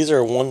 whatever. so these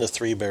are 1 to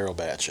 3 barrel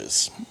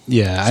batches.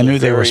 Yeah, I so knew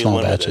they were very small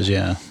limited. batches.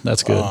 Yeah,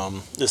 that's good.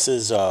 This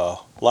is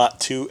lot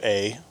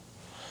 2A.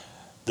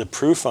 The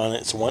proof on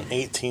it's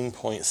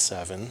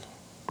 118.7.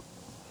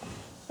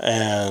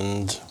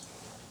 And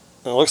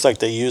it looks like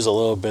they use a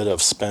little bit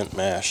of spent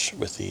mash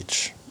with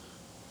each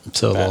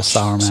So a little batch.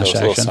 sour mash So it's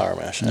action. a little sour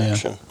mash Yeah.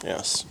 action,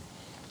 yes.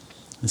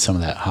 Some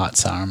of that hot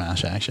sour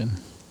mash action.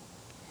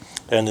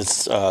 And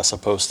it's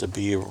supposed to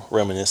be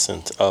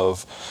reminiscent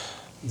of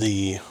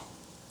the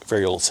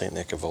very old Saint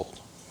Nick of old.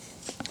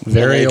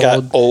 Very they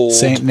got old.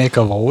 Saint Nick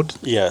of old.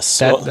 Yes.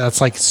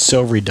 That's like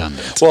so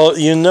redundant. Well,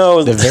 you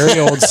know, The very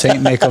old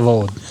Saint Nick of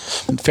old.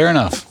 Fair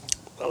enough.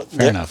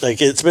 Fair enough.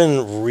 Like it's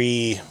been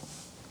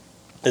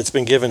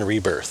given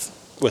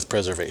rebirth with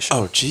preservation.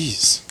 Oh,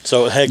 jeez.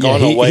 So it had Yeah,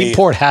 gone away. he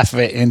poured half of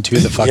it into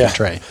the fucking Yeah.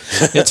 tray.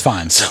 It's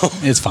fine.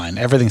 It's fine.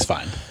 Everything's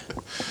fine.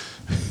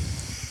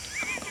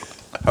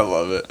 I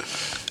love it.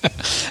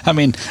 I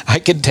mean, I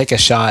could take a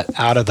shot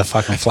out of the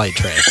fucking flight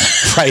tray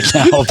right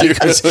now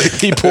because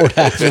he poured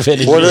half of it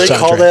into What do the they shot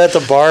call tray. that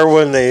at the bar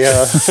when they?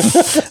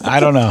 I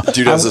don't know.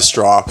 Dude has a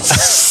straw.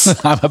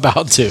 I'm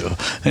about to,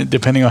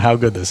 depending on how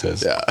good this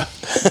is. Yeah.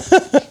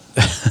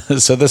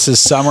 So this is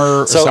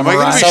summer. So summer am I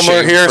gonna rye. be Somewhere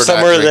shamed here, for not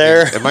somewhere drinking-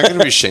 there. Am I going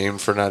to be shamed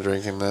for not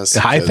drinking this?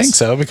 I Because- think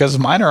so because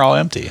mine are all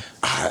empty.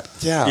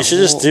 Yeah. You should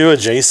just do a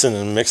Jason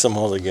and mix them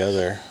all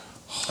together.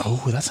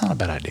 Oh, that's not a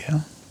bad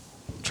idea.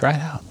 Try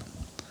it out.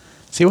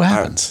 See what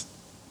happens.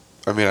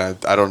 I mean,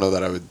 I don't know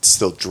that I would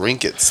still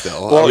drink it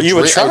still. Well, you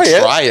would I would try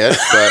it. try it,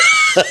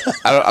 but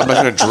I'm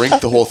not going to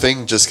drink the whole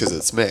thing just because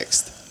it's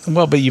mixed.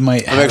 Well, but you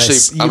might have, actually-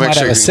 you I'm might have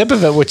actually- a sip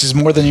of it, which is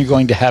more than you're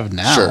going to have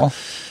now.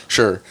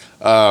 Sure.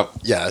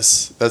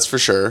 Yes, that's for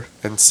sure.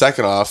 And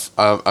second off,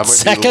 I might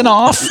Second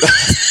off?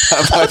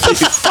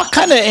 What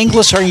kind of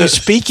English are you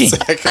speaking?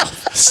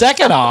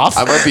 Second off?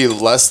 I might be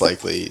less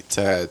likely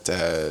to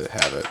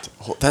have it.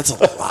 Oh, that's a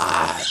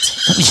lot.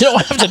 You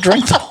don't have to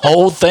drink the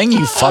whole thing, you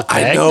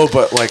fuckbag. I know,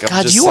 but like, I'm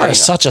God, just you are saying,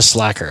 such a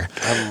slacker.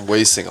 I'm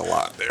wasting a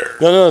lot there.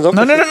 No, No,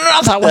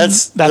 that one.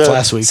 That's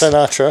last week's.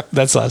 Sinatra.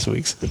 That's last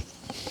week's.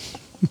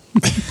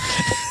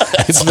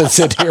 It's been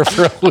sitting here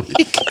for a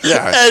week.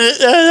 Yeah.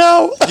 I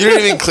know. You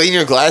didn't even clean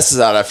your glasses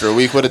out after a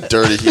week. What a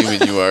dirty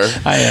human you are.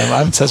 I am.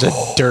 I'm such a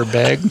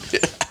dirtbag.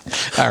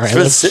 All right, I've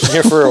been sitting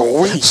here for a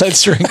week.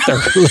 let's drink.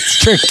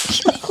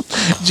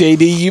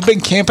 JD, you've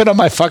been camping on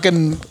my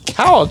fucking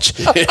couch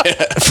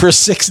for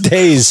 6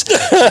 days,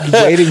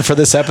 waiting for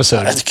this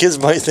episode. The kids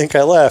might think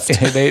I left.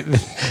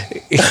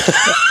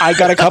 I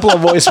got a couple of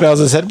voicemails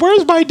that said,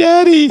 "Where's my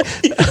daddy?"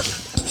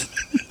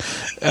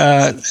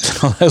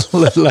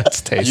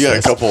 Let's taste You got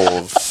this. a couple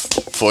of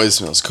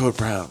voicemails. Code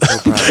Brown.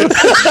 Code Brown.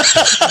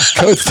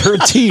 Code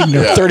 13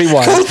 or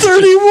 31. Code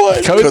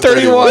 31. Code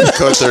 31.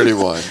 Code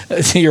 31.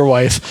 To your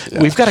wife.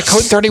 Yeah. We've got a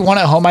code 31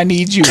 at home. I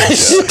need you.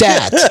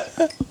 Stat.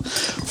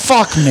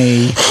 Fuck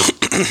me.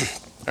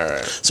 All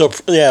right. So,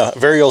 yeah,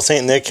 very old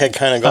St. Nick had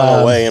kind of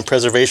gone away, and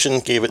preservation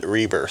gave it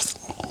rebirth.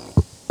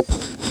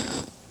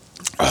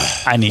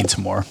 I need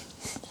some more.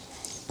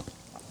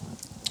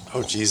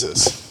 Oh,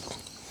 Jesus.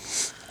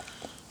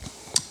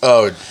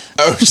 Oh,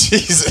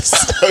 Jesus.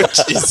 Oh,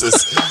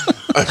 Jesus.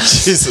 Oh,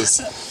 Jesus.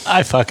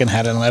 I fucking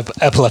had an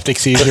epileptic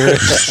seizure.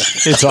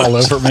 It's all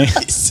over me.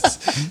 Jesus.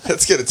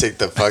 That's going to take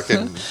the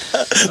fucking...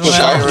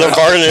 The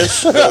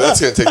varnish. No,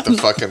 that's going to take the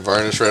fucking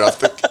varnish right off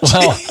the...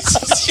 Well,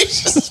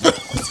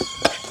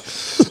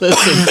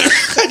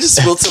 listen. I just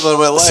spilled some on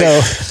my leg.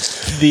 So,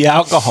 the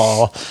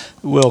alcohol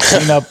will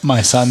clean up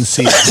my son's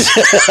semen.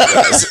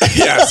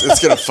 Yes,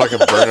 it's going to fucking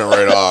burn it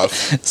right off.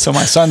 So,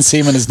 my son's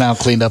semen is now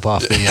cleaned up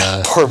off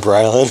the... Poor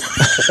Brylan.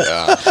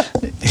 Yeah.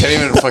 Can't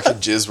even fucking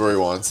jizz where he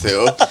wants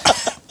to.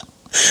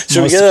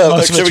 Should we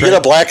get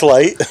a black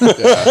light?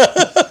 Yeah.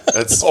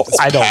 That's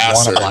I don't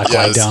want a black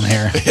light down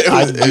here.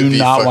 I do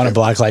not want a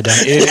black light down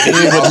here.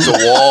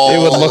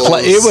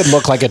 It would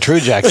look like a True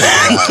Jackson.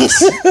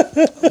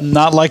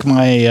 Not like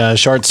my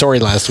short story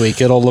last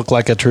week. It'll look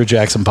like a True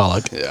Jackson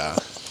Pollock. Yeah.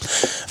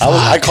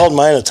 I called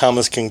mine a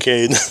Thomas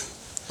Kincaid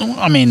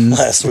I mean,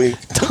 last week.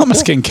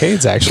 Thomas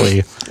Kincaid's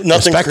actually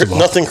respectable.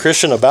 Nothing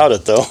Christian about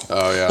it, though.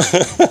 Oh, yeah.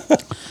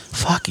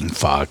 Fucking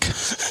fuck.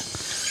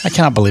 I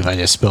cannot believe I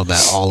just spilled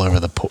that all over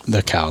the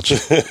couch.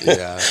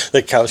 Yeah.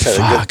 The couch had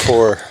a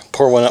good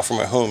pour one out for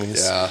my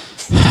homies. Yeah.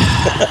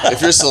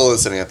 If you're still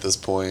listening at this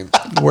point,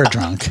 We're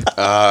drunk.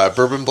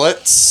 Bourbon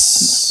Blitz,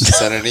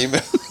 send an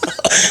email.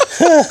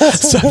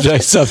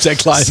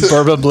 Subject line,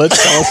 Bourbon Blitz.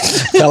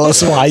 Tell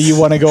us why you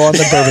want to go on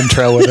the bourbon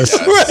trail with us.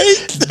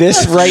 Right.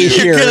 This right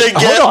here.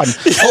 Hold on.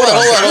 Hold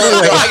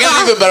on. I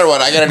got an even better one.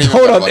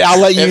 Hold on. I'll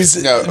let you use.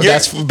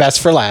 That's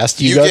for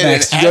last. You go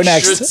next. You go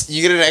next.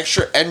 You get an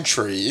extra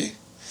entry.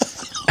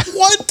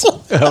 What?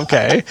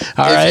 Okay.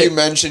 All right. If you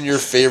mention your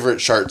favorite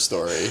short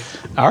story.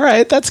 All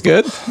right. That's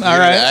good. All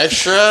right. An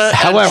extra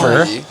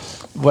However, entry.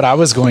 what I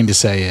was going to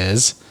say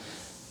is,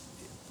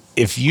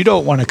 if you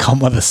don't want to come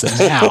with us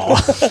now,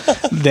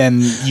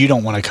 then you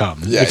don't want to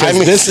come. Yeah,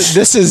 because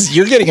this is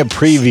you're getting a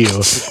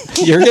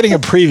preview. You're getting a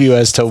preview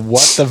as to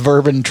what the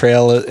Bourbon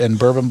Trail and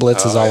Bourbon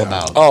Blitz is all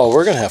about. Oh,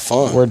 we're going to have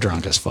fun. We're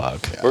drunk as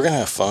fuck. Yeah. We're going to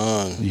have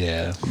fun.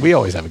 Yeah. We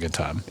always have a good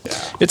time.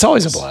 Yeah. It's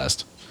always a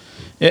blast.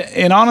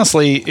 And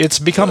honestly, it's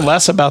become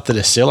less about the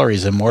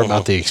distilleries and more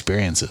about the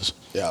experiences.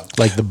 Yeah.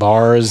 Like the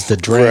bars, the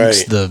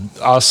drinks, Right.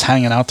 us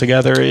hanging out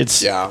together.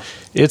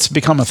 It's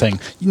become a thing.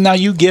 Now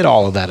you get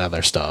all of that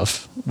other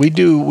stuff.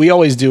 We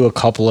always do a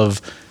couple of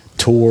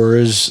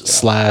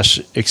tours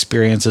 /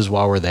 experiences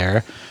while we're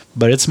there.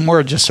 But it's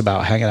more just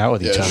about hanging out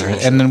with each other.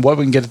 Sure. And then what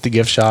we can get at the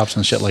gift shops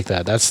and shit like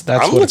that. That's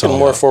I'm what it's all looking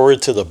more about.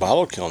 forward to the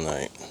bottle kill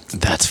night.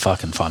 That's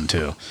fucking fun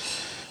too.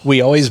 We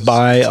always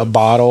buy a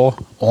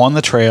bottle on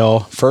the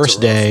trail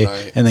first day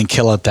night. and then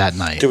kill it that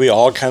night. Do we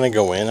all kind of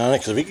go in on it?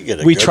 Because we could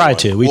get a We good try one.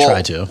 to. We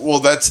try to. Well,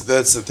 that's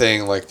the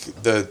thing. Like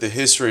the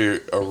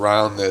history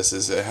around this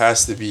is it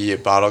has to be a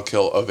bottle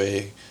kill of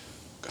a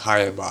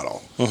high-end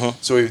bottle. Mm-hmm.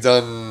 So we've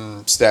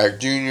done Stag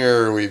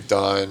Junior, we've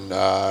done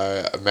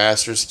a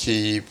Master's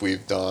Keep,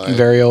 we've done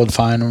Very old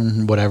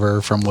fine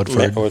whatever from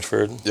Woodford.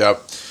 Woodford. Yep,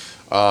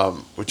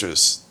 which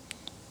was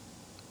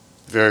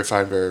very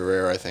fine, very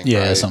rare. I think.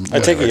 Yeah, right? something. I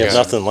take it you have Again,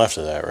 nothing left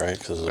of that,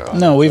 right?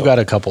 No, we've got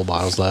a couple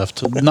bottles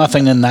left.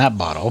 Nothing in that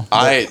bottle.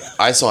 I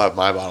still have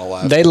my bottle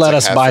left. They It's let like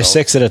us half buy filled.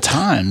 6 at a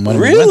time. When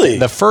we Really? went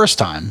the first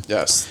time.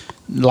 Yes,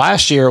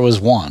 Last year it was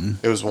 1.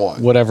 it was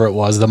one. Whatever it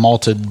was, the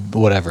malted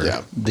whatever.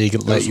 Yeah. They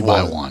could It let was you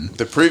buy 1.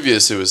 The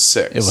previous it was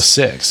 6. It was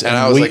 6. and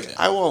I was like,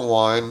 I want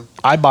one.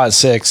 I bought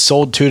 6,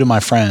 sold 2 to my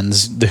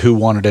friends who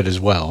wanted it as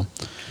well.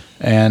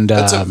 And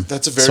That's a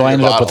very so I good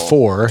ended up with bottle.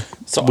 4.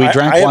 So we I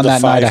drank have one the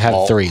that night. I 5 had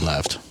malt. 3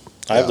 left.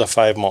 I have the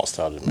 5 malt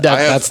stout in That,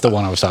 there. that's the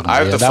one I was talking I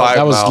about. have Yeah, the 5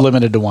 that was malt.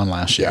 limited to one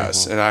last year.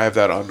 Yes, and I have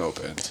that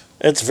unopened.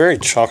 It's very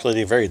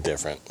chocolatey, very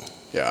different.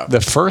 Yeah.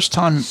 The first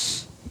time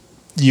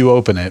you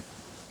open it.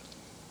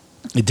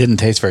 It didn't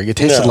taste very good. It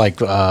tasted No. like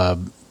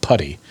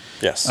putty.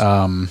 Yes.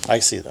 I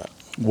see that.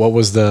 What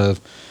was the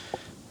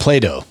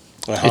Play-Doh?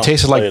 Uh-huh. It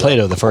tasted like Play-Doh.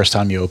 Play-Doh the first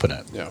time you open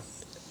it. Yeah.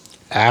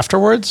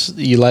 Afterwards,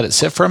 you let it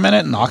sit for a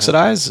minute and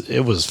oxidize.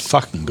 It was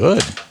fucking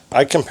good.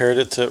 I compared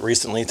it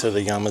recently to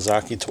the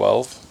Yamazaki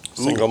 12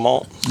 single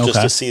malt, just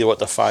Okay. to see what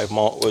the 5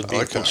 malt would be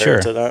like that.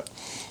 compared Sure. to that.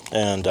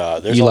 And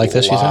there's You a like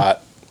this, you said?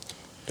 lot.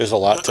 There's a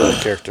lot to the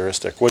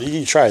characteristic. What did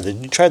you try?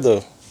 Did you try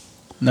the?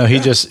 No,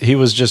 he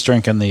was just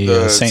drinking the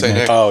The Saint Saint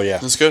Nick. Nick. Oh yeah.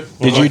 That's good.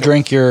 Did you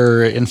drink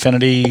your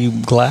Infinity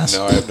glass?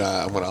 No, I have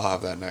not. I'm gonna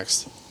have that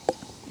next.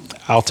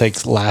 I'll take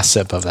the last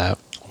sip of that.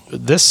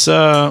 This,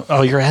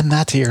 you're adding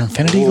that to your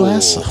Infinity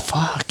glass? Ooh. Oh,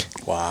 fuck.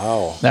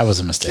 Wow. That was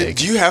a mistake.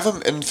 Do you have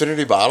an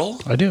infinity bottle?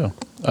 I do.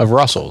 Of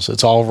Russell's.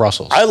 It's all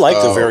Russell's. I like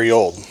the Oh. very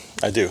old.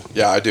 I do.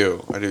 Yeah, I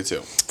do. I do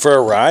too. For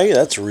a rye,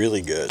 that's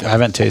really good. I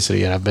haven't tasted it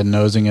yet. I've been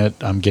nosing it.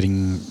 I'm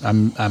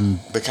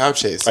The cow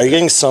chase. Are you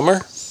getting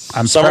summer?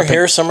 I'm Summer prepping-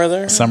 here, summer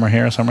there? Summer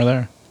here, summer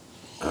there.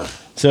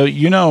 So,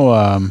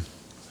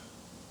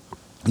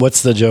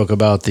 what's the joke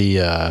about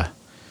the,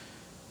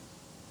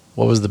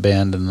 what was the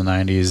band in the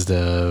 90s?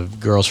 The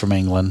girls from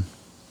England?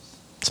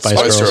 Spice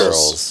Spice Girls.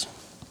 Girls.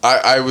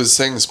 I was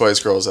saying Spice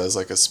Girls as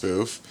like a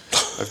spoof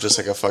of just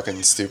like a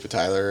fucking stupid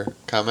Tyler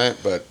comment,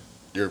 but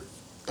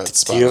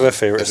that's Do you have a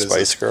favorite It is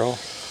Spice Girl?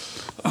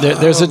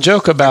 There's a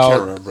joke can't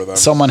remember about them.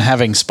 someone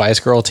having Spice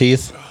Girl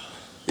teeth.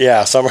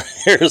 Yeah, summer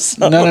here,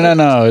 summer.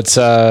 No. It's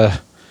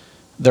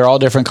they're all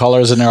different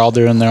colors and they're all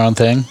doing their own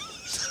thing.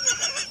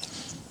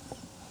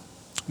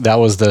 That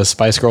was the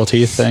Spice Girl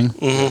teeth thing.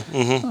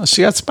 Oh,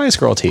 she got Spice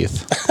Girl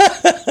teeth.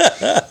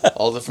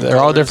 all different. They're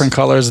all colors. different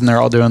colors and they're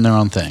all doing their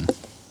own thing.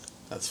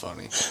 That's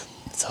funny.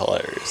 It's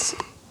hilarious.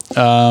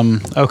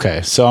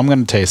 Okay, so I'm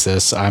going to taste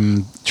this.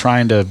 I'm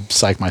trying to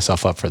psych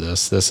myself up for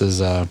this. This is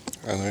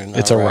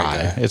it's a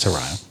rye. It's a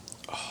rye.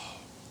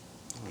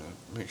 I'm gonna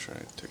make sure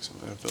I take some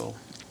Advil.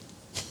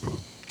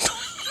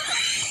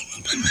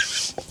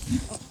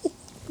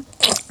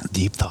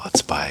 Deep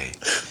Thoughts by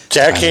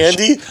Jack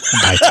Handy?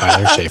 by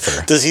Tyler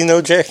Schaefer. Does he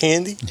know Jack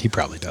Handy? He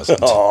probably doesn't.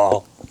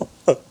 Oh.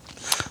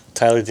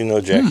 Tyler, do you know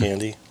Jack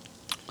Handy?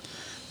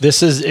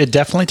 It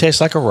definitely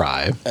tastes like a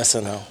rye.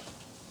 SNL.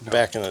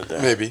 Back in the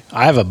day. Maybe.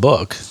 I have a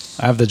book.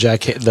 I have the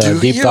Do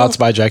Deep you? Thoughts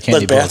by Jack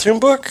Handy The book. bathroom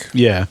book?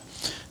 Yeah.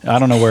 I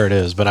don't know where it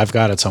is, but I've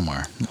got it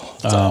somewhere.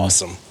 That's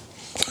awesome.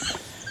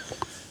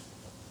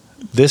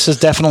 This is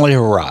definitely a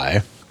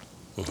rye,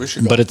 We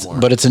should golf but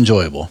more. it's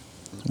enjoyable.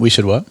 We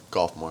should what?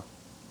 golf more.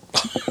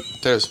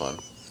 That was fun.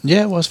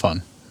 Yeah, it was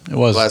fun. It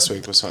was. Last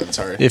week was fun.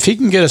 Sorry. If he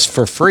can get us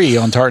for free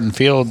on Tartan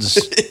Fields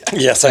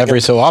Yes, every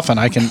so often,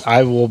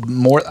 I will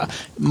more.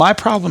 My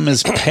problem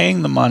is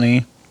paying the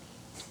money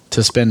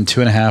to spend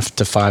 2.5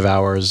 to 5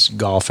 hours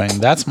golfing.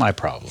 That's my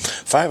problem.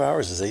 5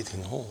 hours is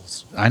 18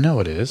 holes. I know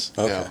it is.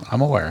 Okay. Yeah.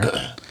 I'm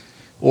aware.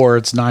 Or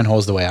it's 9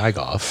 holes the way I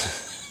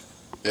golf.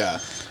 Yeah.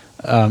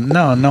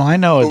 No, I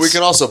know. But we It's,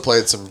 can also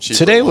play some cheaper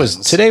today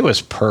ones.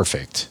 was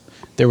perfect.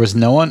 There was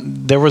no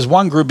one. There was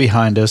one group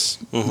behind us.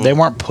 They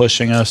weren't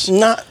pushing us.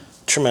 Not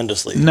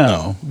tremendously.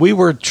 No, we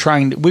were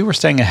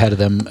staying ahead of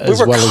them We as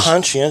were well as.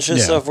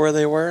 conscientious yeah. of where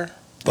they were.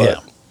 But Yeah.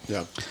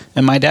 Yeah.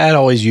 And my dad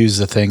always used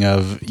the thing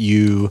of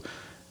you.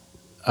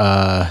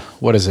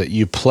 What is it?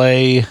 You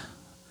play.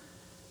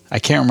 I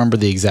can't remember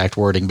the exact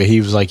wording, but he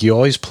was like, you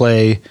always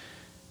play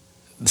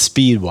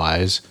speed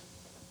wise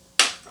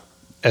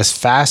as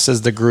fast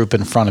as the group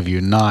in front of you,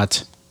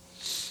 not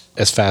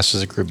as fast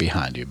as the group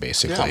behind you,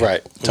 basically. Yeah,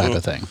 right. Type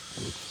of thing.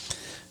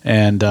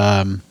 And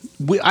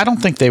I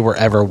don't think they were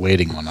ever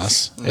waiting on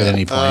us at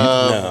any point.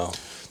 no.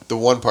 The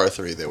one par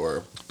 3 they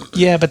were.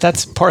 Yeah, but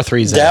that's par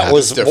threes. That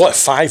was, different. what,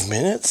 5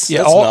 minutes? yeah,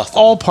 That's all, nothing.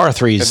 all par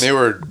threes. And they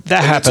were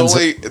That and happens.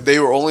 they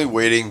were only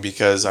waiting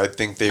because I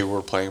think they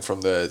were playing from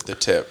the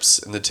tips,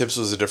 and the tips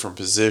was a different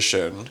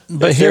position.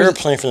 But if they were here's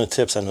playing from the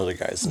tips, I know the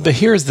guys. but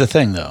here's the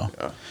thing though.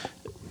 Yeah.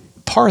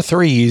 Par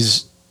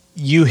threes,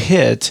 you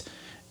hit,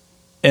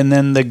 and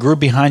then the group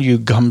behind you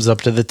comes up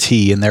to the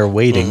tee, and they're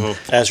waiting.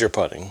 As you're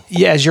putting.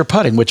 Yeah, as you're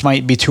putting, which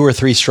might be 2 or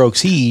 3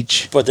 strokes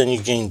each. But then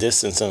you gain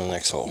distance in the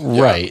next hole.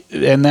 Right,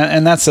 and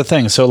that's the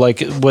thing. So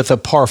like with a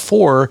par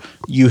 4,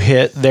 you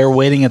hit, they're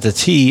waiting at the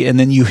tee, and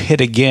then you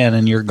hit again,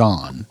 and you're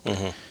gone.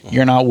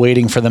 You're not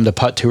waiting for them to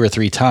putt 2 or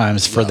 3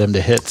 times for them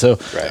to hit. So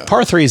Right.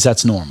 par threes,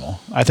 that's normal.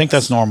 I think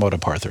that's normal at a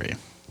par 3.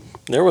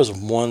 There was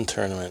one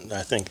tournament,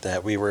 I think,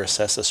 that we were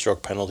assessed a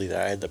stroke penalty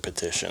that I had to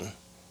petition.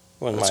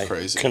 One of That's my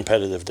crazy.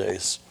 competitive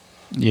days.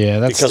 Yeah,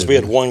 that's Because we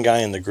had stupid. one guy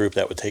in the group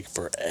that would take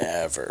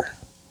forever.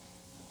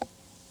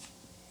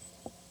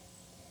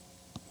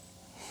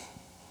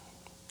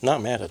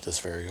 Not mad at this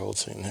very old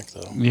St. Nick,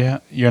 though. Yeah,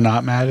 you're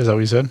not mad. Is that what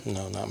you said?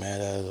 No, not mad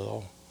at it at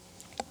all.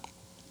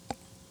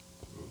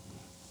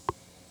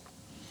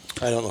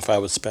 I don't know if I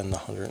would spend the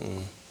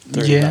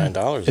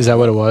 $139. Is that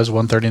what it was?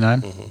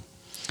 139.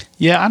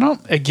 Yeah, I don't.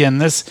 Again,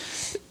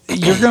 this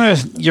you're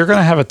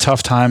gonna have a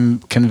tough time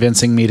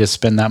convincing me to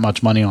spend that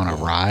much money on a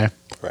rye.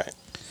 Right.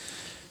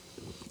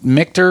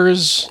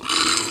 Michter's.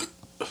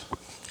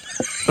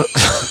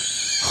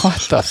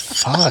 What the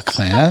fuck,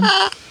 man?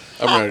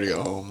 I'm ready to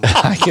go home.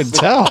 I can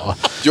tell.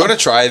 Do you want to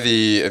try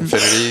the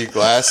infinity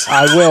glass?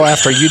 I will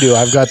after you do.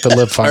 I've got the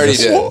lip I already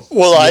fungus. did.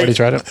 Will You I? already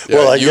tried it?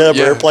 Will I get a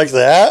burp like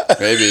that?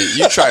 Maybe.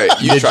 You try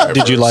it.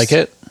 Did you like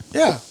it?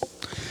 Yeah.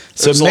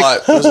 So There's a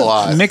lot. There's a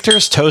lot.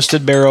 Michter's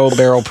toasted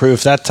barrel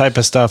proof, that type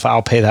of stuff,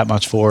 I'll pay that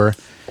much for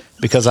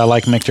because I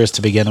like Michter's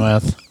to begin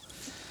with.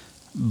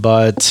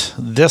 But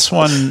this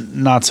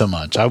one, not so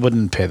much. I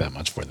wouldn't pay that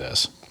much for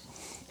this.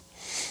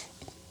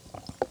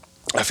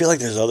 I feel like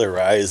there's other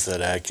ryes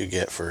that I could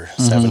get for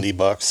 $70,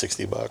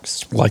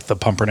 $60. Like the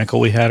pumpernickel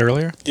we had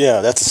earlier.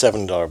 Yeah, that's a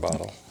 $7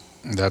 bottle.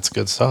 That's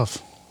good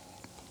stuff.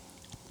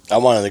 I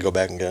wanted to go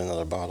back and get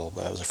another bottle,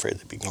 but I was afraid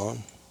they'd be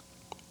gone.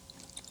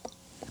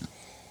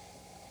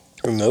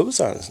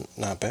 Ramozan is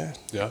not bad.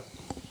 Yeah.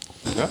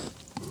 Yeah.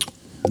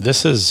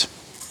 This is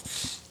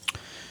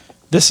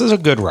a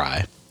good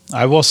rye.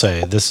 I will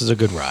say this is a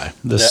good rye.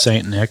 This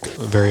Saint Nick,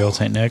 very old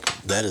Saint Nick.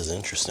 That is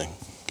interesting.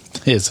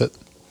 Is it?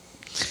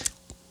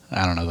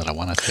 I don't know that I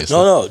want to taste it.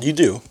 No, you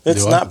do.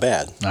 It's Do I? not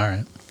bad. All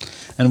right.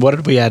 And what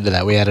did we add to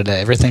that? We added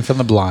everything from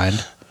the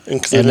blind.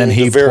 Including And then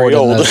he the very poured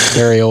old. in the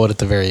very old at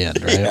the very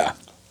end, right? Yeah.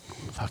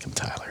 Fucking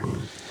Tyler.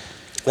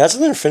 That's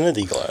an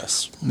infinity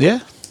glass. Yeah.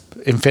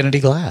 Infinity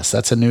glass.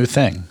 That's a new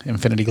thing.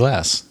 Infinity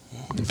glass.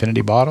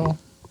 Infinity bottle.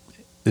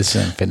 This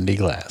is infinity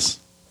glass.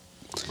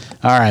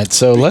 All right.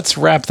 So let's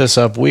wrap this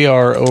up. We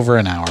are over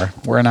an hour.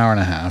 We're an hour and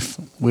a half.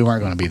 We weren't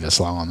going to be this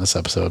long on this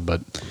episode,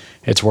 but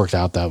it's worked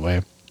out that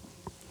way.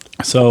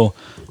 So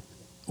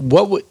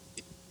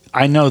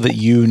I know that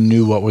you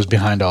knew what was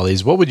behind all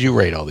these. What would you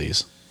rate all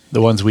these?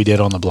 The ones we did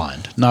on the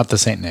blind. Not the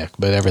St. Nick,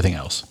 but everything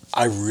else.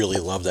 I really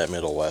love that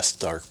Middle West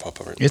dark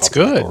pumpernickel. It's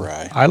good.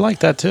 Rye. I like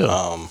that too.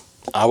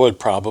 I would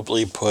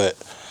probably put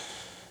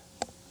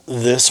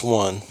this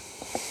one,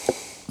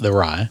 The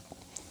rye.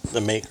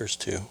 the Makers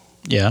 2,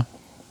 Yeah.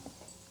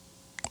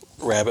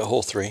 Rabbit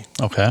Hole 3,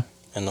 Okay.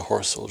 and the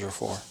Horse Soldier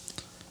 4.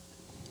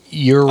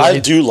 You're I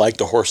right. do like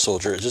the Horse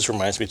Soldier. It just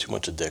reminds me too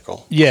much of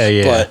Dickel.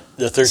 Yeah. But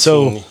the 13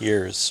 So,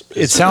 years.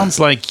 It sounds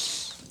like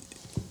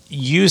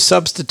you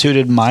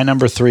substituted my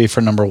number 3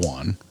 for number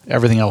 1.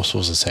 Everything else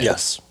was the same.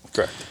 Yes,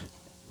 correct.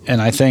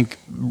 And I think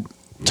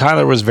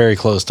Tyler was very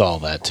close to all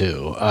that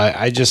too.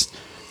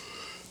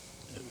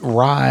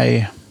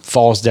 Rye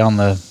falls down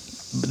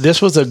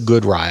this was a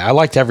good rye. I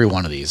liked every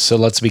one of these. So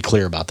let's be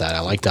clear about that. I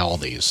liked all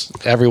these.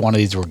 Every one of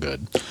these were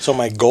good. So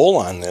my goal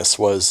on this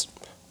was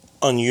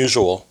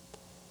unusual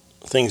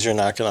things you're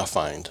not going to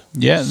find.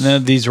 Yeah, no,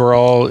 these were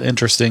all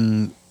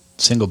interesting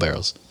single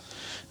barrels.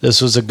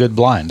 This was a good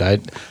blind.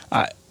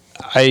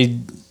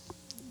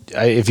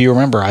 If you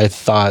remember, I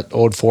thought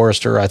Old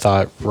Forester, I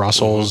thought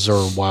Russell's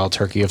or Wild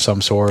Turkey of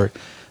some sort.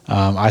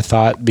 I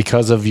thought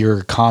because of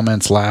your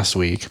comments last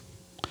week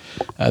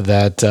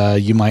that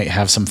you might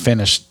have some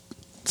finished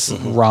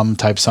rum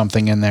type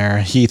something in there.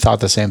 He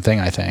thought the same thing,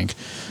 I think.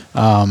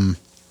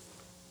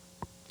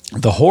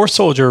 The Horse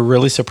Soldier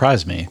really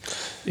surprised me.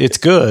 It's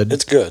good.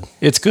 It's good.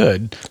 It's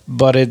good,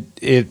 but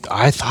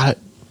I thought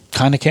it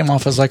kind of came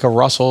off as like a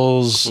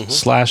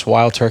Russell's /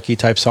 Wild Turkey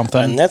type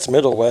something. And that's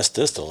Middle West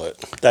distillate.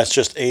 That's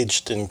just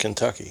aged in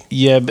Kentucky.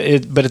 Yeah,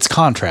 but it's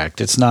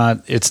contract. It's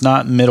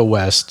not Middle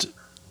West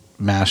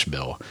mash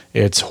bill.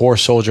 It's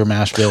Horse Soldier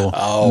mash bill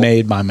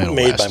made by Middle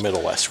West. Made by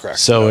Middle West, correct.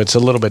 So it's a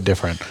little bit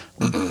different.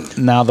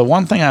 Now, the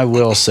one thing I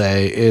will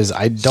say is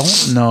I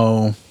don't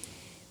know,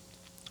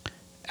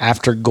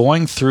 after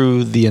going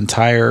through the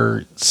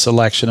entire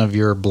selection of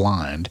your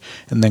blind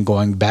and then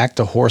going back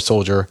to Horse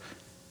Soldier,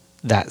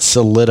 that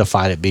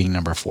solidified it being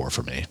number 4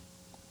 for me.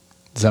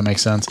 Does that make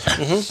sense?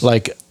 Mm-hmm.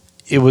 Like,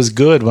 it was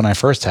good when I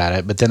first had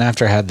it, but then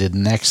after I had the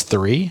next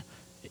 3,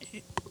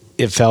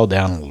 it fell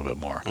down a little bit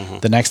more. Mm-hmm.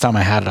 The next time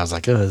I had it, I was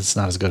like, oh, it's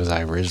not as good as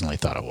I originally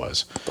thought it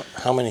was. But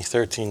how many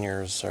 13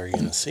 years are you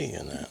going to see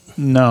in that?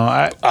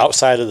 No,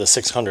 outside of the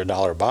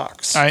 $600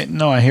 box. I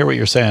hear what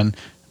you're saying.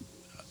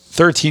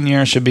 13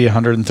 years should be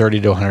 $130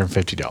 to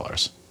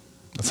 $150.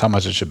 That's how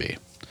much it should be.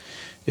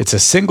 It's a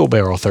single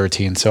barrel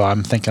 13, so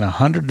I'm thinking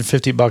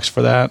 $150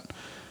 for that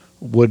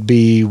would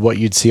be what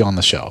you'd see on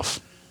the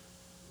shelf.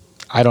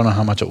 I don't know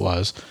how much it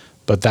was,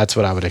 but that's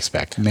what I would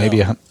expect. Maybe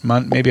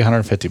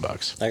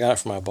 $150. I got it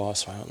from my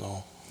boss, so I don't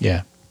know.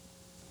 Yeah.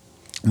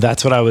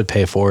 That's what I would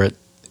pay for it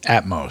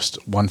at most,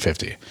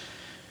 $150.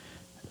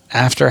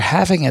 After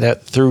having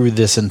it through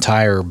this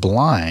entire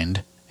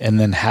blind and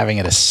then having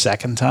it a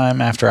second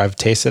time after I've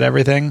tasted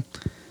everything,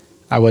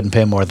 I wouldn't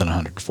pay more than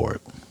 $100 for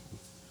it.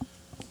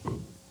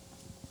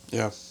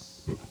 Yeah.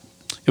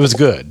 It was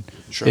good.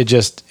 Sure.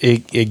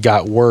 It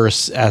got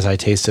worse as I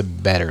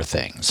tasted better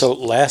things. So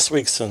last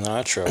week's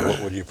Sinatra,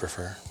 what would you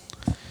prefer?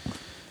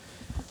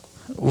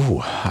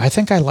 Ooh, I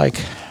think I like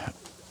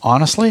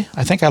last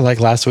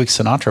week's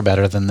Sinatra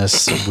better than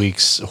this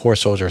week's Horse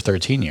Soldier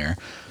 13 year.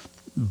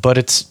 But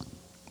it's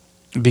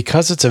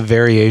because it's a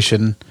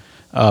variation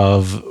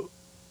of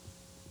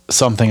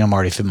something I'm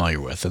already familiar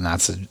with, and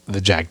that's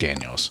the Jack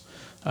Daniels.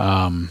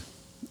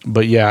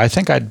 But yeah, I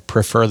think I'd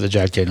prefer the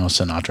Jack Daniels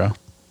Sinatra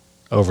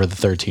over the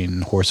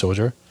 13 Horse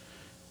Soldier.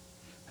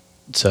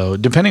 So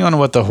depending on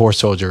what the Horse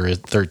Soldier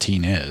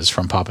 13 is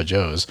from Papa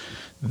Joe's,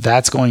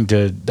 that's going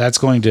to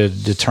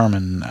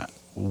determine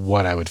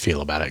what I would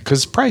feel about it,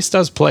 because price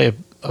does play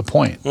a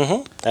point.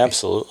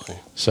 Absolutely.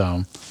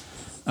 So,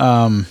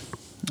 all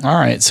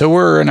right. So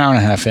we're an hour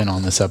and a half in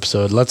on this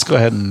episode. Let's go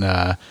ahead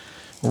and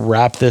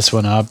wrap this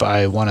one up.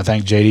 I want to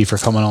thank JD for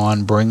coming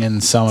on, bringing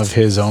some of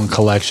his own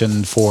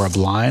collection for a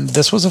blind.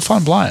 This was a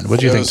fun blind. What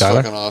do you think, Tyler?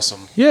 It was fucking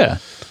awesome. Yeah.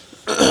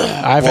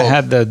 I haven't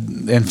had the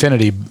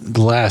Infinity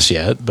glass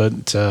yet,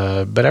 but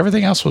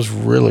everything else was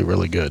really,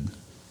 really good.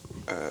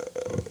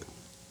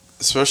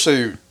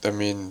 Especially, I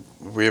mean,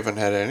 we haven't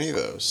had any of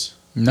those.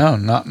 No,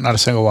 not a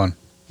single one.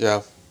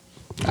 Yeah.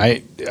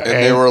 And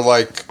They were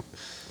like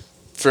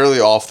fairly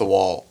off the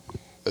wall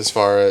as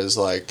far as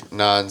like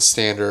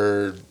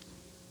non-standard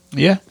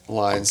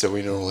lines that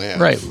we normally have.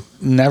 Right.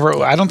 Never.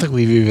 I don't think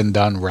we've even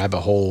done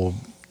rabbit hole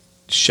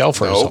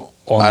shelfers. Nope.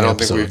 On I the don't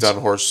think we've episodes.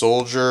 done Horse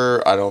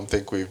Soldier. I don't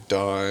think we've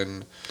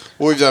done.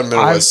 Well, we've done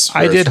Middle West.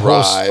 I did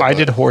Rye, I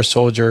did Horse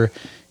Soldier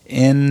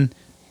in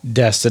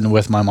Destin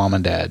with my mom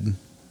and dad.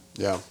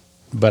 Yeah.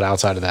 But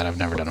outside of that, I've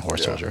never done a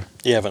Horse Soldier.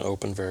 You haven't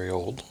opened very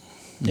old.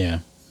 Yeah.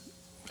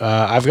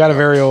 I've got a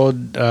very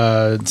old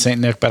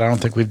St. Nick, but I don't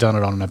think we've done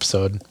it on an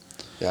episode.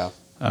 Yeah.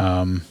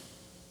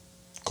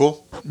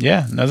 Cool.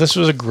 Yeah. No, this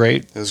was a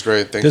great. It was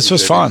great. Thank This you,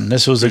 was JD. fun.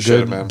 This was Appreciate a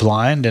good it, man.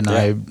 blind, and Yeah.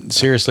 I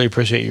seriously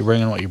appreciate you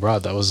bringing what you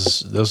brought.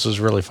 This was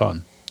really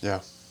fun. Yeah.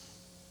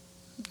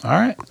 All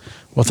right.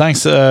 Well,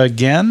 thanks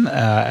again.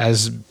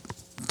 As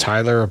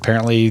Tyler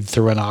apparently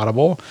threw an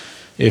audible,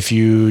 if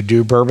you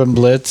do Bourbon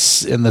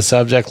Blitz in the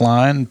subject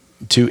line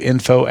to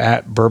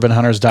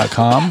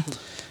info@bourbonhunters.com,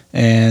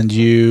 and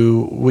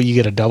you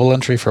get a double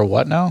entry for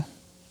what now?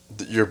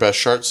 Your best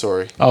short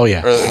story. Oh,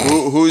 yeah.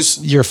 Or who's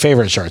Your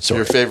favorite short story.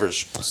 your favorite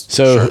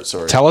So short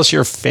story? tell us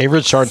your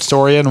favorite short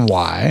story and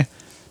why.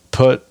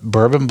 Put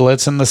Bourbon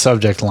Blitz in the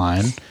subject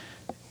line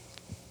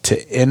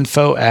to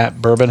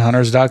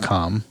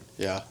info@bourbonhunters.com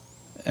Yeah.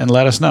 and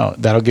let us know.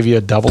 That'll give you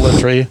a double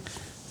entry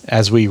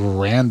as we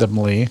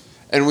randomly.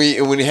 And we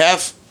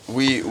have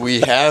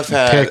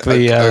had Pick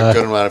the, a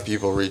good amount of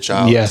people reach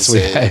out. Yes, and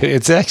say,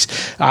 it's actually.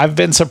 I've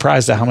been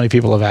surprised at how many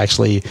people have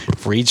actually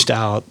reached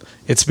out.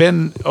 It's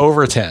been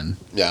over 10,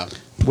 yeah,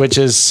 which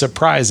is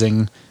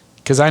surprising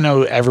because I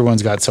know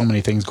everyone's got so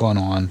many things going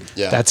on.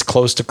 Yeah. That's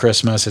close to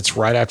Christmas. It's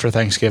right after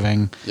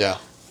Thanksgiving. yeah.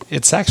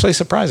 It's actually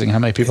surprising how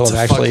many people It's have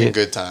a actually. fucking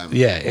good time.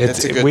 Yeah,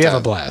 It's a good we have a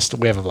time. blast.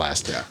 We have a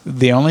blast. Yeah.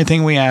 The only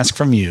thing we ask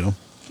from you,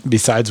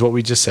 besides what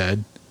we just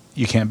said,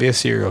 you can't be a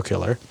serial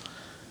killer,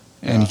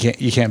 and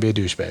you can't be a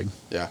douchebag.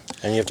 Yeah.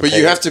 And you have to But pay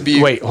you it. have to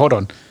be. Wait, hold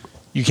on.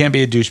 You can't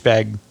be a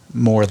douchebag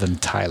more than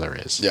Tyler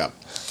is. Yeah.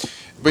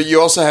 But you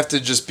also have to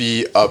just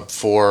be up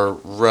for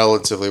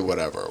relatively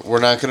whatever. We're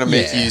not going to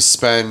make Yeah. you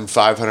spend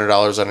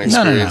 $500 on an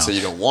experience that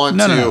you don't want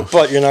to. No.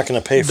 But you're not going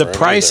to pay for The it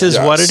price either. is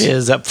what Yes. it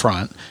is up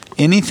front.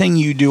 Anything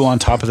you do on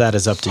top of that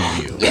is up to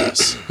you.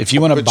 Yes. If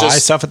you want to But buy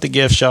just- stuff at the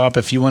gift shop,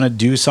 if you want to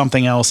do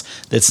something else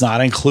that's not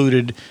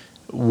included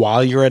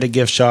while you're at a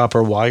gift shop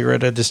or while you're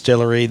at a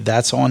distillery,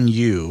 that's on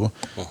you.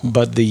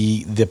 But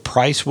the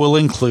price will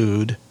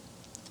include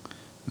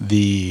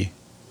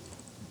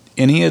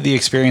any of the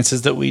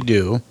experiences that we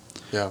do,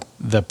 Yeah.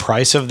 the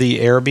price of the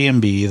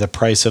Airbnb, the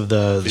price of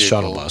the Vehicle.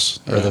 shuttle bus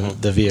or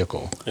the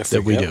vehicle If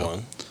that we get do.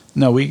 one.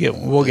 No, we'll get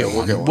one. we'll get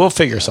one. We'll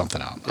figure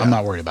something out. I'm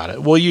not worried about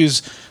it. We'll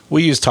use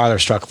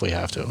Tyler's truck if we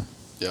have to,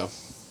 Yeah.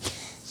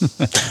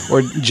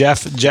 or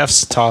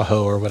Jeff's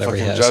Tahoe or whatever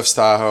Fucking he has. Jeff's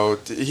Tahoe.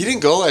 He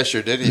didn't go last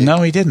year, did he?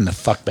 No, he didn't. The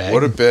fuck bag.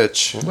 What a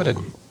bitch. What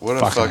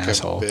a fucking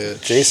asshole.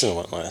 bitch. Jason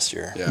went last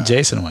year. Yeah.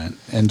 Jason went,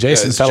 and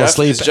Jason is fell Jeff-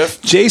 asleep. is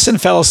Jeff- Jason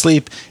fell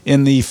asleep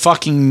in the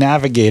fucking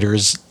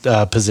navigator's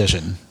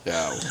position.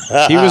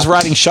 Yeah. He was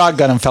riding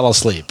shotgun and fell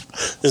asleep.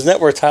 Isn't that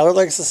where Tyler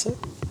likes to sit?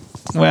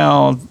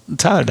 Well,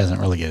 Tyler doesn't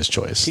really get his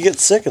choice. He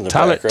gets sick in the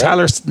Tyler, back, right?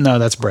 Tyler's no,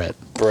 that's Brett.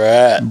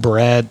 Brett.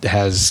 Brett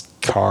has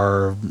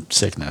car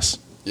sickness.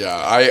 Yeah.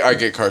 I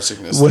get car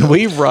sickness. When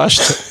we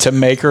rushed to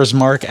Maker's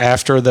Mark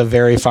after the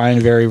very fine,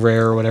 very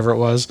rare, or whatever it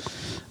was,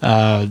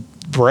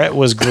 Brett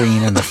was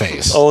green in the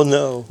face. Oh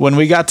no. When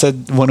we got to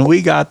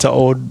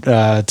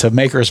to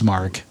Maker's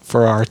Mark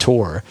for our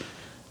tour,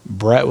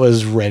 Brett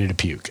was ready to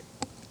puke.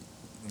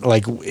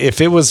 Like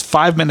if it was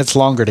 5 minutes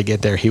longer to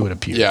get there, he would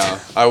have puked. Yeah.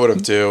 I would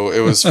have too.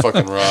 It was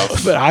fucking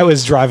rough. But I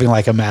was driving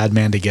like a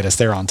madman to get us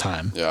there on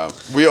time. Yeah.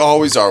 We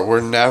always are.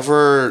 We're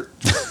never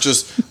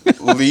just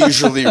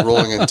leisurely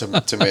rolling into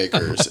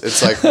Makers.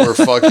 It's like we're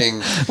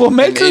fucking. Well, an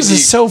Maker's indie-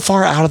 is so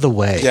far out of the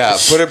way. Yeah,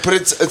 but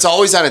it's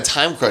always on a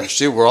time crunch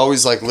too. We're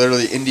always like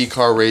literally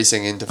IndyCar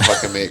racing into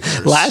fucking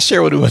Makers. Last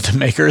year when we went to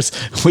Makers,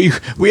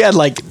 we had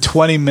like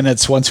 20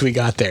 minutes once we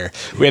got there.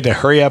 We had to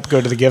hurry up, go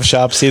to the gift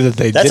shop, see that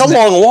they That's a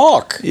didn't. long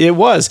walk. It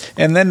was,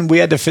 and then we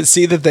had to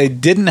see that they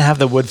didn't have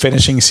the wood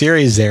finishing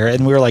series there,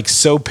 and we were like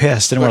so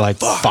pissed, and we're like,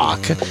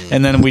 "Fuck!"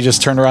 And then we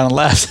just turned around and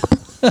left.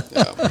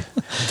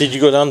 Did you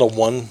go down to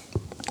one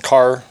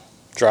car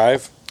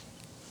drive?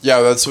 Yeah,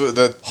 that's what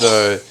the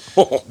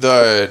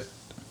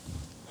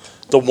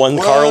The one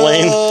car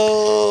lane?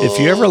 If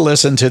you ever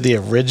listen to the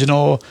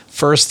original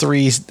first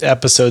 3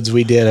 episodes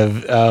we did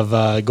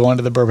of going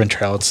to the Bourbon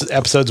Trail, it's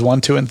episodes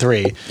 1, 2, and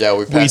 3. Yeah,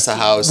 we passed the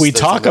house. We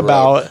that's talk on the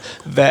about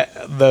road.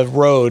 the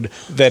road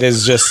that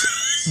is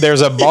just,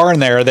 there's a barn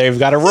there. They've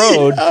got a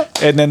road,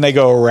 and then they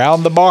go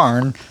around the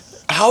barn.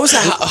 How is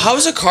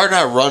a car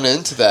not run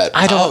into that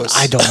house?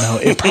 I don't know.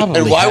 It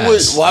probably And why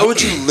has.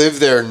 would you live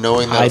there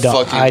knowing that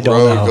I don't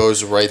road know.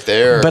 goes right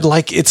there? But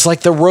like, it's like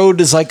the road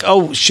is like,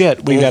 oh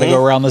shit, we got to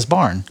go around this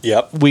barn.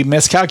 Yep. We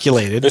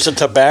miscalculated. There's a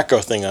tobacco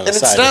thing on the and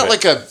side it's not of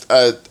like it.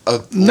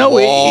 a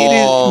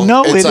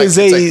long,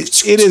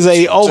 it is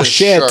a oh just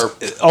shit,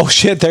 sharp. oh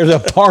shit, there's a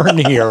barn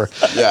here.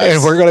 Yes.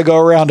 And we're gonna go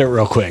around it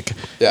real quick.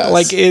 Yes.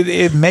 Like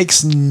it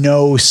makes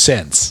no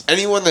sense.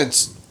 Anyone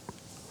that's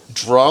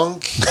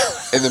drunk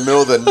in the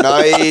middle of the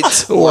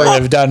night Or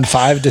have done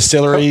 5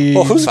 distillery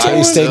Well, who's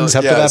tastings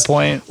up to Yes. that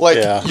point. like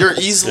Yeah. you're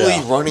easily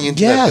Yeah. running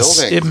into Yes,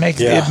 that building.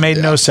 it made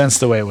no sense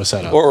the way it was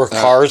set up. Or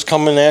cars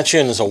coming at you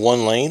and it's a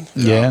 1 lane.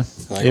 Yeah,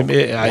 Like, it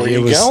where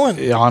you was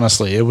going?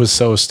 honestly, it was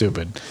so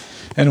stupid.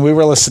 And we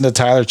were listening to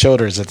Tyler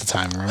Childers at the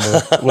time. Remember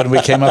when we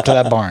came up to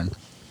that barn?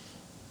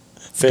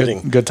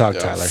 Fitting. Good talk,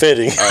 Tyler.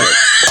 Fitting. All right,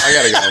 I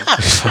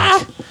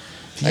gotta go.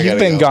 You've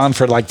been gone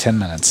for like 10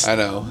 minutes. I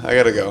know. I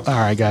gotta go. All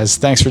right, guys.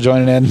 Thanks for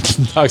joining in.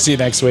 Talk to you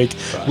next week.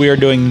 Bye. We are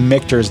doing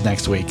Michter's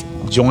next week.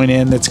 Join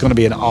in. It's going to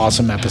be an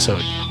awesome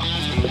episode.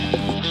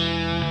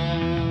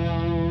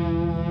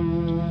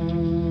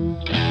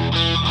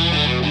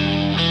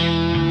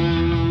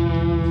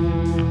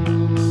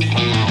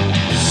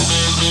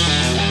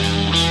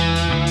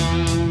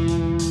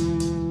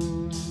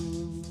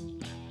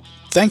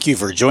 Thank you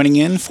for joining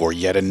in for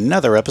yet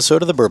another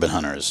episode of The Bourbon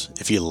Hunters.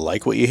 If you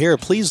like what you hear,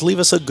 please leave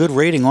us a good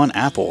rating on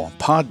Apple,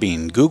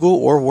 Podbean, Google,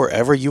 or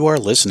wherever you are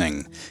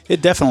listening.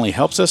 It definitely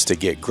helps us to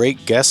get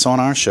great guests on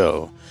our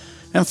show.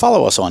 And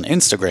follow us on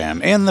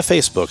Instagram and the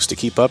Facebooks to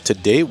keep up to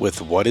date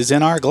with what is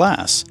in our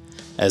glass.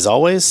 As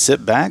always,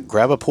 sit back,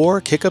 grab a pour,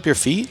 kick up your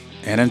feet,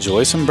 and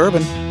enjoy some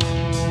bourbon.